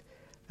get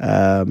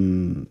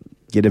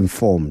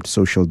informed.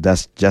 Social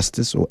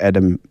Justice or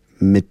Adam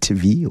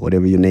Mitv,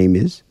 whatever your name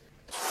is.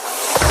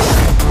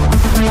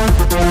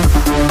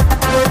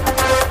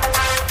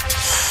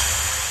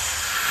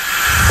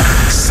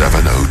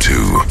 702.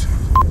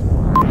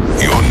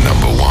 Your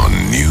number one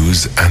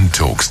news and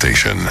talk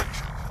station.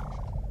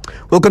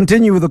 We'll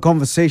continue with the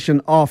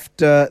conversation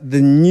after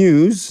the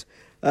news.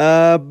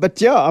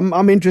 But yeah,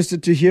 I'm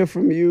interested to hear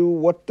from you.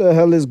 What the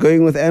hell is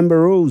going with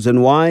Amber Rose,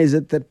 and why is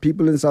it that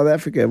people in South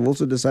Africa have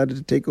also decided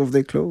to take off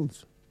their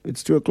clothes?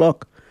 It's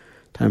 2:00.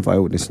 Time for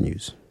Eyewitness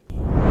News.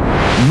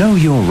 Know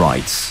your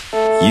rights.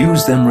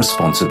 Use them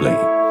responsibly.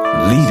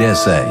 Lead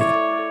SA.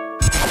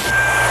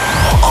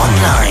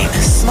 Online,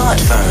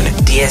 smartphone,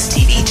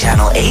 DSTV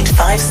channel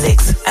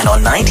 856 and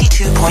on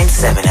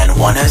 92.7 and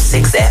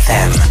 106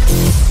 FM.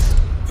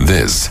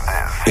 This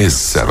is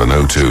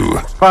 702.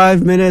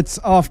 5 minutes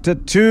after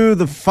 2,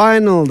 the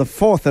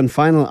fourth and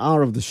final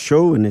hour of the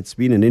show, and it's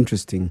been an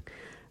interesting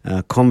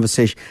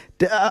conversation.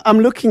 I'm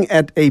looking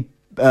at a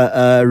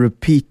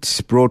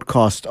repeat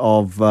broadcast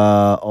of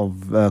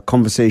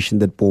conversation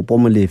that Bobo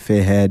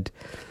Molefe had.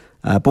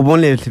 Bobo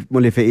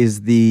Molefe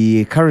is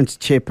the current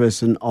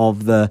chairperson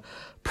of the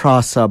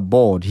PRASA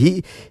board.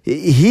 He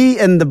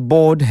and the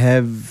board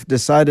have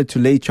decided to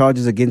lay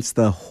charges against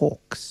the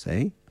Hawks,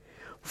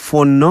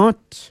 for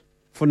not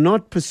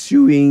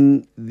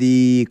pursuing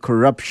the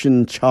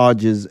corruption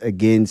charges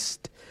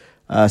against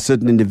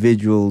certain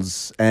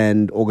individuals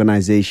and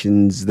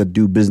organizations that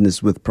do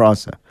business with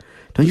PRASA.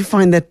 Don't you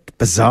find that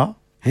bizarre?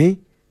 I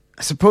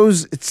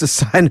suppose it's a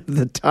sign of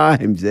the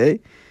times,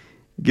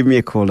 Give me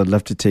a call. I'd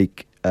love to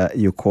take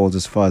your calls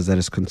as far as that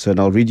is concerned.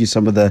 I'll read you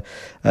some of the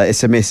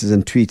SMSs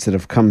and tweets that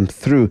have come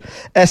through.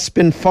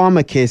 Aspen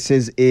Pharmacare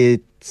says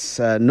it's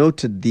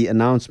noted the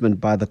announcement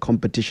by the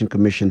Competition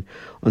Commission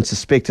on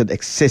suspected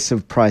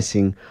excessive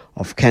pricing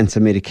of cancer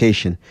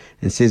medication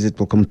and says it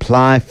will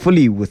comply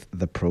fully with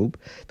the probe.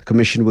 The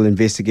Commission will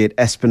investigate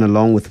Aspen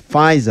along with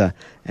Pfizer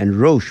and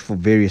Roche for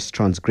various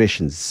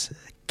transgressions.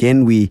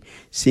 Again, we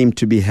seem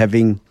to be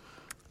having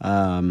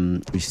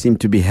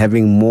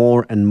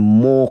more and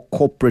more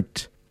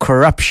corporate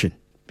corruption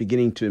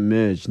beginning to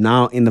emerge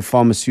now in the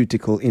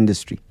pharmaceutical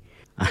industry.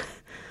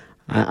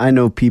 I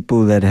know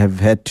people that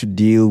have had to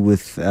deal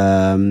with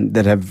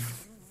had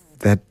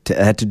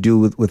to do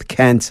with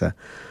cancer.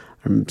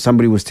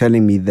 Somebody was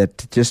telling me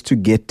that just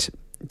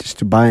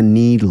to buy a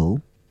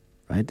needle,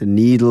 right? A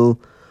needle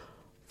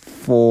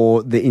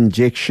for the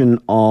injection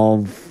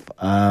of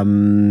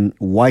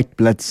white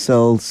blood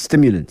cell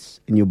stimulants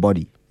in your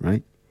body,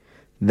 right?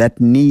 That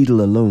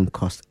needle alone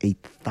costs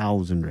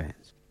 8,000 rands.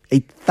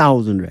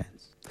 8,000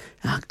 rands.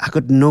 I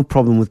got no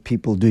problem with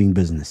people doing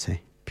business.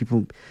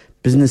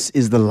 Business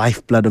is the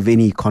lifeblood of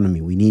any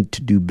economy. We need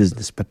to do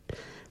business. But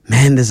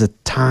man, there's a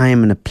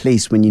time and a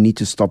place when you need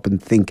to stop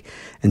and think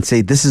and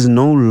say, this is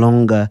no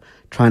longer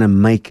trying to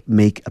make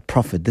a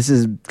profit. This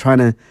is trying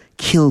to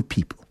kill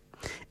people.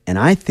 And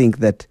I think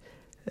that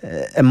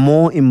a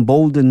more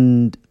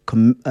emboldened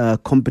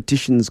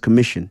competitions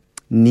commission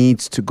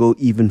needs to go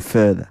even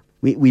further.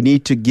 We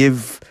need to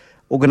give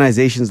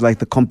organizations like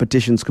the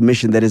Competitions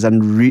Commission that is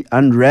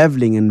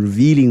unraveling and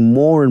revealing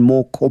more and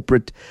more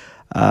corporate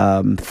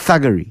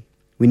thuggery.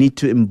 We need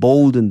to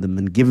embolden them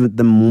and give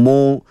them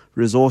more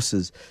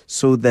resources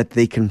so that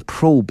they can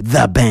probe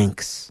the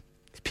banks,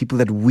 people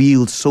that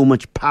wield so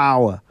much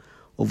power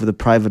over the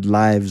private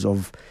lives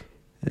of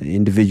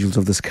individuals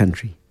of this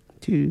country.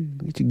 To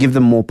give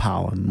them more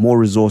power, more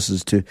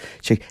resources to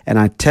check. And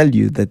I tell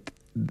you that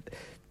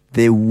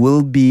there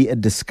will be a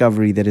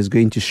discovery that is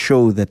going to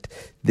show that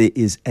there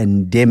is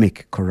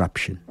endemic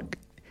corruption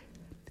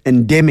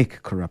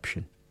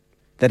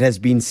that has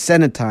been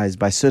sanitized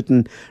by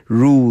certain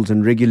rules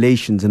and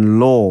regulations and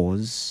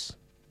laws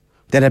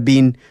that have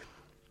been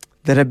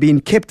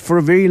kept for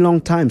a very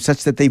long time,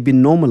 such that they've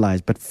been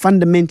normalized, but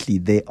fundamentally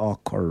they are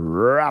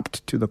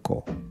corrupt to the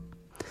core.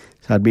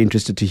 So I'd be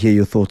interested to hear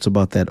your thoughts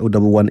about that.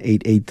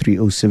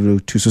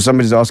 011-883-0702. So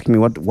somebody's asking me,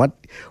 what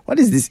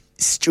is this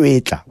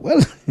streta?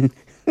 Well,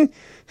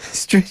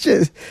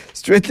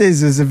 streta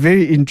is a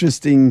very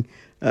interesting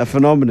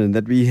phenomenon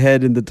that we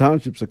had in the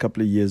townships a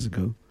couple of years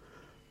ago,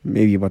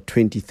 maybe about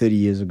 20, 30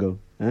 years ago,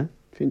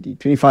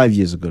 25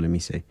 years ago, let me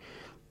say,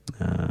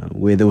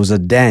 where there was a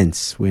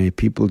dance where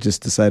people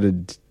just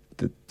decided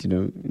that,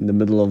 in the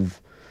middle of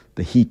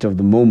the heat of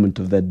the moment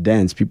of that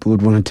dance, people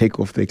would want to take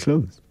off their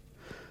clothes.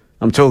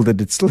 I'm told that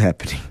it's still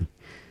happening.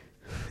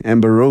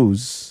 Amber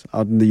Rose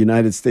out in the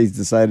United States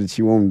decided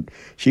she gonna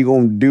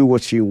do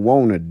what she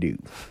wanna do.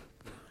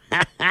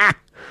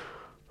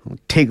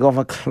 Take off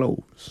her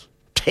clothes.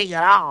 Take it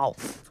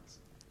off.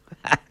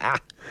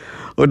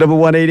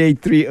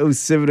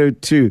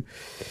 011-883-0702.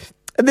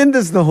 And then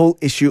there's the whole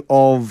issue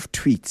of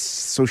tweets,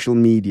 social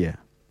media.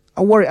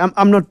 I worry.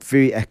 I'm not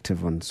very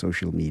active on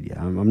social media.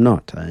 I'm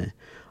not.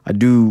 I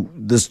do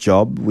this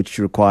job, which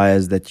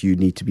requires that you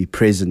need to be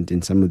present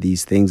in some of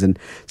these things. And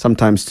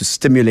sometimes to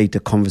stimulate a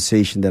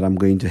conversation that I'm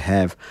going to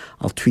have,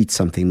 I'll tweet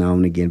something now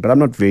and again. But I'm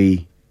not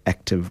very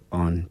active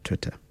on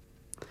Twitter.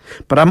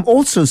 But I'm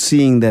also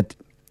seeing that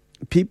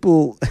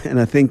people, and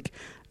I think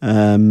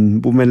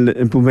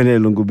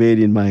Mpumelelo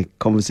Ngubeni in my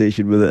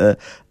conversation with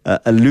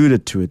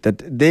alluded to it,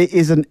 that there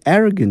is an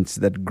arrogance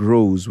that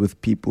grows with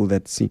people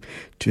that seem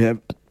to have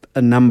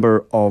a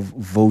number of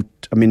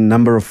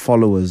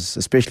followers,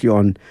 especially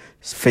on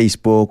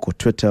Facebook or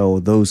Twitter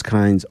or those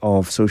kinds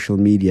of social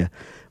media,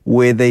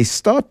 where they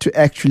start to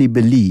actually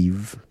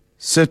believe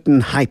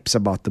certain hypes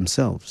about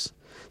themselves,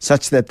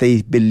 such that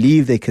they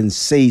believe they can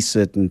say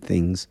certain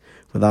things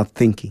without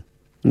thinking.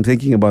 I'm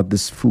thinking about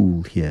this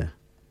fool here,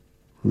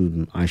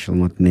 whom I shall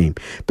not name.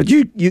 But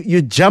you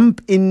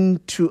jump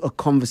into a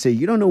conversation.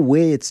 You don't know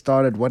where it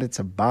started, what it's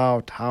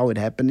about, how it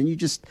happened, and you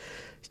just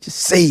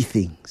say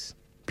things.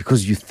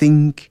 Because you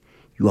think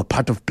you are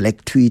part of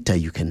Black Twitter,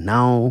 you can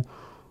now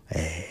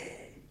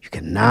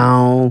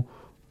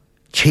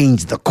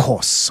change the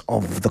course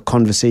of the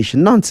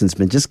conversation. Nonsense,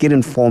 man. Just get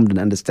informed and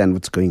understand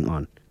what's going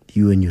on.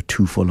 You and your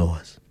 2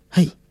 followers.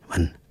 Hey,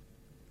 man.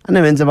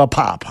 Anawenza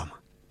bapapa.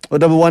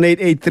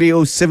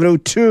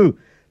 011-883-0702.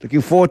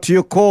 Looking forward to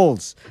your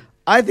calls.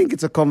 I think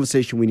it's a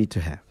conversation we need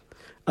to have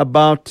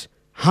about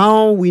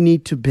how we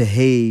need to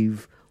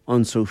behave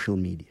on social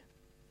media.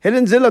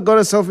 Helen Ziller got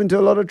herself into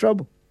a lot of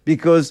trouble.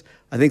 Because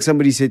I think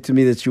somebody said to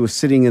me that she was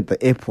sitting at the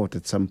airport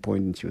at some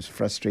point and she was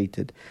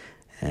frustrated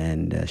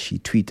and she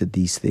tweeted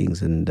these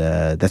things, and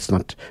that's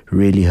not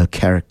really her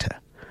character.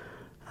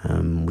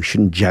 We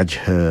shouldn't judge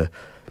her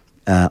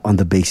on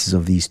the basis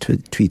of these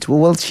tweets.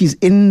 Well, she's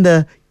in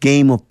the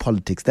game of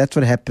politics. That's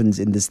what happens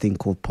in this thing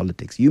called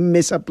politics. You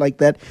mess up like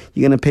that,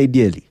 you're going to pay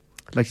dearly.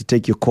 I'd like to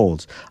take your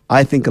calls.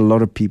 I think a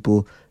lot of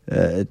people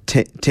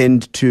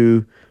tend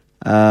to,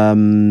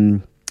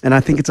 and I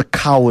think it's a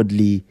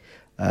cowardly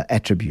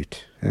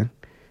attribute,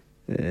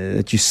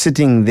 that you're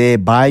sitting there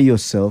by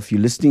yourself,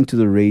 you're listening to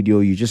the radio,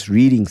 you're just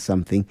reading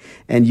something,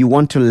 and you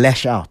want to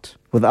lash out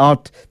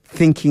without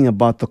thinking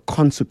about the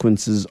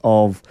consequences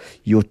of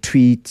your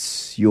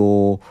tweets,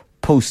 your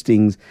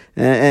postings,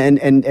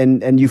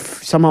 and you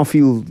somehow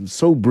feel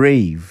so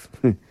brave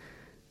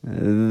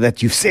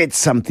that you've said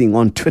something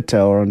on Twitter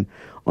or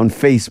on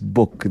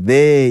Facebook,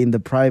 there in the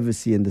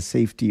privacy and the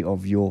safety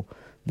of your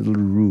little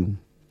room.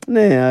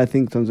 I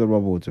think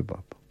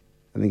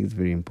I think it's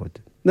very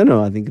important.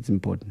 No, I think it's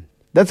important.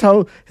 That's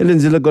how Helen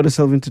Ziller got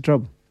herself into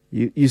trouble.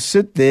 You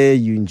sit there,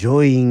 you're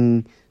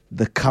enjoying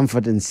the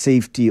comfort and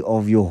safety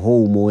of your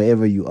home or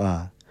wherever you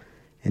are,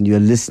 and you're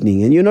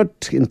listening, and you're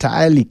not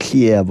entirely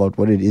clear about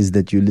what it is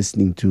that you're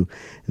listening to.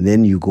 And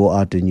then you go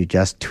out and you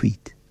just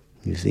tweet.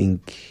 You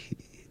think,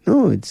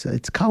 no, it's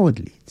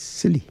cowardly. It's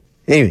silly.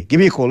 Anyway,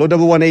 give me a call.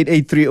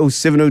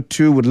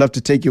 011-883-0702. Would love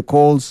to take your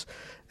calls.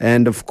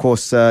 And, of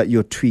course,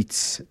 your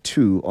tweets,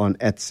 too, on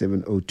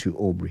 @702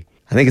 Aubrey.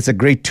 I think it's a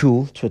great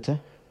tool, Twitter,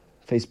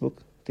 Facebook.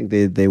 I think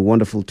they're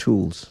wonderful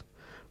tools.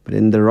 But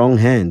in the wrong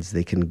hands,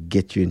 they can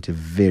get you into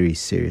very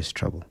serious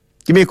trouble.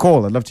 Give me a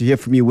call. I'd love to hear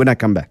from you when I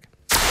come back.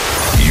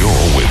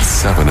 You're with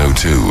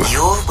 702.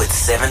 You're with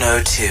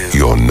 702.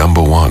 Your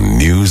number 1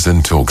 news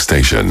and talk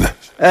station.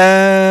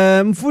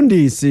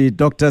 Mfundisi,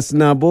 Dr.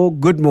 Snabo,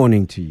 good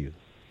morning to you.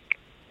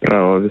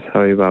 Oh, how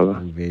are you, Baba?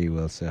 I'm very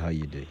well, sir. How are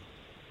you doing?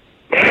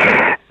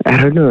 I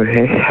don't know.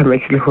 I'm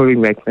actually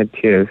holding back my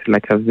tears.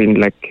 I've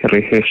been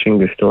rehearsing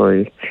the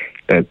story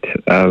that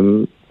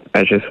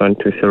I just want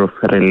to sort of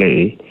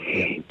relay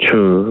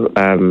to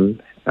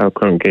our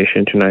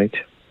congregation tonight.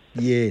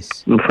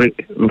 Yes.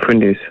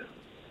 Mfundis.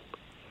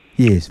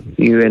 Yes.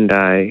 You and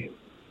I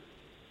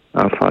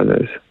are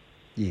fathers.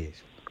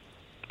 Yes.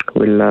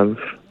 We love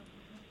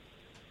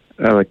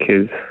our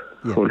kids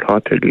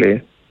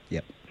wholeheartedly.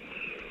 Yep.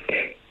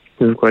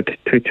 We've got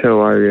Twitter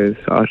warriors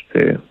out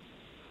there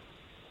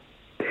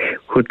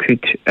who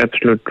tweet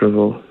absolute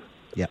drivel.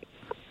 Yep.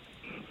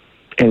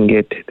 And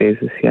yet there's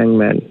this young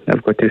man.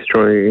 I've got his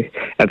story.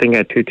 I think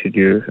I tweeted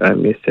you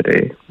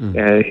yesterday.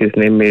 His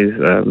name is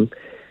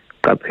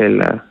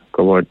Kapela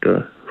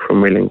Gobodo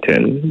from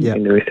Wellington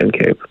in the Western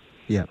Cape.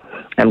 Yeah.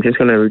 I'm just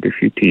going to read a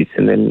few tweets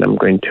and then I'm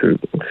going to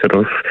sort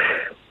of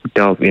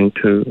delve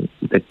into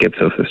the depths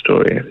of the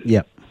story.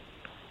 Yeah.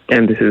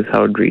 And this is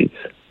how it reads.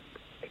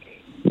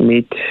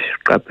 Meet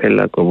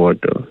Kapela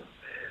Gobodo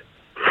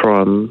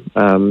from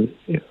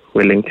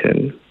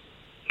Wellington.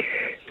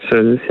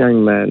 So this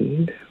young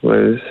man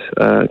was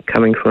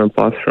coming from a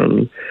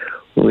bathroom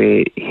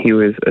where he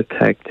was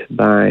attacked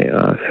by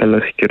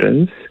fellow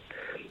students,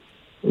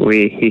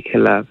 where he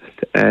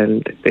collapsed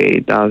and they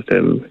doused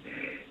him.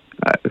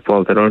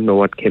 Well, they don't know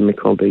what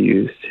chemical they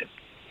used,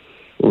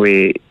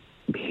 where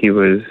he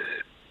was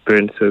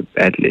burned so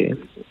badly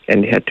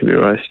and he had to be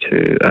rushed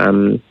to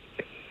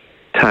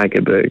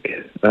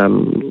Tygerberg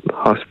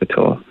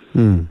Hospital.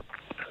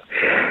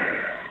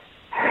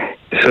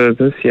 So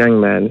this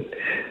young man,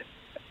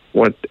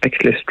 what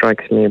actually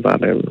strikes me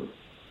about him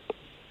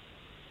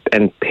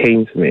and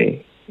pains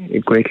me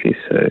greatly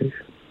so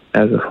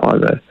as a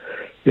father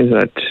is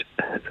that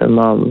the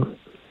mom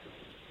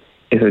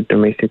is a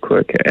domestic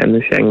worker and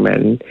this young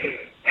man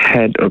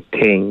had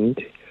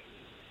obtained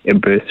a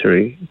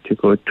bursary to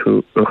go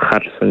to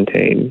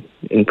Garsfontein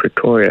in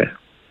Pretoria.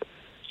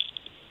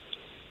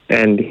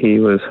 And he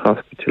was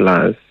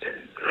hospitalized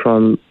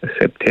from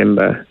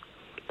September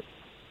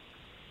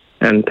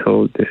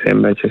until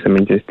December,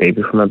 just day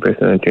before my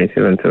birthday on the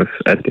 27th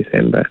of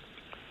December.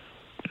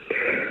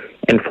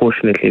 And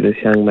fortunately, this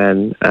young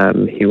man,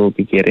 he will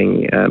be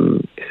getting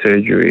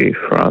surgery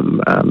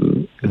from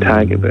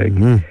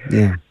Tygerberg.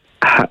 Yeah.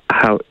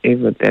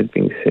 However, that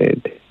being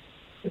said,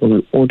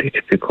 we all need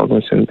to be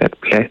cognizant that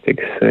plastic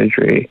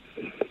surgery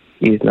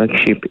is not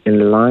cheap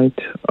in light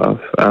of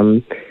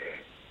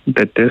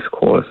the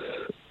discourse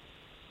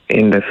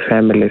in the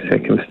family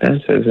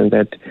circumstances, and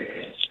that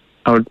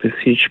I would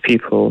beseech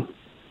people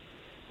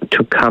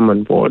to come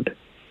on board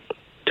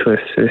to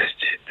assist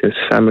this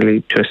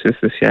family, to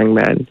assist this young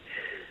man,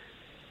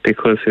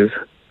 because his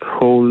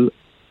whole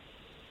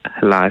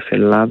life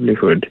and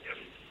livelihood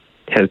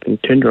has been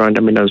turned around.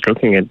 I mean, I was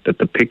looking at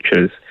the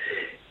pictures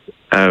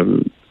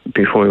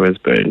before he was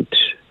burnt,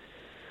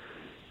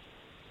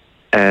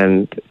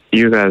 and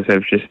you guys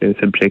have just been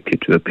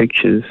subjected to the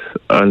pictures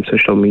on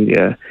social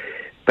media.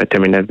 But I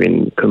mean, I've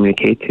been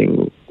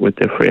communicating with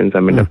the friends. I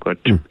mean, I've got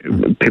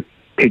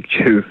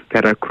pictures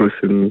that are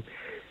cruising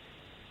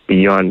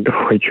beyond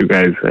what you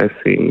guys are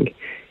seeing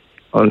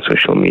on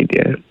social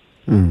media.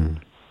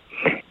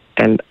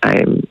 And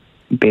I'm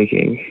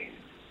begging,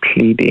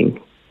 pleading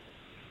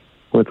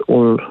with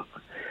all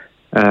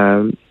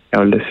our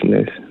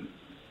listeners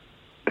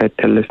that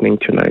are listening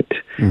tonight.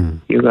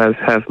 You guys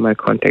have my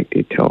contact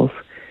details.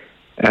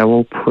 I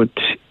will put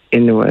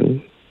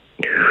anyone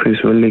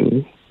who's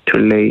willing to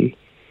lay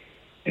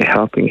a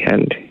helping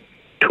hand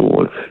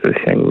towards this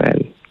young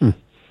man.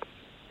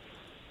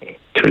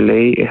 To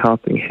lay a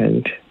helping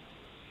hand,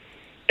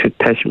 to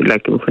touch me.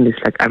 Like,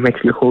 I'm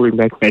actually holding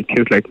back my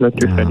tears, like, not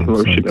just that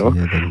emotional.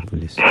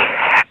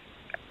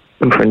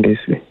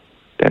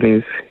 That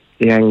is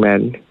a young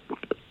man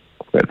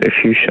with a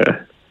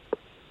future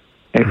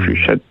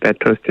that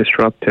was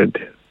disrupted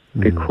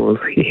because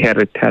he had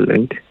a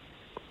talent.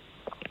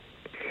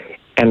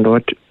 And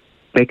what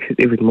makes it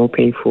even more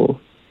painful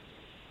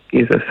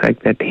is the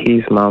fact that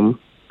his mom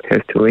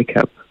has to wake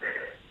up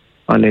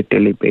on a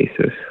daily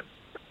basis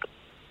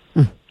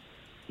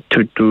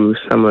to do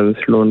someone's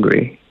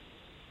laundry,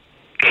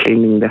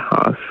 cleaning the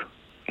house.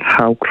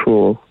 How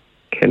cruel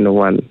can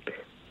one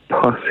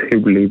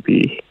possibly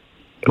be?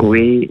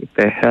 Where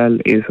the hell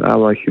is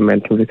our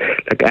humanity?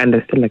 Like, I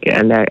understand,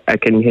 and I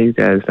can hear you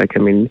guys,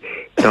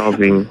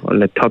 delving on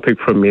the topic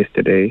from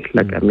yesterday.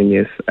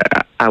 Yes,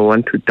 I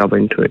want to delve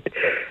into it.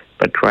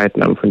 But right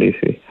now,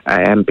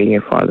 I am being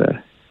a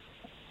father,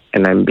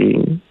 and I'm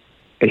being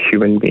a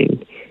human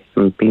being.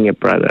 I'm being a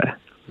brother.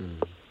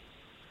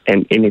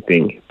 And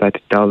anything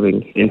but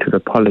delving into the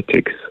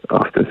politics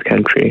of this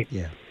country,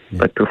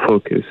 but to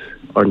focus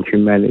on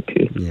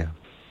humanity.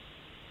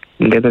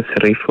 Let us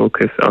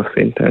refocus our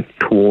center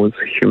towards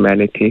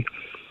humanity.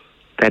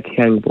 That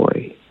young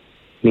boy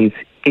needs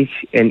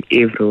each and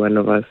every one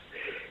of us.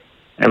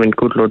 I mean,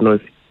 good Lord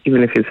knows,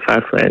 even if it's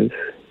 5 friends,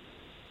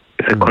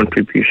 it's a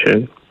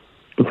contribution.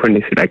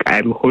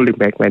 I'm holding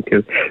back my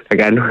tears.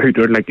 I know you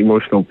don't like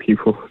emotional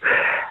people.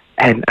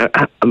 And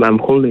I'm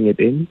holding it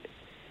in.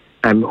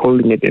 I'm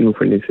holding it in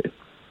for this.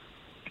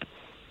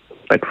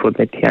 But for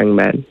that young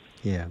man,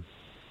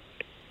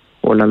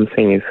 all I'm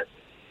saying is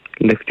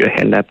lift your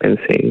hand up and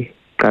say,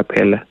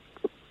 Kapela,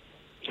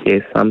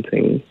 here's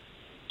something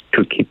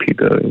to keep you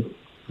going.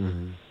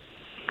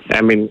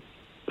 I mean,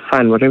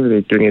 fine, whatever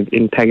they're doing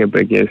in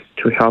Tygerberg is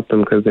to help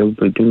them, because they will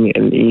be doing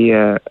an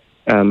ear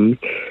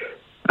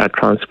a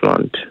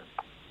transplant.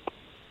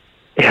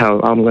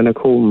 I'm going to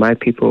call my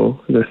people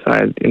this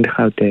side in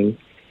Gauteng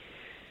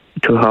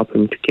to help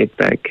him to get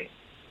back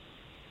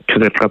to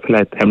the proper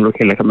light. I'm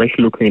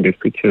actually looking at these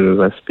pictures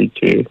as I speak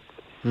to you.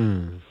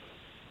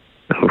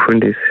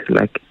 Friend is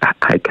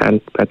I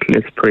can't, but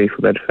let's pray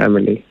for that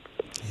family.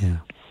 Yeah.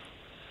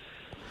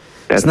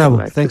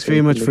 Snabo, thanks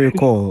very much for your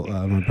call,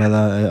 my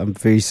brother. I'm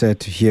very sad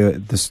to hear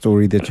the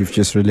story that you've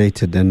just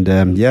related, and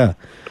it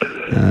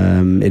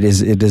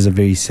is a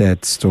very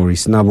sad story.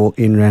 Snabo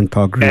in Rand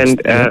Park. And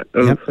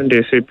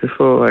Funde, so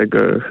before I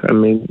go, I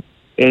mean,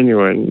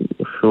 anyone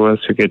who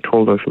wants to get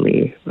hold of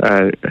me,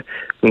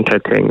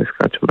 Mintateng has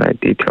got my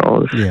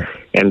details,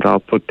 and I'll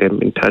put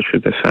them in touch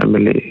with the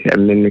family,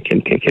 and then we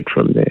can take it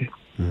from there.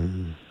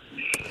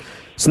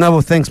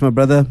 Snabo, thanks, my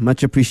brother.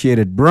 Much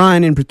appreciated.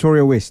 Brian in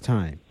Pretoria West.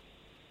 Time.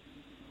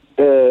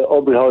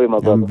 Aubrey, how are you, my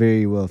brother? I'm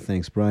very well,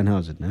 thanks. Brian,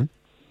 how's it, man?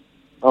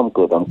 I'm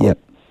good. Yep.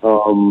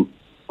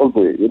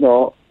 Aubrey,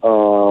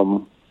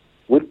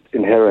 with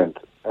inherent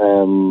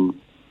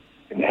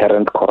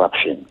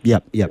corruption.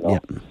 Yep.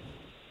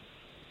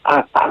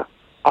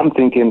 I'm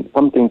thinking.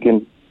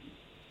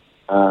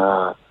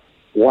 Why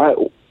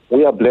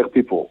we are black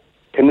people?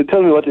 Can you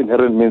tell me what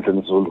inherent means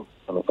in Zulu,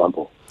 for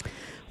example?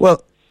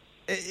 Well,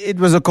 it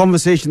was a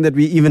conversation that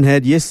we even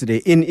had yesterday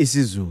in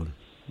isiZulu.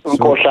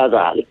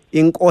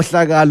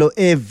 Inkohlakalo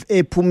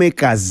ephume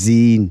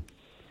egazini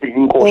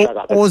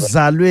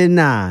ozalwe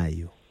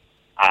nayo.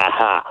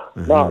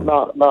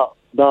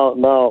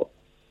 Now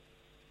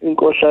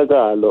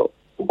inkohlakalo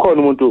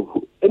ukhona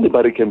umuntu,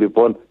 anybody can be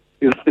born.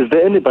 Is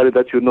there anybody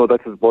that you know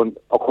that is born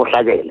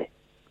okhohlakele?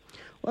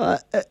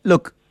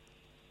 Look,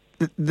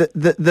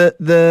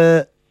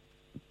 the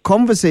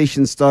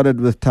conversation started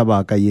with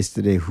Tabaka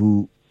yesterday,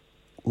 who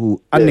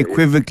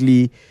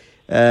unequivocally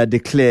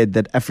declared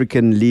that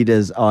African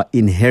leaders are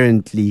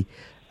inherently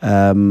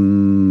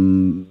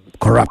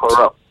corrupt.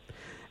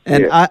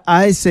 And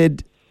I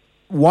said,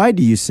 why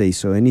do you say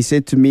so? And he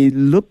said to me,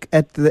 look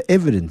at the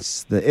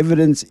evidence. The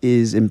evidence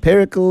is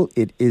empirical.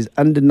 It is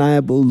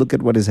undeniable. Look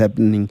at what is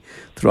happening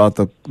throughout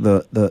the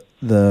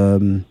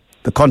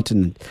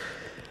continent.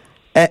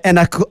 And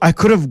I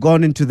could have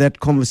gone into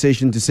that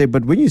conversation to say,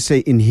 but when you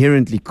say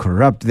inherently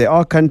corrupt, there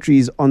are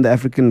countries on the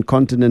African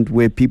continent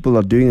where people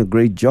are doing a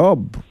great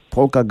job.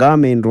 Paul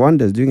Kagame in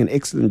Rwanda is doing an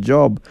excellent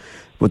job.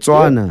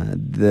 Botswana,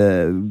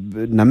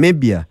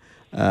 Namibia,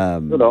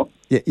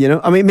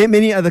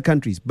 many other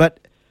countries. But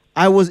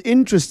I was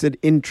interested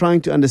in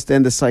trying to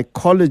understand the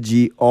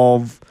psychology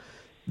of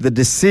the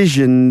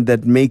decision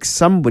that makes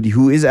somebody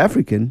who is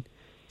African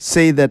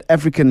say that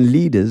African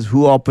leaders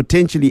who are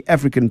potentially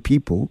African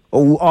people,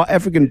 or who are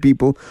African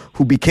people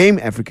who became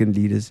African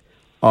leaders,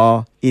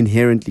 are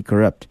inherently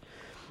corrupt.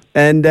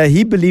 And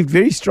he believed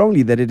very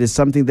strongly that it is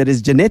something that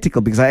is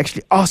genetical, because I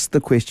actually asked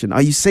the question,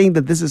 are you saying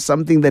that this is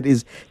something that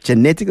is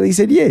genetical? He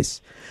said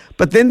yes.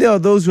 But then there are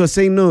those who are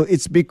saying no,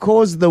 it's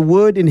because the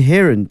word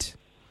inherent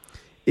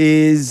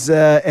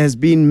has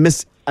been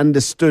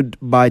misunderstood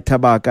by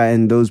Tabaka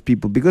and those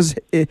people, because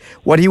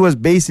what he was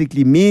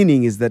basically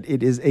meaning is that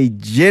it is a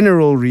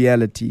general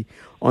reality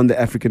on the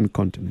African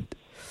continent.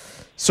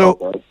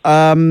 So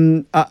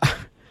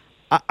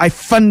I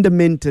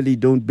fundamentally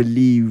don't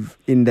believe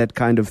in that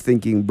kind of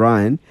thinking,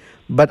 Brian,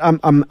 but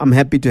I'm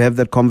happy to have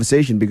that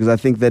conversation, because I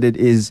think that it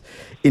is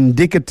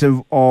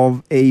indicative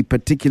of a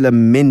particular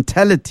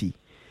mentality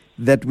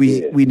that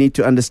we need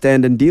to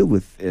understand and deal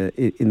with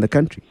in the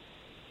country.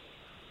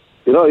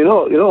 To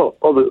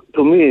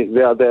me,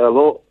 there are a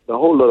whole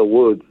lot of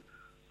words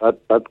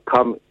that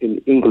come in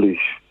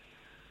English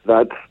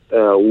that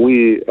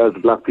we as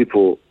black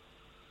people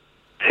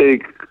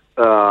take,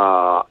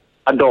 adopt,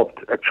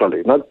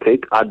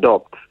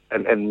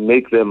 and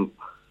make them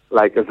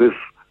like as if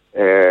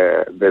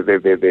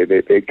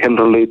they can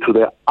relate to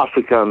the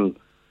African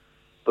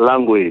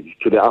language,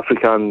 to the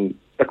African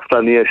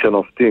explanation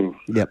of things.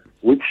 Yep.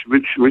 Which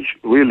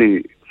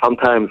really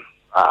sometimes,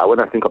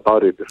 when I think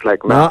about it, it's like,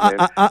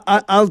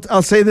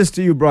 I'll say this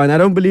to you, Brian. I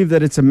don't believe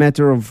that it's a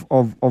matter of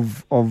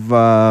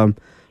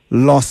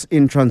loss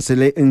in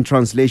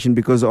translation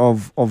because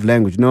of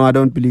language. No, I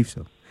don't believe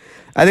so.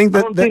 I think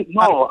that.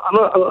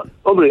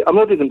 Aubrey, I'm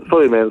not even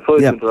sorry, man.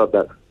 Sorry to interrupt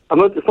that.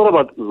 It's not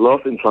about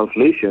loss in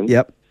translation.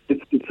 Yep.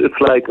 It's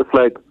like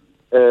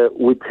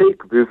we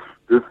take this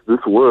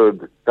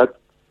word that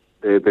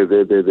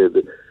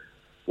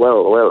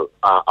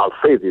I'll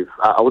say this.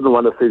 I wouldn't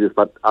want to say this,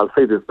 but I'll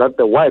say this: that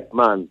the white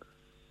man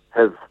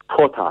has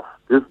taught us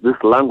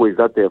this language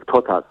that they have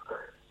taught us,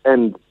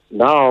 and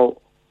now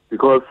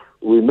because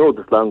we know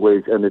this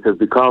language and it has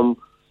become,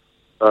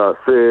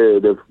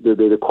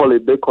 they call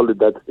it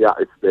that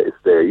it's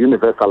the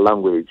universal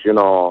language.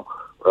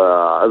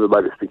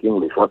 Everybody speak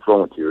English. What's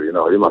wrong with you?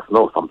 You must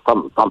know some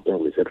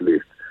English at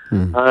least.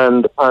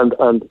 And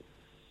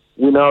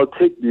we now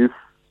take this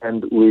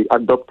and we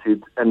adopt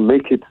it and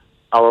make it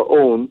our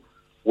own.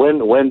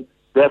 When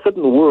there are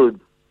certain words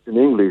in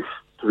English,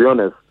 to be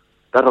honest,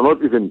 that are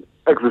not even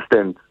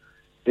existent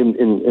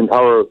in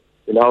our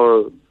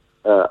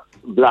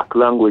black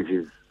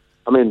languages.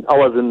 I mean, I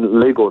was in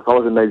Lagos, I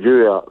was in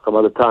Nigeria some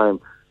other time,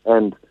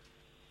 and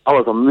I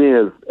was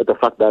amazed at the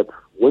fact that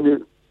when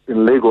you,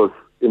 in Lagos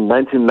in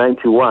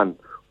 1991,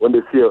 when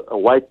they see a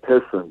white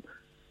person,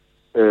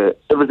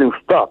 everything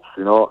stops,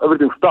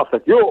 everything stops.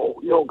 Like,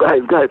 yo,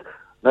 guys,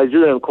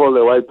 Nigerian call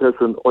a white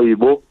person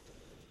Oyibo.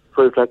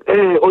 So it's like,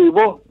 hey,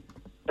 Oyibo.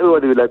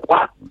 Everybody will be like,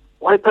 what?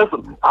 White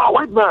person?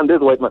 White man,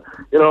 there's a white man,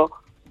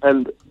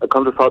 And I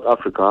come to South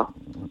Africa.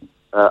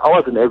 I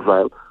was in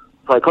exile.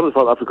 So I come to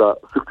South Africa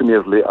 16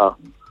 years later,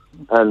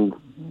 and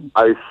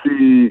I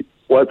see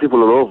white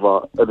people all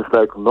over, and it's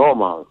like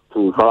normal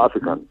to South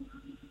Africans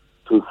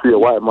to see a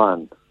white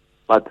man.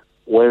 But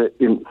when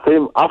in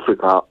same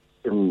Africa,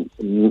 in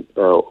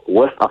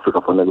West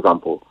Africa, for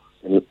example,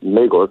 in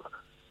Lagos,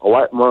 a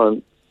white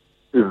man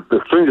is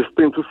the strangest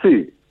thing to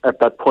see at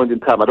that point in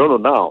time. I don't know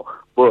now,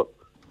 but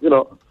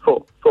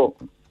so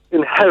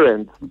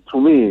inherent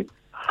to me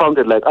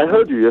sounded like, I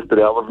heard you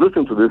yesterday. I was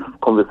listening to this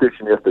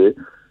conversation yesterday,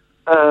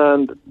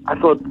 and I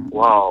thought,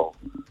 wow,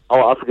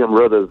 our African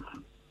brothers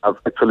have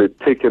actually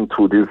taken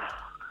to this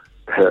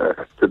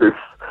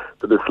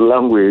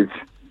language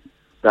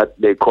that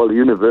they call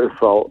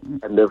universal,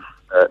 and they've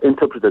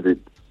interpreted it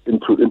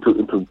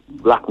into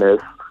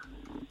blackness,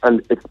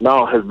 and it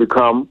now has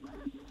become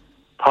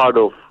part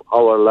of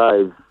our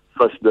lives,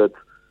 such that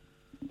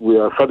we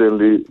are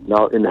suddenly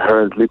now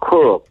inherently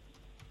corrupt.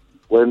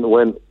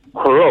 When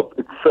corrupt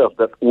itself,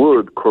 that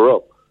word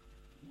corrupt,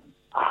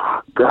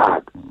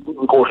 God,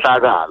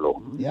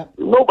 yep.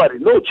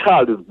 No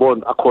child is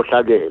born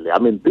akhohlakele. I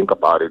mean, think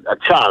about it. A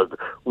child,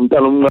 a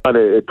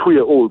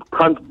 2-year-old,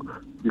 can't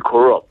be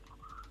corrupt.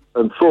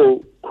 And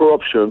so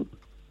corruption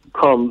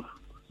comes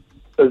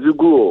as you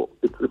grow.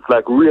 It's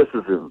like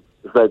racism.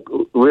 It's like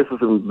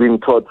racism being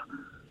taught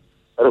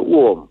at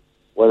home.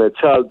 When a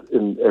child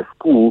in a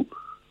school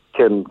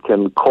can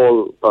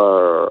call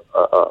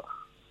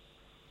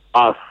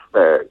us,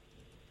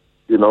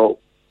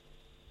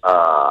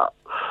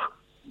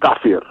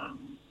 kafir,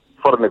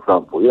 for an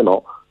example.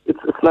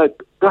 It's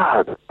like,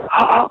 God,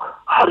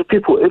 how do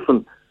people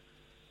even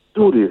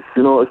do this?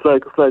 It's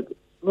like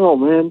no,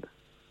 man.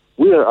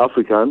 We are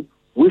African.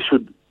 We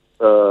should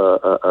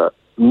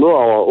know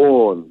our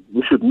own.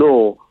 We should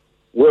know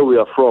where we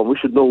are from. We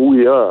should know who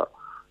we are.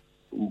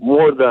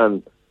 More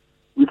than,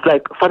 it's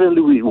like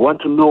suddenly we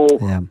want to know,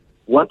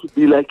 want to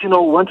be like,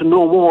 want to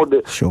know more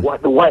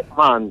what the white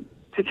man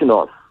teaching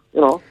us,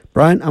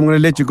 Brian, I'm going to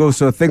let you go,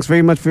 so thanks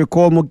very much for your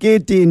call.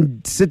 Mogeti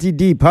in City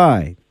Deep,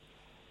 hi.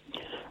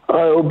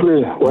 Hi,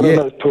 Aubrey. What a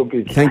nice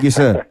topic. Thank you,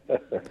 sir.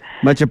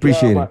 Much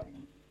appreciated.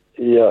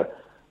 Yeah.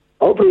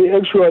 Aubrey,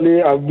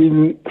 actually, I've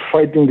been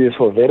fighting this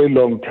for a very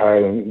long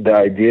time, the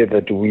idea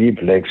that we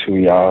blacks,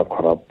 we are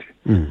corrupt.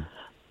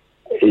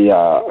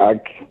 Yeah,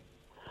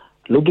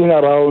 looking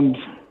around,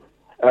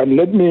 and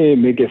let me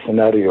make a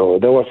scenario.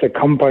 There was a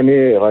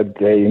company right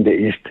there in the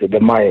east,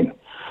 the mine.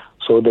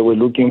 So they were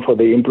looking for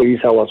the employees.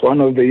 I was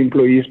one of the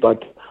employees,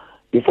 but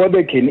before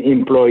they can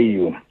employ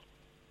you,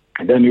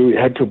 then you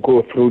had to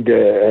go through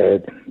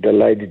the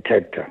lie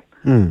detector.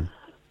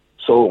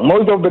 So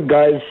most of the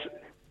guys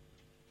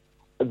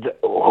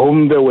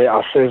whom they were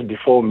assessed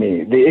before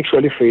me, they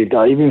actually failed.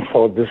 I even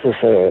thought this is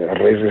a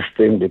racist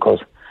thing because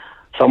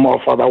some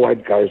of other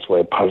white guys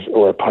were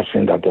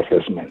passing that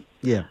assessment.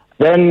 Yeah.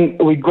 Then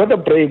we got a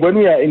break. When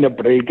we are in a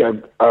break,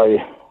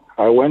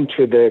 I went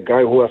to the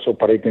guy who was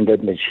operating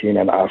that machine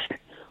and asked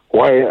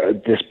why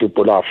these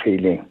people are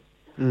failing.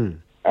 And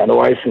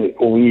why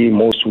we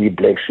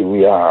blacks,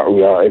 we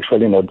are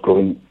actually not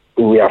going,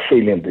 we are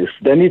failing this.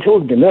 Then he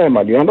told me, no,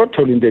 man, you're not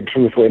telling the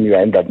truth when you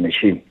are in that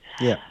machine.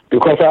 Yeah.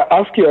 Because I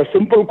asked you a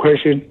simple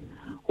question,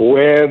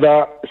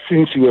 whether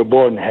since you were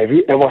born, have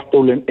you ever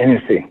stolen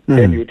anything?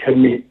 And you tell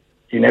me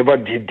you never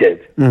did that.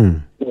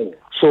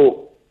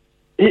 So,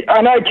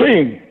 and I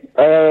came.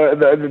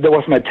 There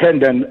was my turn.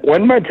 Then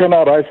when my turn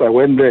arrived, I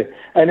went there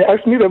and he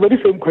asked me the very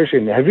same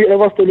question: have you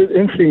ever stolen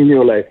anything in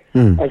your life?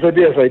 I said,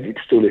 yes, I did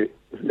steal it.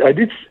 I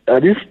did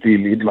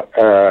steal it.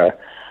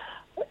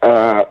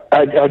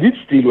 I did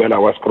steal when I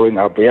was growing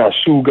up. Yeah,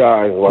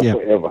 sugar,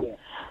 whatsoever. Yeah.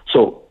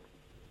 So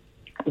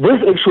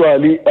this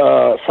actually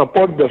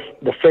supports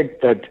the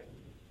fact that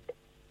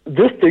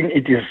this thing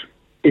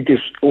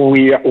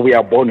we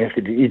are born with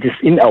it. It is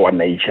in our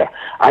nature.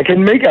 I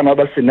can make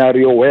another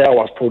scenario where I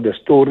was told a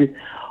story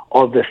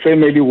of the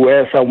family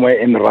where somewhere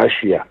in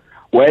Russia,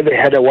 where they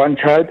had one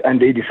child and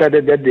they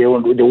decided that they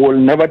will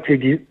never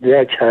take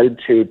their child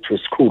to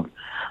school.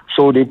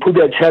 So they put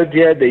their child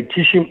there, they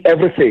teach him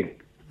everything.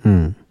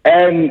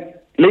 And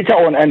later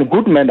on, and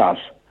good manners.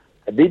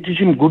 They teach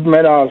him good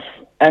manners.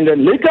 And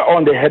then later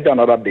on, they had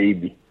another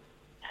baby.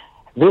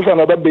 This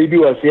another baby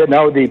was here.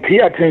 Now they pay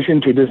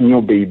attention to this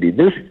new baby.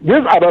 This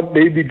other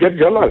baby get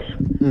jealous.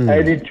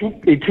 And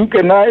he took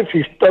a knife,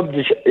 he stopped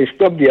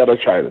the other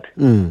child.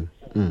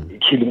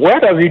 Where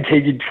does he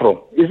take it from?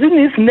 It's in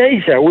his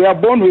nature. We are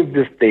born with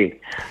this thing.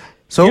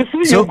 So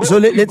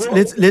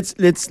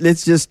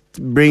let's just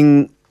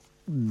bring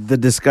the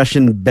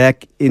discussion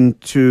back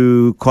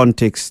into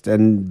context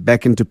and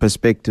back into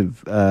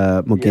perspective,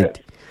 Mogeti.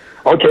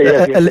 Okay,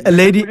 yes. A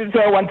lady. So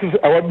I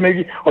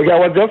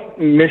was just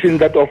mentioning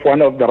that of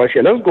one of the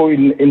Russia. Let's go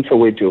in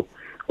Soweto,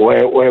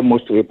 where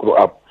most of you grew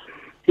up.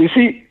 You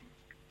see,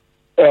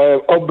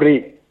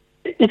 Aubrey,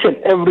 each and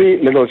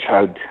every little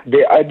child,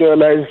 they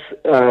idolize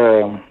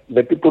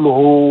the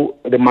people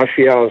the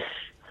mafias,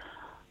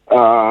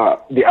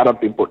 the other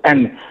people,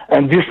 and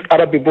these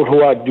other people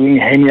who are doing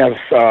heinous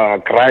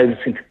crimes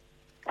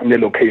in the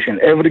location.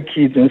 Every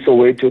kid in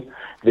Soweto,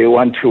 they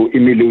want to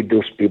emulate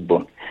those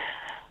people.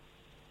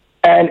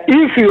 And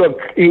if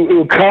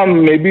you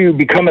come, maybe you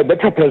become a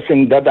better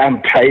person that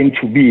I'm trying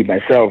to be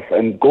myself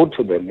and go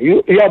to them.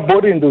 You are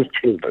boarding those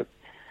children.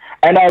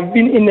 And I've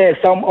been in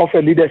some of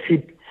the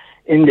leadership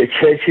in the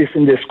churches,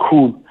 in the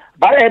school.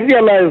 But I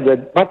realize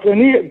that, but when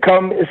you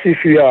come as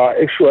if you are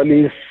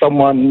actually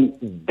someone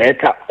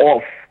better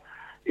off,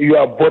 you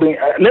are boarding.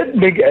 Let's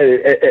make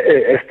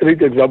a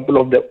straight example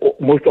of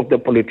most of the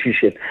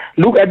politicians.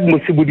 Look at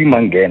Musibudi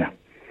Mangena.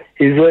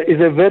 He's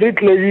a very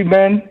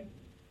clergyman,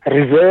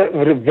 very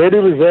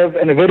reserved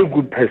and a very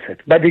good person.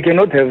 But he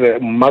cannot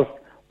have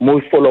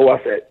most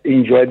followers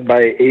enjoyed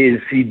by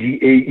ANC,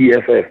 DA,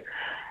 EFF.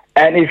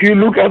 And if you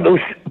look at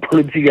those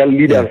political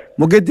leaders...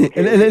 Mogeti,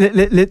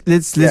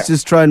 let's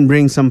just try and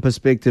bring some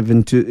perspective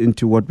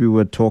into what we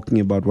were talking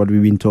about, what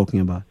we've been talking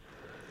about.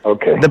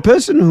 Okay. The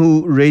person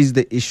who raised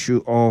the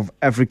issue of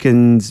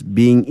Africans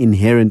being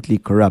inherently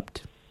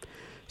corrupt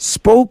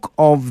spoke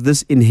of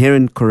this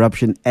inherent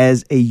corruption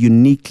as a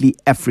uniquely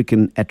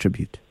African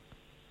attribute.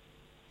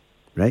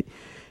 Right?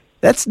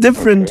 That's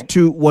different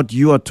to what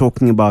you are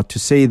talking about, to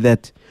say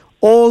that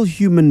all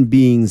human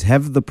beings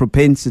have the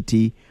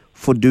propensity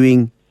for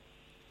doing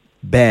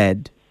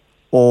bad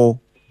or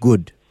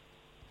good.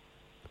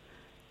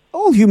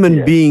 All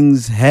human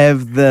beings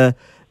have the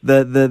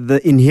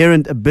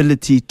inherent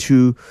ability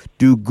to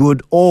do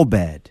good or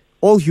bad.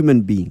 All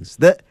human beings.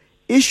 The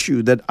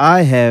issue that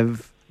I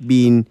have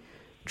been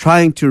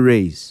trying to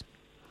raise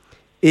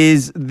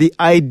is the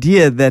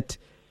idea that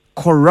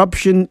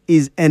corruption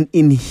is an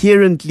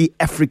inherently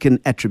African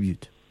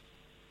attribute.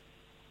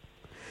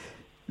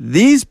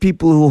 These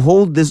people who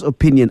hold this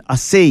opinion are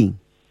saying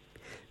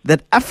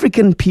that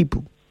African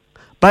people,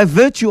 by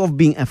virtue of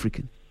being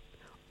African,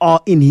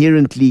 are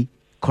inherently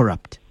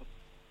corrupt.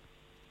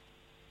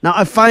 Now,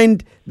 I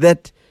find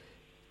that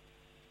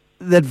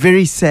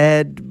very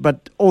sad,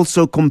 but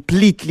also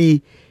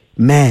completely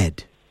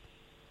mad.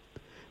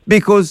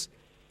 Because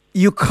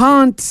you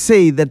can't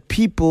say that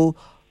people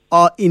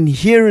are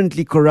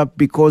inherently corrupt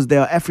because they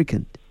are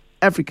African.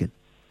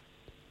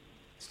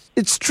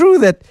 It's true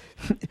that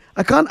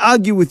I can't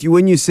argue with you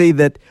when you say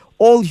that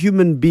all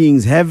human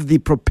beings have the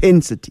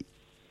propensity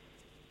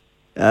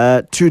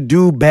to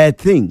do bad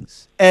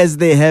things, as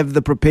they have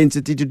the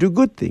propensity to do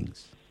good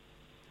things.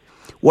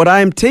 What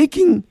I am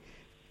taking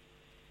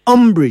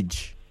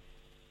umbrage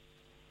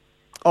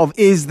of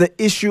is the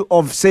issue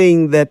of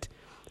saying that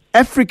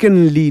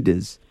African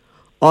leaders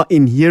are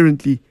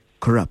inherently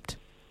corrupt.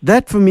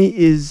 That for me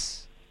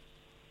is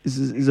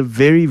a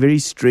very, very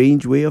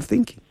strange way of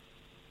thinking.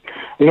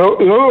 You know,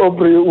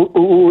 Aubrey,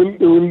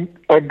 we will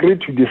agree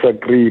to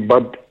disagree,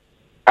 but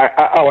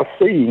I was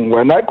saying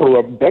when I grew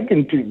up back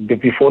into the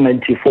before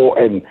 94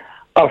 and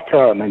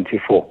after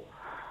 94,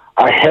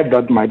 I had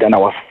that mind and I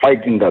was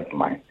fighting that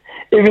mind.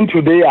 Even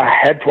today, I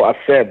had to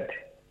accept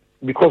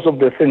because of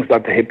the things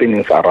that are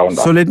happening around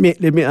us. So let me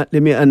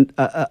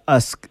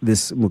ask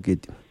this,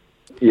 Mukiti.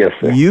 Yes,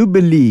 sir. You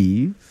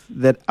believe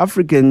that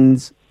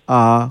Africans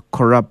are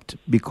corrupt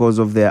because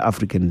of their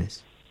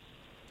Africanness?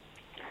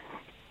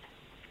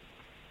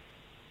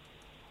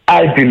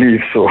 I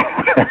believe so.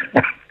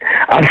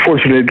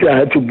 Unfortunately, I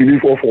had to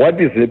believe of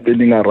what is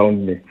happening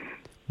around me.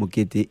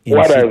 Mukiti,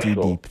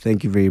 NCT Deep.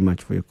 Thank you very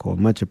much for your call.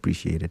 Much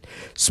appreciated.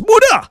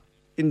 Smuda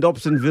in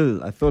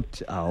Dobsonville. I thought,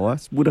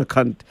 Smuda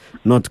can't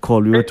not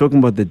call. We were talking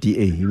about the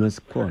DA. He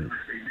must call.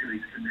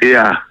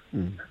 Yeah.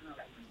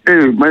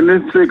 Hey, my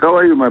name's Sek. How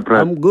are you, my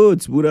brother? I'm good,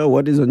 Smuda.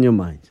 What is on your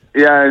mind?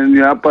 Yeah, and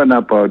you're up and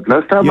about.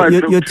 Last time I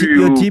talked to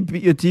you...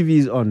 Your TV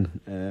is on,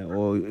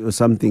 or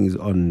something is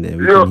on there.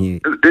 We can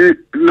hear.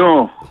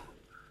 No.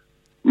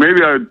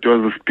 Maybe I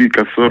was a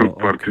speaker. Sorry,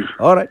 okay.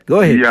 All right, go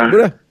ahead.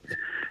 Yeah.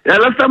 Yeah,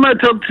 last time I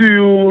talked to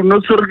you,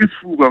 not so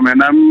Fuga,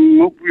 man.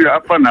 I'm up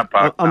and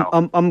about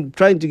now. I'm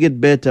trying to get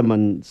better,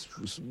 man,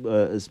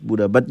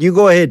 Buddha. But you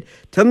go ahead.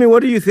 Tell me, what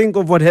do you think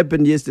of what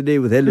happened yesterday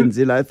with Helen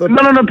Zille? I thought.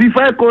 No.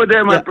 Before I go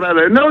there, my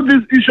brother. Now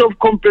this issue of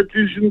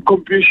competition,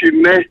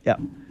 ne? Yeah.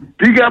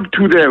 Big up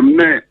to them,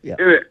 ne? Yeah.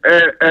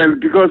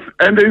 And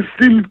they're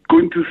still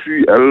going to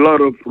see a lot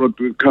of fraud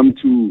will come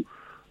to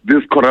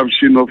this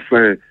corruption of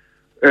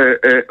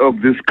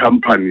these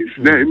companies.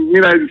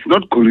 It's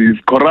not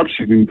it's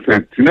corruption, in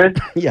fact.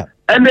 Yeah.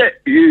 And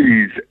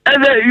you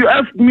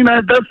ask me,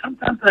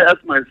 sometimes I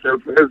ask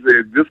myself, as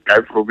this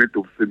guy from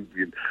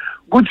Edofsenville,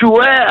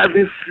 where are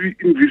these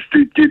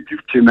investigative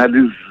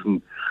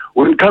journalism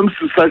when it comes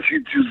to such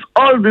issues?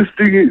 All these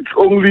things, it's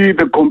only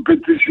the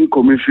Competition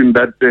Commission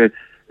that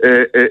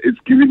it's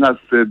giving us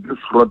this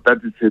fraud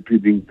that is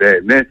happening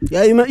there.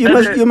 Yeah,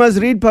 you must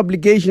read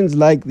publications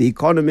like The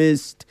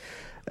Economist,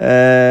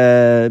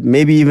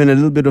 maybe even a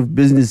little bit of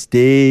Business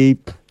Day,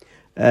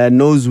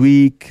 Nose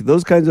Week.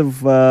 Those kinds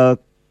of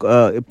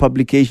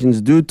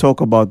publications do talk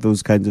about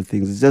those kinds of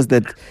things. It's just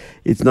that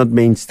it's not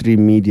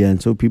mainstream media,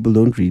 and so people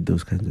don't read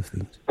those kinds of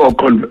things.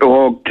 Okay.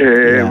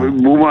 Yeah.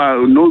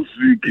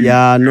 Newsweek.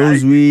 Yeah,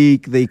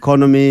 Newsweek, The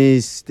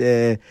Economist,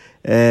 Black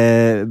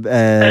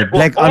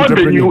Entrepreneur.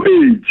 The New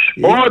Age.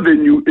 Or the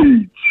New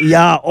Age.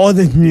 Yeah, or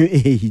the New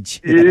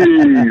Age.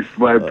 Yes,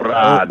 my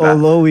brother.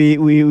 Although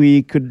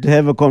we could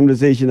have a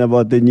conversation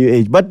about the New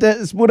Age. But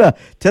Spuda,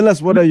 tell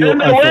us, what are your And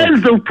where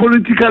is the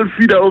political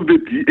feeder of the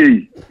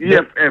DA,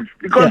 EFF?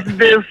 Because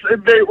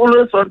they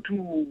always want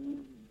to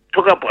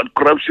talk about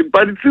corruption,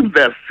 but it seems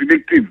they're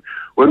selective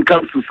when it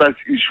comes to such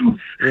issues.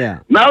 Yeah.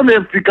 Now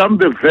they've become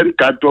the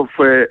vanguard of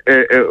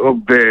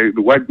the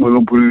white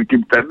monopoly.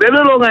 They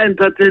no longer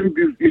entertain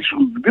these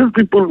issues. These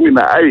people,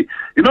 I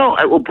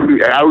will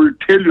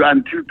tell you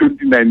until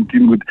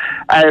 2019,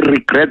 I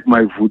regret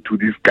my vote to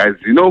these guys,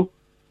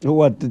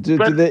 What, to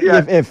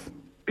the EFF?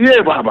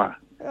 Yeah, Baba.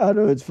 Oh,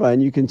 no, it's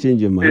fine. You can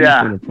change your mind.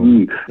 Yeah.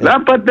 Now,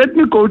 but let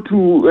me go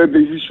to the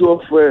issue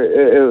of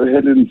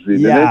Helen Zille.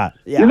 Yeah.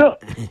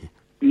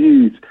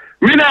 Yes.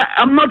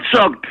 I'm not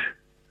shocked.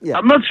 Yeah.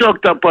 I'm not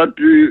shocked about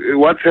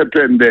what's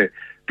happened there.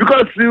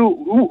 Because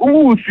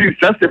is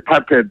just a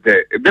puppet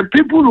there. The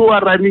people who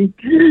are running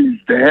is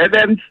the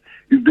Helens,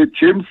 is the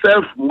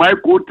himself,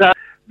 Mike Otter,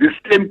 the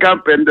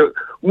Steenkamp, and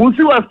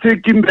Musi was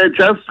taking there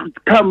just to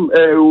come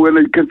when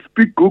he can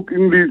speak good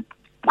English.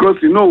 Because,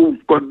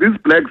 we've got these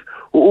blacks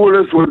who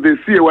always, when they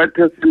see a white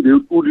person, they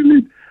wouldn't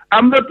need.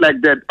 I'm not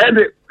like that. And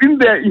in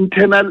their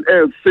internal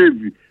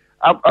survey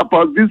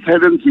about this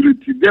Helen's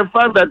unity, they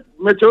found that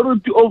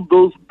majority of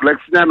those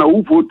blacks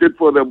who voted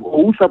for them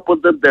or who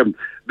supported them,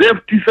 they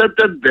have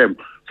deserted them.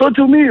 So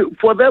to me,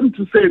 for them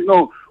to say,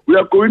 no, we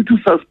are going to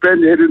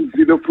suspend Helen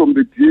Zille from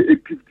the DA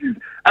activities,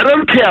 I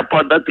don't care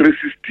about that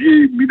racist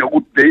DA,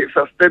 they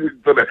suspend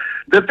it.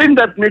 The thing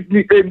that makes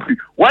me angry,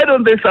 why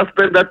don't they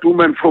suspend that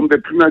woman from the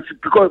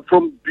premiership,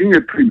 from being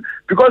a premier?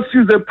 Because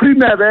she's a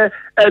premier there,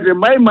 and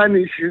my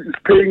money, she is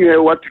paying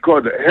her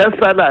her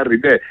salary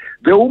there.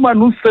 The woman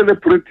who's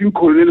celebrating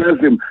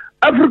colonialism,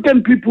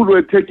 African people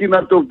were taken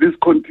out of this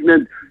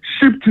continent,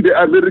 shipped to the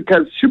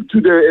Americas, shipped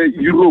to the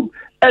Europe,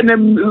 and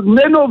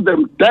many of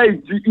them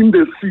died in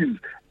the seas.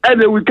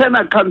 And we can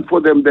account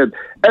for them then.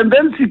 And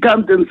then she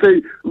comes and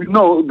say,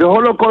 no, the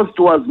Holocaust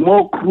was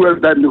more cruel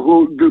than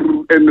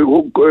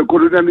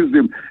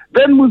colonialism.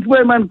 Then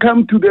Muslim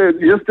come to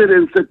yesterday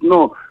and said,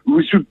 no,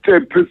 we should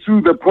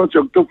pursue the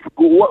project of,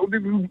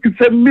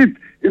 it's a myth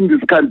in this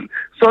country.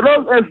 So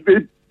long as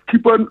they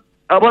keep on,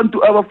 I want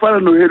to have a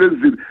final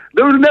Helen,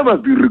 there will never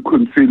be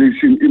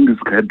reconciliation in this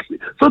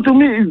country. So to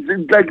me,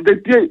 it's like the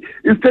DA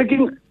is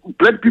taking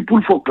black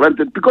people for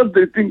granted because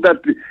they think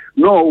that,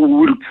 no,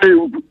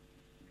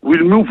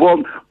 we'll move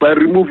on by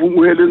removing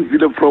Helen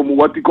Zille from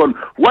what you call.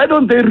 Why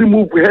don't they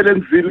remove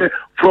Helen Zille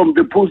from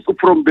the post,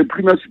 from the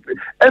premiership?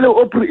 And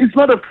it's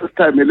not the first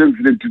time Helen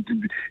Zille did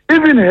it.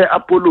 Even her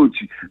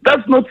apology,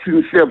 that's not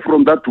sincere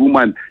from that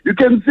woman. You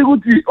can see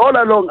all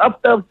along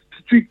after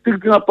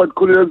thinking about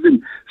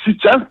colonialism, she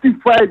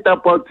justified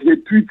about her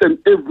tweets and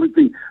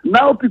everything.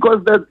 Now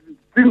because that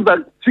things like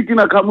chicken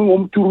are coming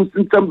home to roost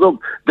in terms of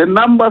the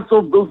numbers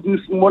of those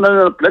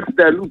monarch blacks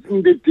they are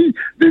losing the tea.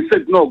 They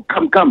said, no,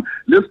 come,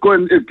 let's go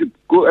and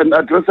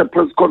address a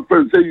press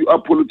conference, say you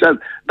apologize.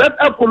 That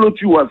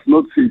apology was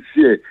not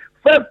sincere.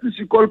 First,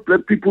 she called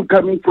black people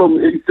coming from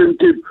Eastern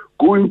Cape,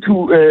 going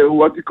to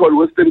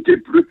Western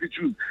Cape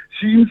refugees.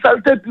 She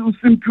insulted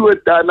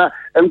Usimpiwe Dana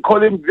and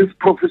called him this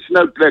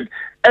professional black.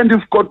 And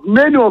you've got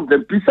many of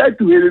them, besides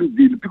Helen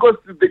Zille, because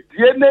the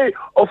DNA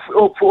of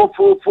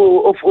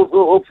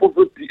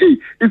the DA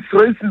is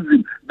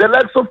racism. The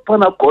likes of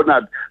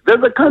Panagonat.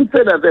 There's a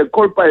councillor there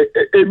called by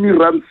Amy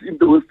Rams in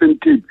the Western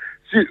Cape.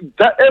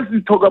 As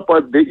we talk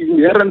about the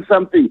inherent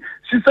something,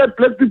 she said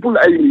black people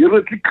are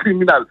inherently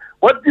criminal.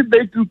 What did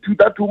they do to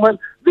that woman?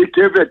 They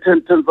gave her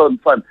 10,000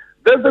 fund.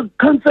 There's a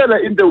councillor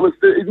in the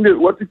in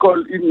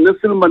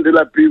Nelson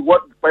Mandela Bay,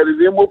 by the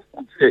name of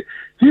Kutse.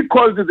 He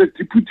called the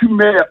deputy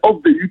mayor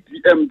of the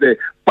UTM there,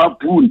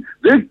 Baboon.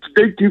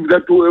 They give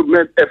that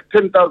woman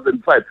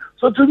 10,000 fine.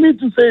 So to me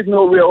to say,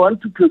 no, we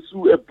want to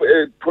pursue a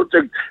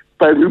project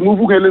by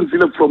removing Helen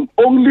Zille from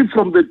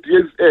the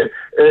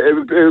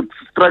DSA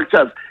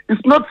structures,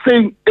 it's not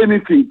saying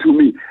anything to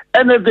me.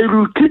 And they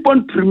will keep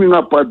on dreaming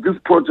about this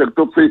project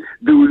of say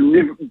they will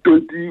win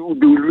 20,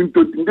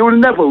 they will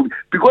never win.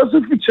 Because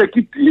if you check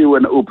it here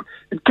when open,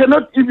 it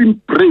cannot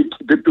even break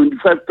the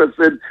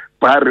 25%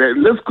 barrier.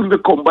 Let's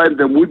combine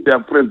them with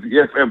their friends,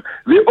 EFM.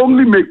 They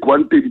only make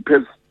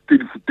 130%.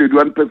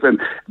 31%.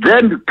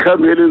 Then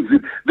come Helen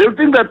Zille. They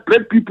think that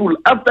black people,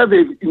 after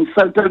they've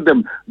insulted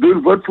them, they'll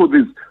vote for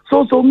this.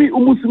 So me,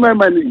 Umusi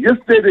Maimane,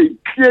 yesterday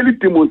clearly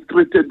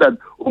demonstrated that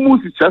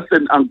Umusi is just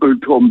an Uncle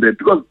Tom there.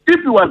 Because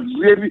if he was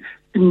really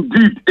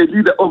indeed a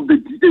leader of the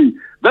DA,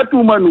 that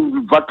woman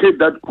will vacate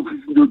that office.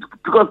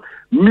 Because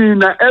me,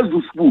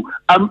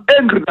 I'm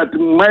angry that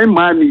my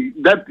money,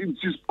 that it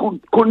just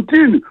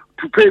continue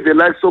to pay the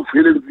likes of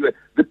Helen Zille.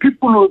 The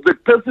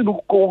person who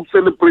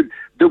co-celebrate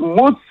the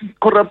most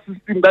corrupt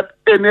system that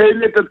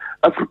annihilated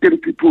African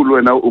people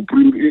were now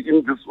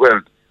in this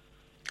world.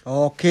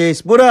 Okay,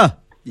 Spura,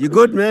 you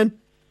good, man?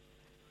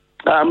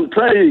 I'm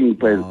trying,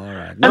 but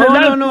right.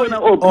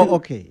 No.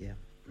 Okay, yeah.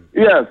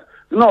 Yes.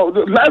 No,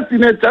 the last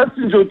thing I just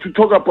enjoyed to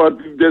talk about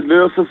the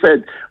Law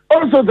Society.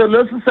 Also, the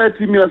Law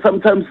Society,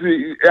 sometimes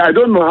I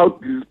don't know how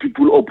these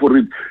people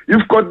operate.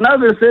 You've got now,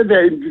 they say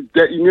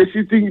they're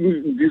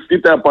initiating this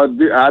data about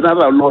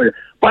another lawyer.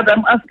 But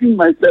I'm asking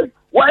myself,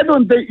 why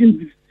don't they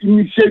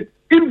initiate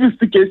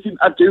investigation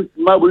against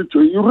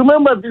Mabucho? You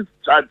remember this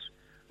judge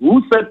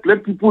who said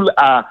black people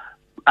are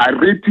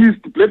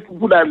rapists, black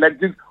people are like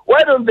this.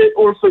 Why don't they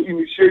also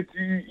initiate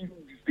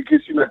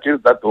investigation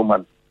against that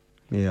woman?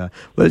 Yeah.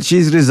 Well,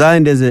 she's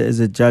resigned as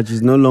a judge.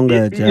 She's no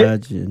longer a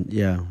judge.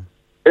 Yeah.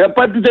 Yeah,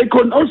 but they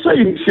can also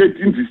initiate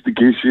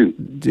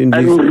investigation to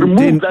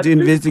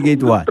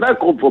investigate what? Track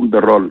from the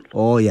role.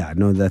 Oh yeah,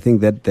 no, I think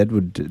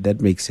that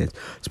makes sense.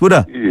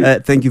 Spuda,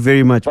 thank you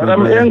very much. But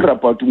I'm angry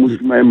about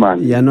my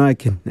man. Yeah, no, I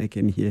can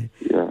hear.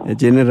 Yeah.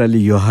 Generally,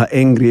 you are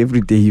angry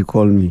every day you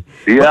call me.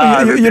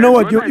 Yeah. You know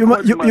what?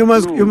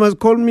 You must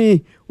call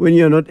me when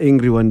you're not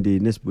angry one day.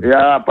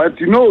 Yeah, but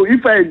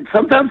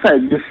sometimes I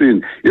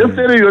listen.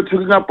 Yesterday you're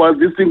talking about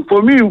this thing.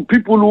 For me,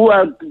 people who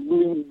are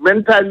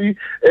mentally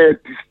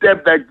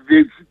disturbed, like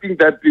they think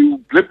that the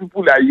black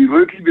people are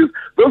irregular,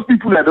 those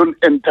people, I don't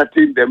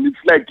entertain them. It's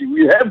like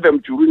we have them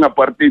during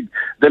apartheid.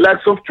 The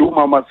likes of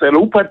Chuma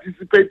Marcelo, who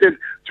participated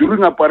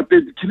during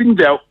apartheid, killing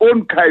their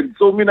own kind.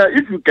 So,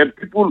 if you get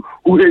people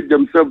who hate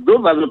themselves,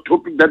 those are the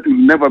topics that will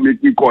never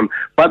make me call.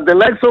 But the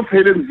likes of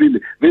Helen Zille,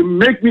 they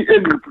make me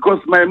angry because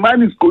my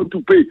man is going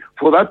to pay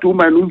for that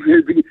woman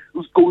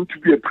who's going to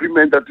be a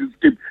premier that is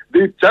killed.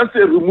 They just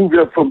remove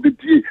her from the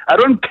DA. I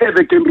don't care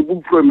they can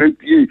remove from the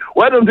DA.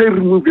 Why don't they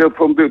remove her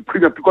from the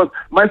premier? Because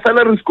my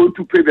salary is going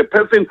to pay the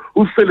person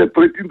who's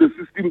celebrating the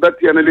system that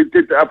he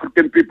elected the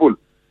African people.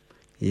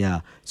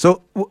 Yeah.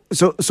 So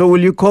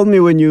will you call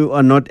me when you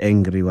are not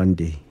angry one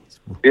day?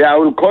 Yeah, I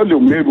will call you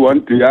maybe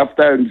one day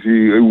after, and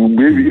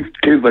maybe if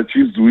case that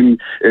she's doing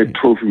a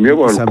trophy, maybe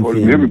I'll call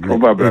you. Maybe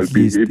probably I'll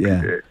be happy.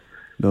 Yeah.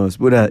 No,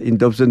 Spuda, in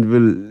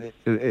Dobsonville,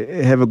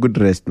 have a good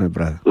rest, my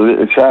brother.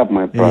 Sharp,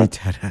 my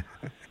brother.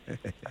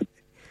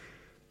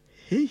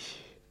 Yeah.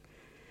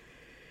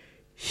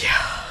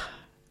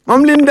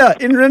 Mom Linda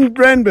in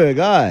Randburg.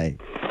 Hi.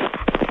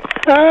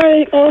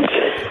 Hi.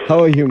 How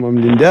are you, Mom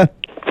Linda?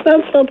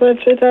 Not so bad,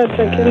 sweetheart. I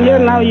can hear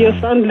now you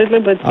sound a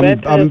little bit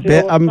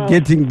better. I'm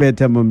getting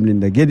better, Mom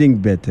Linda. Getting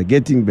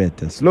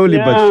better. Slowly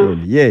but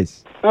surely.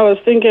 Yes. I was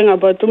thinking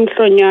about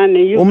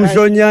Umhlonyane.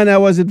 Umhlonyane, I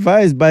was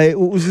advised by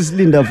Usis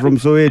Linda from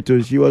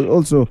Soweto. She was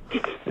also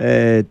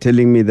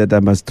telling me that I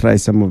must try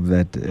some of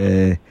that.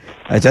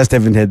 I just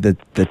haven't had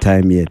the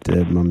time yet,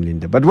 Mom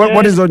Linda. But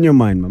what is on your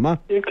mind, Mama?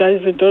 You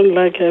guys don't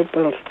like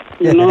apple.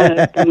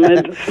 Apple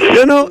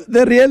medicine.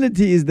 The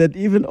reality is that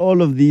even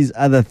all of these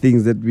other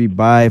things that we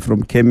buy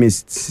from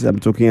chemists, I'm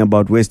talking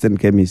about Western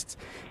chemists,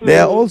 they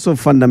are also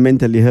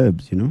fundamentally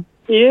herbs,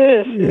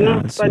 Yes,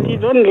 but you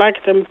don't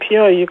like them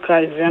pure, you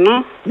guys,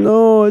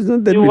 No, it's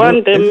not that you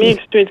want them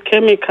mixed with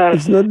chemicals.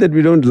 It's not that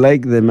we don't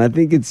like them. I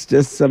think it's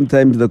just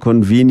sometimes the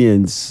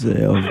convenience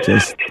of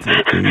just...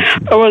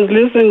 I was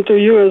listening to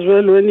you as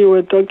well when you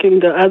were talking,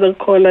 the other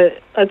caller.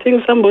 I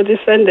think somebody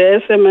sent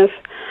the SMS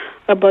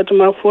about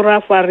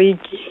Mafura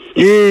Fariki.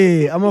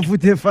 Yeah,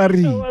 Amafute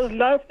Fariki. I was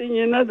laughing,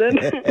 then.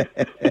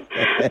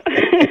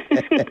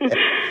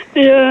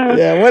 Yeah.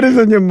 Yeah, what is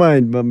on your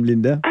mind, Mom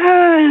Linda?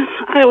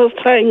 I was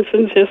trying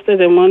since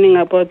yesterday morning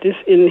about this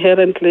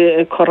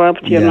inherently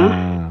corrupt,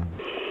 know.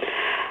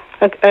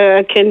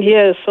 I can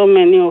hear so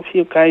many of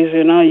you guys,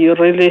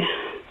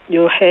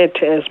 you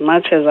hate as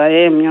much as I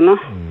am,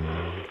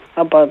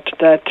 about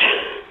that.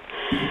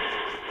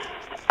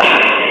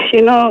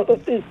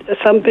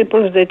 Some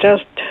people, they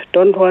just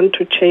don't want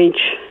to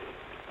change.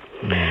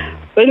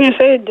 When you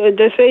say,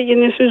 they say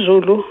in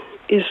isiZulu,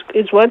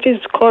 it's what is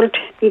called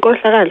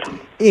inkohlakalo.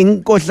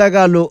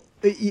 Inkohlakalo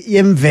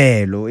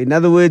yemvelo. In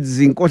other words,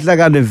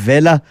 inkohlakalo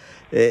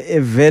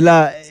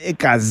evela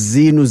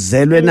egazini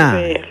uzelwe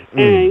nayo.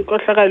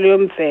 Inkohlakalo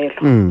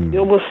yemvelo,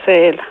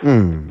 yobusela.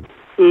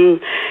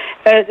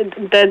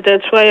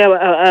 That's why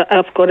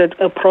I've got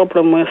a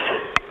problem with.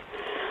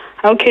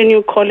 How can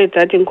you call it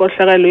that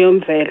inkohlakalo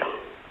yemvelo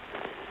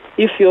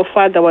if your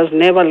father was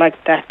never like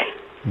that?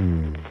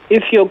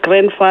 If your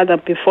grandfather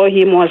before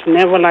him was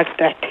never like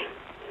that?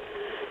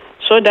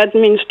 So that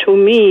means to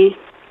me,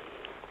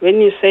 when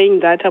you're saying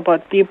that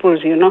about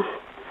peoples, you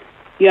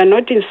are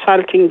not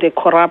insulting the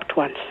corrupt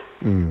ones.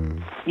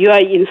 You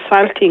are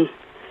insulting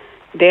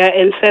their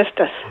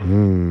ancestors.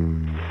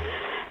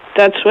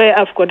 That's where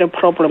I've got a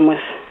problem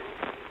with.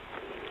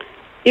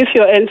 If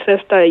your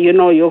ancestor,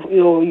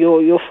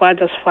 your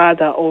father's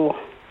father or,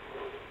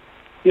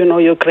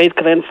 your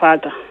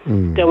great-grandfather,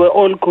 they were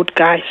all good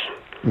guys,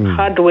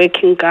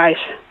 hard-working guys.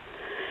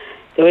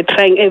 They were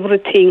trying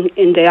everything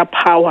in their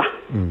power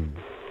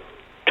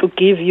to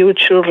give you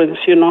children,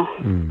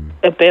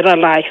 a better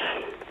life.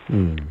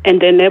 and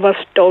they never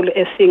stole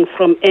a thing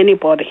from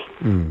anybody.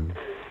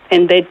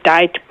 And they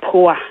died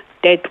poor,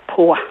 dead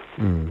poor,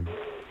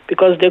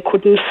 because they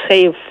couldn't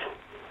save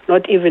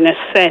not even a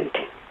cent.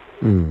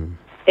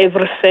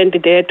 Every cent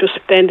they had to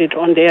spend it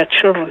on their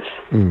children.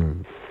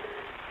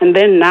 And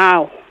then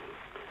now,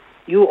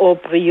 you,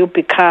 Aubrey, you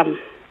become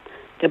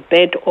the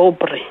bad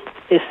Aubrey,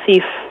 a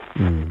thief,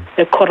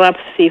 a corrupt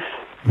thief,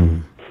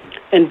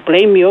 and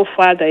blame your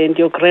father and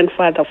your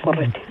grandfather for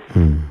it.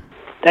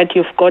 That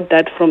you've got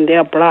that from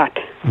their blood.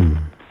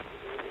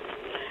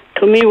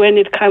 To me, when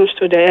it comes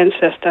to the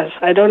ancestors,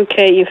 I don't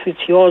care if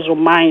it's yours or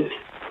mine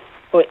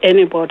or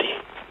anybody.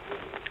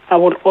 I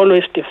will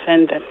always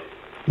defend them.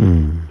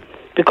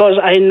 Because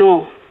I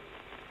know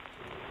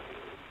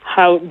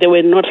how they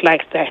were not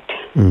like that.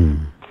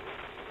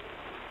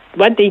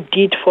 What they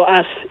did for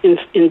us in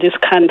this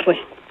country,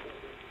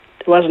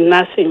 there was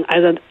nothing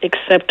other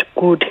except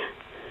good.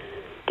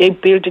 They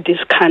built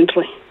this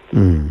country.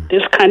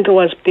 This country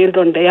was built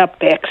on their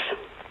backs.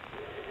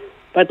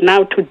 But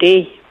now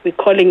today, we're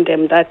calling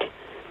them that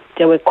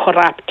they were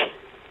corrupt.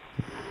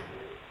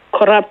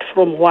 Corrupt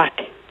from what?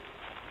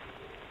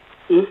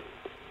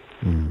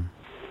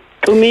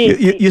 To me,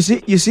 you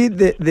see,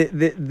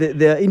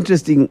 there are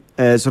interesting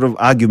sort of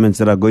arguments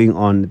that are going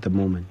on at the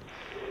moment.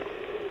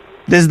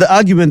 There's the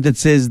argument that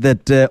says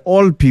that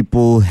all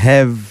people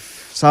have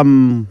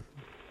some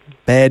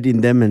bad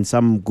in them and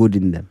some good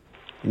in them.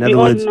 In other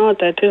words, all know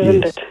that,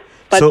 isn't it?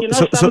 But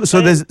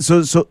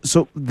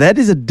so that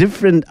is a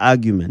different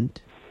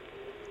argument,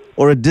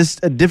 or a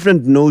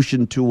different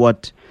notion to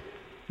what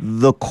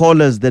the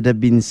callers that have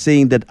been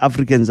saying that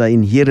Africans are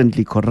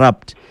inherently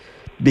corrupt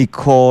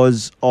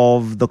because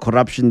of the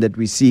corruption that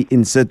we see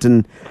in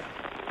certain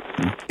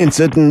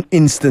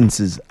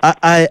instances.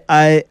 I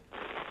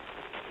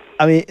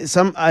mean,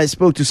 I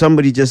spoke to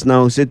somebody just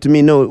now who said to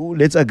me, no,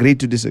 let's agree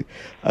to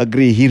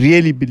disagree. He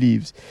really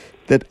believes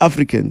that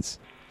Africans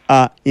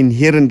are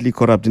inherently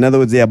corrupt. In other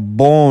words, they are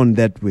born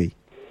that way.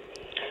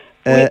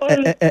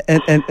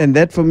 And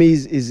that for me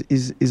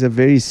is a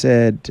very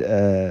sad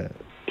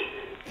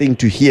thing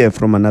to hear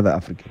from another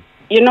African.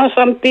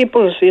 Some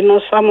peoples,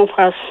 some of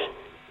us,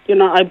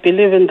 I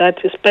believe in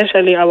that,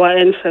 especially our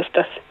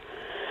ancestors.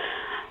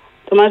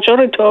 The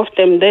majority of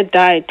them, they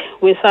died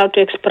without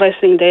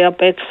expressing their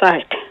bad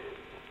side.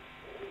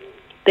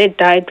 They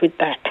died with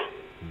that.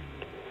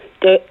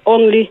 They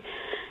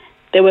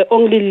were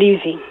only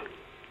living,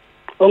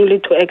 only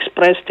to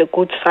express the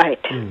good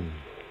side.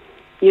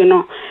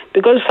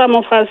 Because some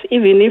of us,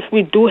 even if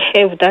we do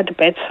have that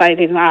bad side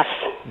in us,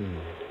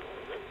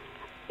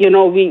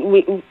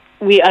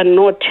 we are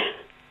not,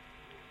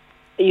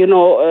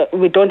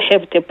 we don't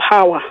have the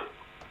power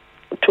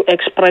to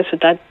express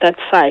that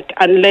side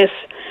unless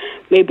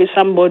maybe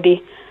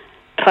somebody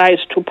tries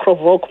to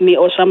provoke me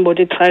or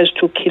somebody tries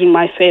to kill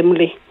my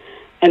family,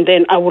 and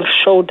then I will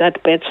show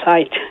that bad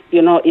side,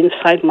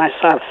 inside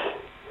myself.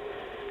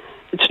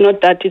 It's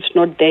not that it's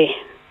not there,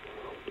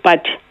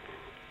 but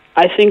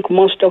I think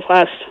most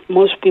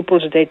people,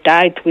 they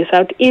died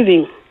without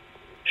even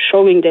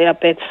showing their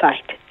bad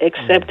side,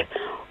 except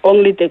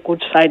only the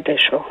good side they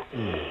show.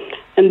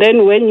 And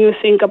then when you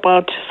think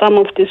about some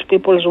of these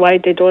people's, why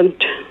they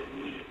don't,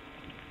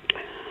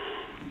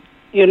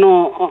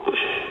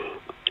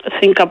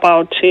 think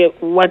about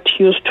what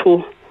used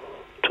to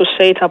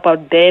say it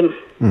about them,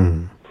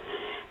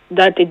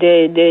 that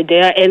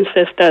their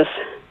ancestors,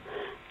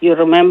 you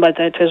remember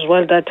that as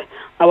well, that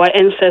our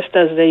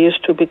ancestors, they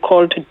used to be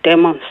called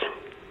demons.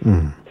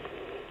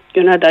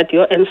 You know that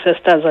your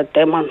ancestors are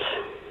demons.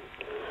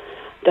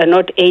 They're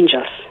not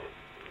angels.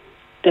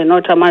 They're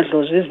not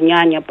amadlozi,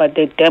 nyanya, but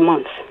they're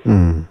demons.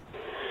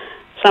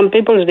 Some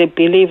people, they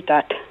believe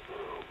that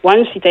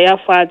once their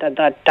father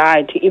that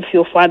died, if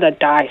your father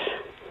dies,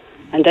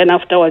 and then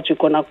afterwards you're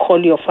going to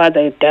call your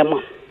father a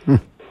demon.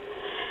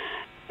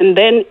 And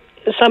then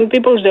some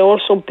people, they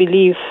also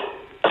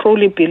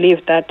truly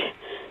believe that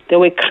they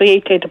were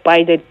created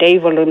by the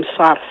devil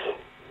himself,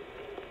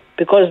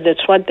 because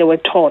that's what they were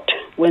taught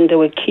when they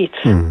were kids.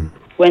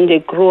 When they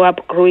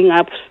growing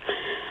up,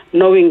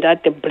 knowing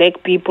that the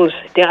black peoples,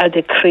 they are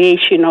the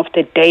creation of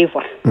the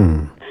devil.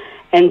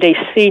 And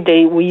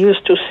we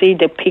used to see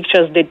the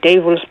pictures, the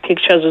devil's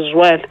pictures as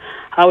well,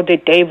 how the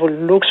devil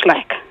looks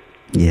like.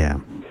 Yeah.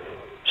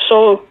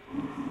 So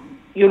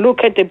you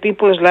look at the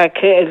peoples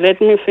like,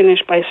 let me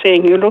finish by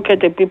saying, you look at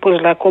the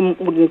peoples like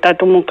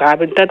Ntatu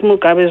Mugabe. Ntatu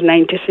Mugabe is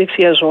 96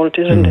 years old,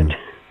 isn't it?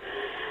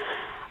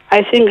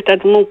 I think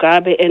that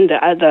Mugabe and the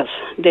others,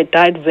 they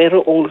died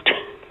very old.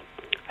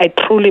 I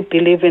truly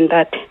believe in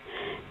that.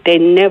 They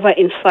never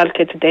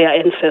insulted their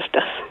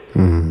ancestors.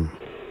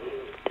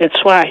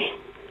 That's why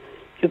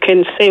you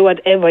can say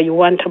whatever you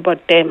want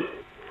about them.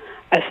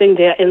 I think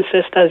their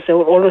ancestors, they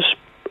will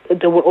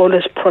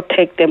always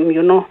protect them,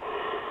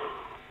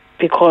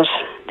 because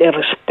they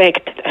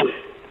respect them.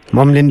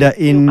 Mom Linda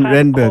in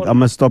Randburg, I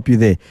must stop you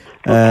there.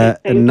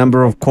 A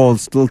number of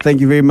calls still.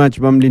 Thank you very much,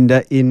 Mom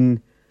Linda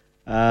in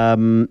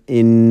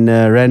in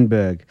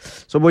Randburg.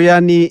 So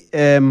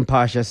Boyani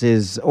Pasha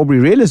says, Aubrey,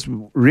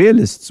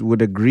 realists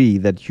would agree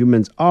that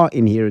humans are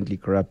inherently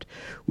corrupt,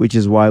 which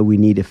is why we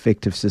need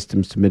effective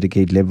systems to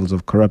mitigate levels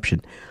of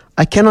corruption.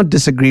 I cannot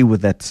disagree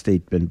with that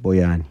statement,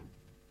 Boyani.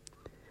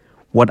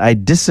 What I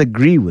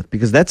disagree with,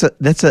 because that's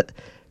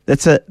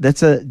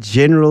a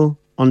general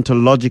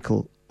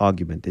ontological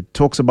argument. It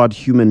talks about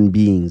human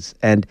beings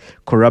and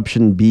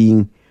corruption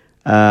being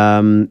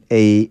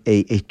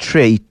a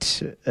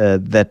trait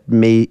that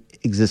may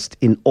exist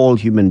in all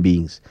human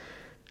beings.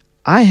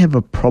 I have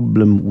a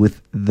problem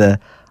with the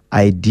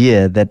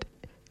idea that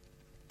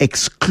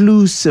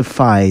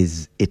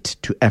exclusifies it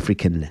to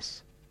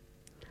Africanness.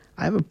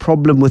 I have a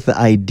problem with the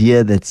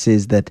idea that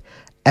says that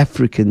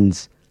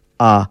Africans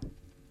are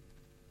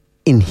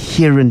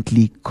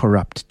inherently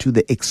corrupt to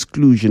the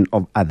exclusion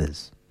of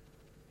others.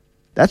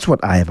 That's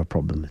what I have a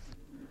problem with.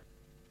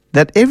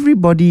 That every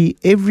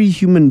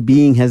human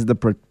being has the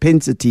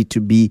propensity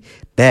to be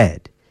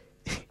bad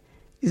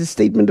is a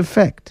statement of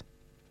fact.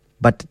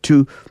 But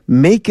to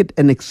make it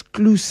an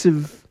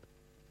exclusive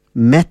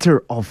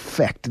matter of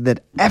fact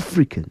that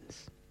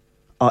Africans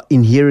are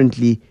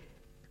inherently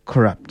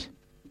corrupt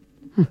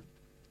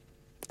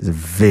is a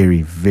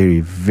very, very,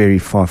 very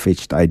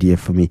far-fetched idea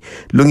for me.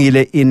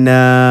 Lungile in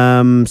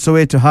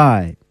Soweto,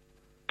 hi.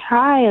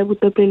 Hi,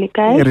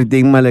 guys.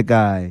 Everything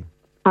Malakai.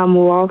 I'm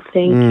well,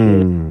 thank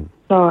you.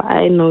 So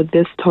I know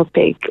this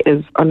topic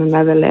is on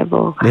another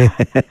level. And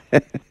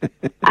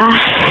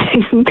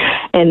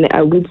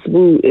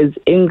Awutsbu is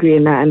angry,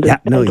 and I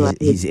understand.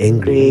 He's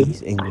angry.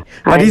 He's angry.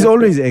 But he's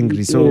always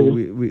angry, so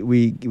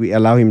we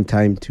allow him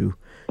time to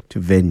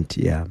vent,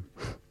 yeah.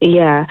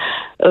 Yeah,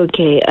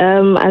 okay.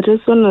 I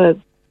just want to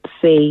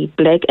say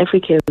black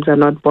Africans are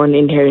not born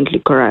inherently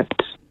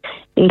corrupt.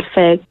 In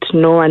fact,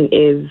 no one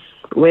is,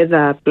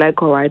 whether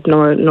black or white,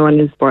 no one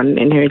is born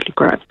inherently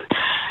corrupt.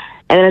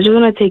 And I just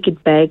want to take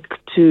it back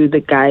to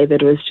the guy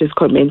that was just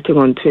commenting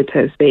on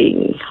Twitter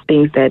saying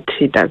things that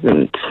he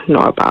doesn't know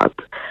about.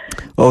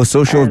 Oh,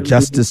 social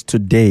justice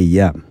today,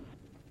 yeah.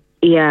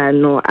 Yeah,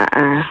 no,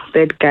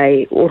 that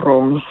guy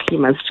wrong. He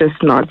must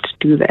just not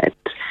do that.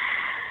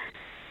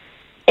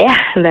 Yeah,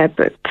 that's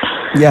it.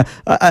 Yeah,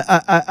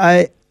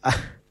 I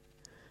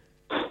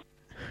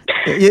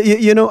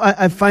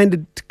find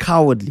it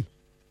cowardly.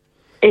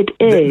 It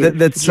is.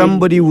 That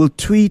somebody will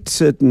tweet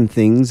certain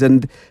things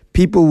and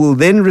people will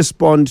then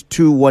respond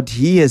to what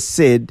he has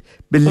said,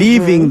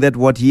 believing that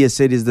what he has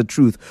said is the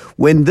truth,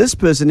 when this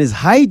person is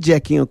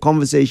hijacking a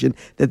conversation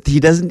that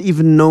he doesn't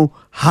even know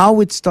how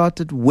it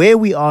started, where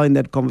we are in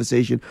that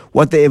conversation,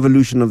 what the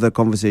evolution of the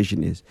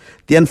conversation is.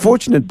 The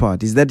unfortunate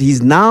part is that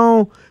he's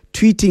now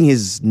tweeting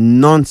his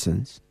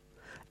nonsense,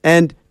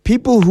 and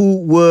people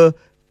who were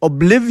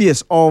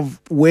oblivious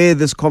of where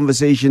this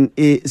conversation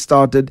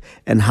started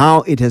and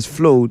how it has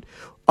flowed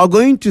are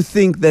going to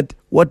think that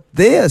what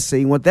they are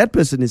saying, what that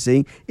person is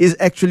saying, is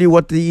actually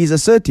what he is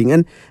asserting.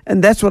 And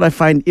that's what I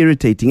find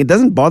irritating. It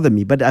doesn't bother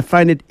me, but I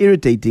find it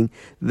irritating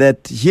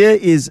that here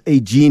is a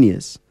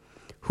genius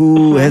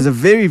who has a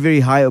very,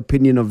 very high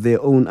opinion of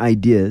their own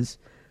ideas,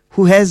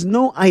 who has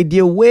no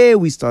idea where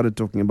we started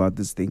talking about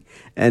this thing.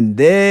 And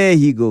there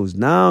he goes.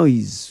 Now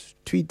he's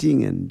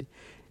tweeting and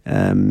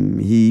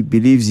he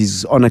believes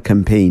he's on a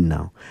campaign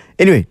now.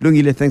 Anyway,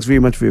 Lungile, thanks very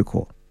much for your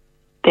call.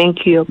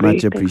 Thank you.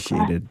 Much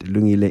appreciated.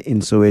 Lungile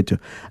in Soweto.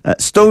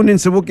 Stone in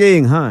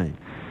Sebokeng, hi.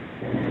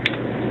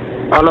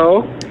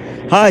 Hello.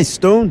 Hi,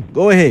 Stone.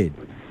 Go ahead.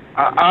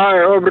 Hi,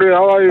 Aubrey.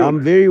 How are you?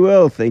 I'm very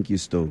well, thank you,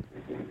 Stone.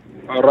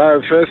 All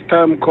right, first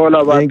time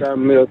caller, but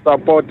I'm your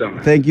supporter.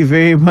 Thank you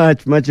very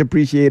much. Much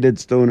appreciated,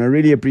 Stone. I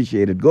really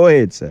appreciate it. Go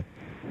ahead, sir.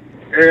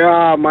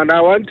 Yeah, man, I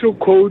want to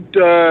quote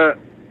 3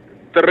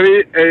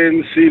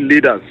 ANC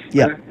leaders.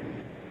 Yeah.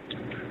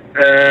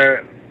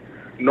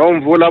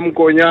 Nomvula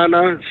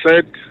Mkonyana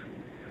said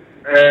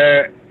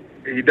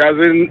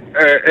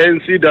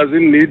ANC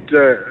doesn't need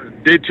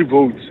dirty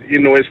votes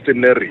in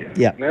Western area.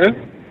 Yeah.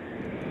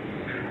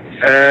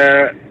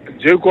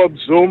 Jacob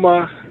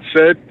Zuma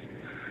said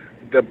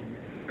the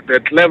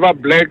clever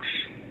blacks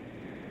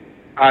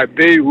are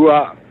they who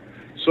are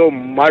so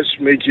much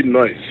making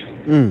noise.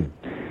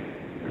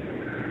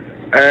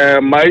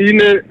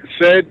 Maine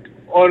said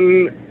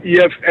on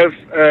EFF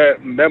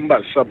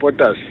members,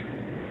 supporters,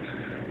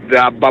 they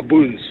are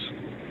baboons.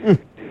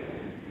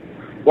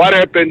 What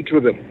happened to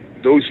them,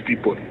 those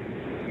people?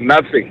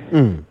 Nothing.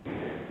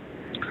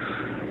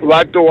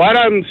 But what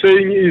I'm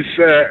saying is,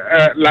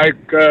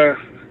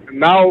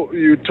 now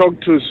you talk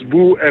to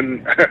Sbu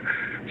and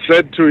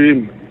said to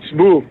him,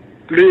 Sbu,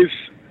 please,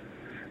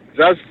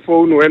 just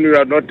phone when you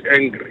are not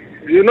angry.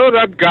 You know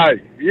that guy,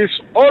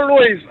 he's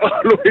always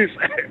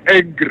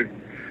angry.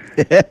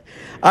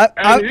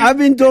 I've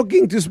been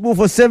talking to Sbu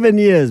for 7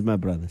 years, my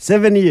brother.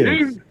 7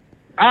 years.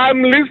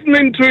 I'm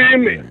listening to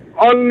him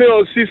on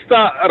your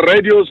sister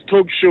radio's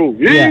talk show.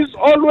 He's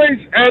always,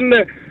 and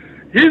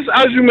his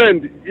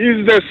argument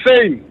is the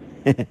same.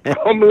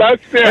 From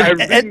last year,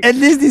 at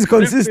least he's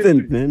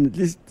consistent, man. At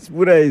least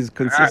Buddha is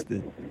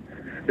consistent.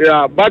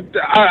 Yeah, but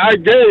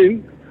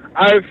again,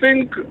 I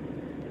think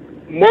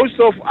most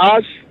of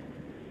us,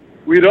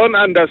 we don't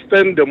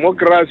understand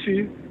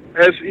democracy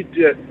as it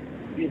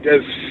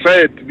has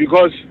said,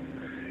 because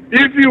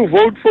if you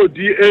vote for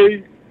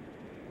DA,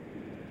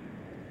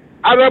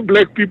 other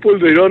black people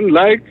they don't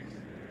like,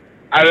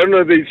 I don't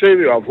know, they say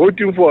they are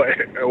voting for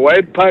a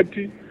white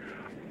party,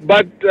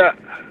 but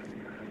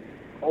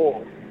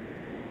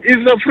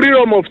it's a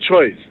freedom of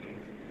choice,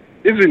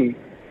 isn't it,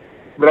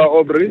 Bra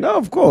Aubrey? No,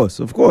 of course.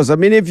 I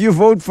mean, if you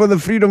vote for the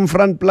Freedom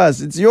Front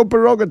Plus, it's your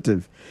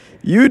prerogative.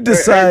 You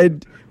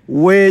decide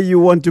where you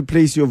want to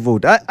place your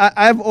vote.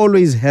 I've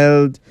always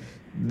held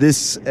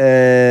this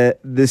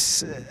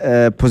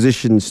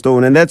position,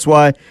 Stone, and that's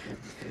why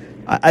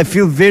I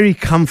feel very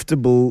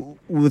comfortable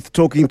with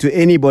talking to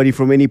anybody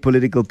from any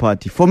political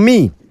party. For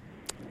me,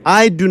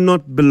 I do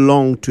not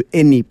belong to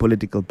any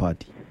political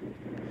party.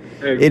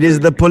 It is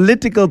the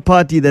political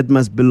party that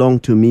must belong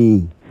to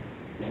me.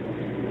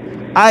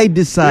 I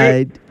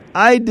decide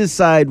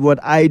what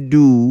I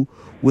do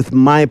with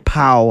my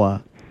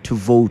power to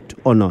vote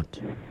or not.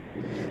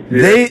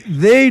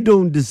 They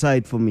don't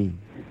decide for me.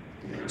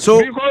 So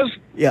because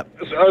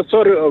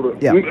sorry,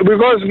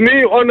 because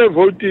me on a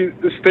voting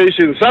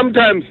station,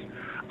 sometimes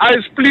I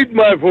split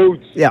my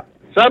votes.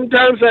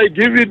 Sometimes I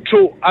give it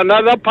to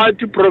another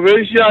party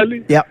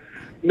provincially.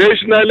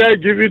 Nationally, I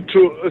give it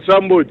to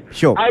somebody.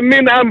 Sure. I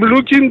mean, I'm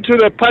looking to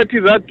the party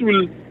that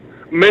will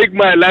make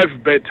my life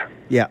better.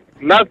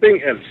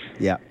 Nothing else.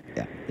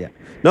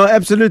 No,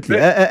 absolutely.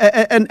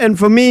 And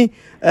for me,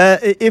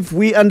 if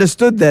we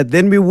understood that,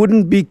 then we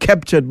wouldn't be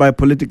captured by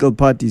political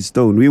parties,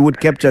 Stone. We would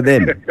capture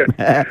them.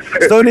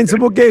 Stone in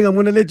Sebokeng, I'm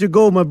going to let you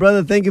go, my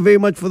brother. Thank you very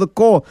much for the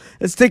call.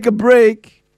 Let's take a break.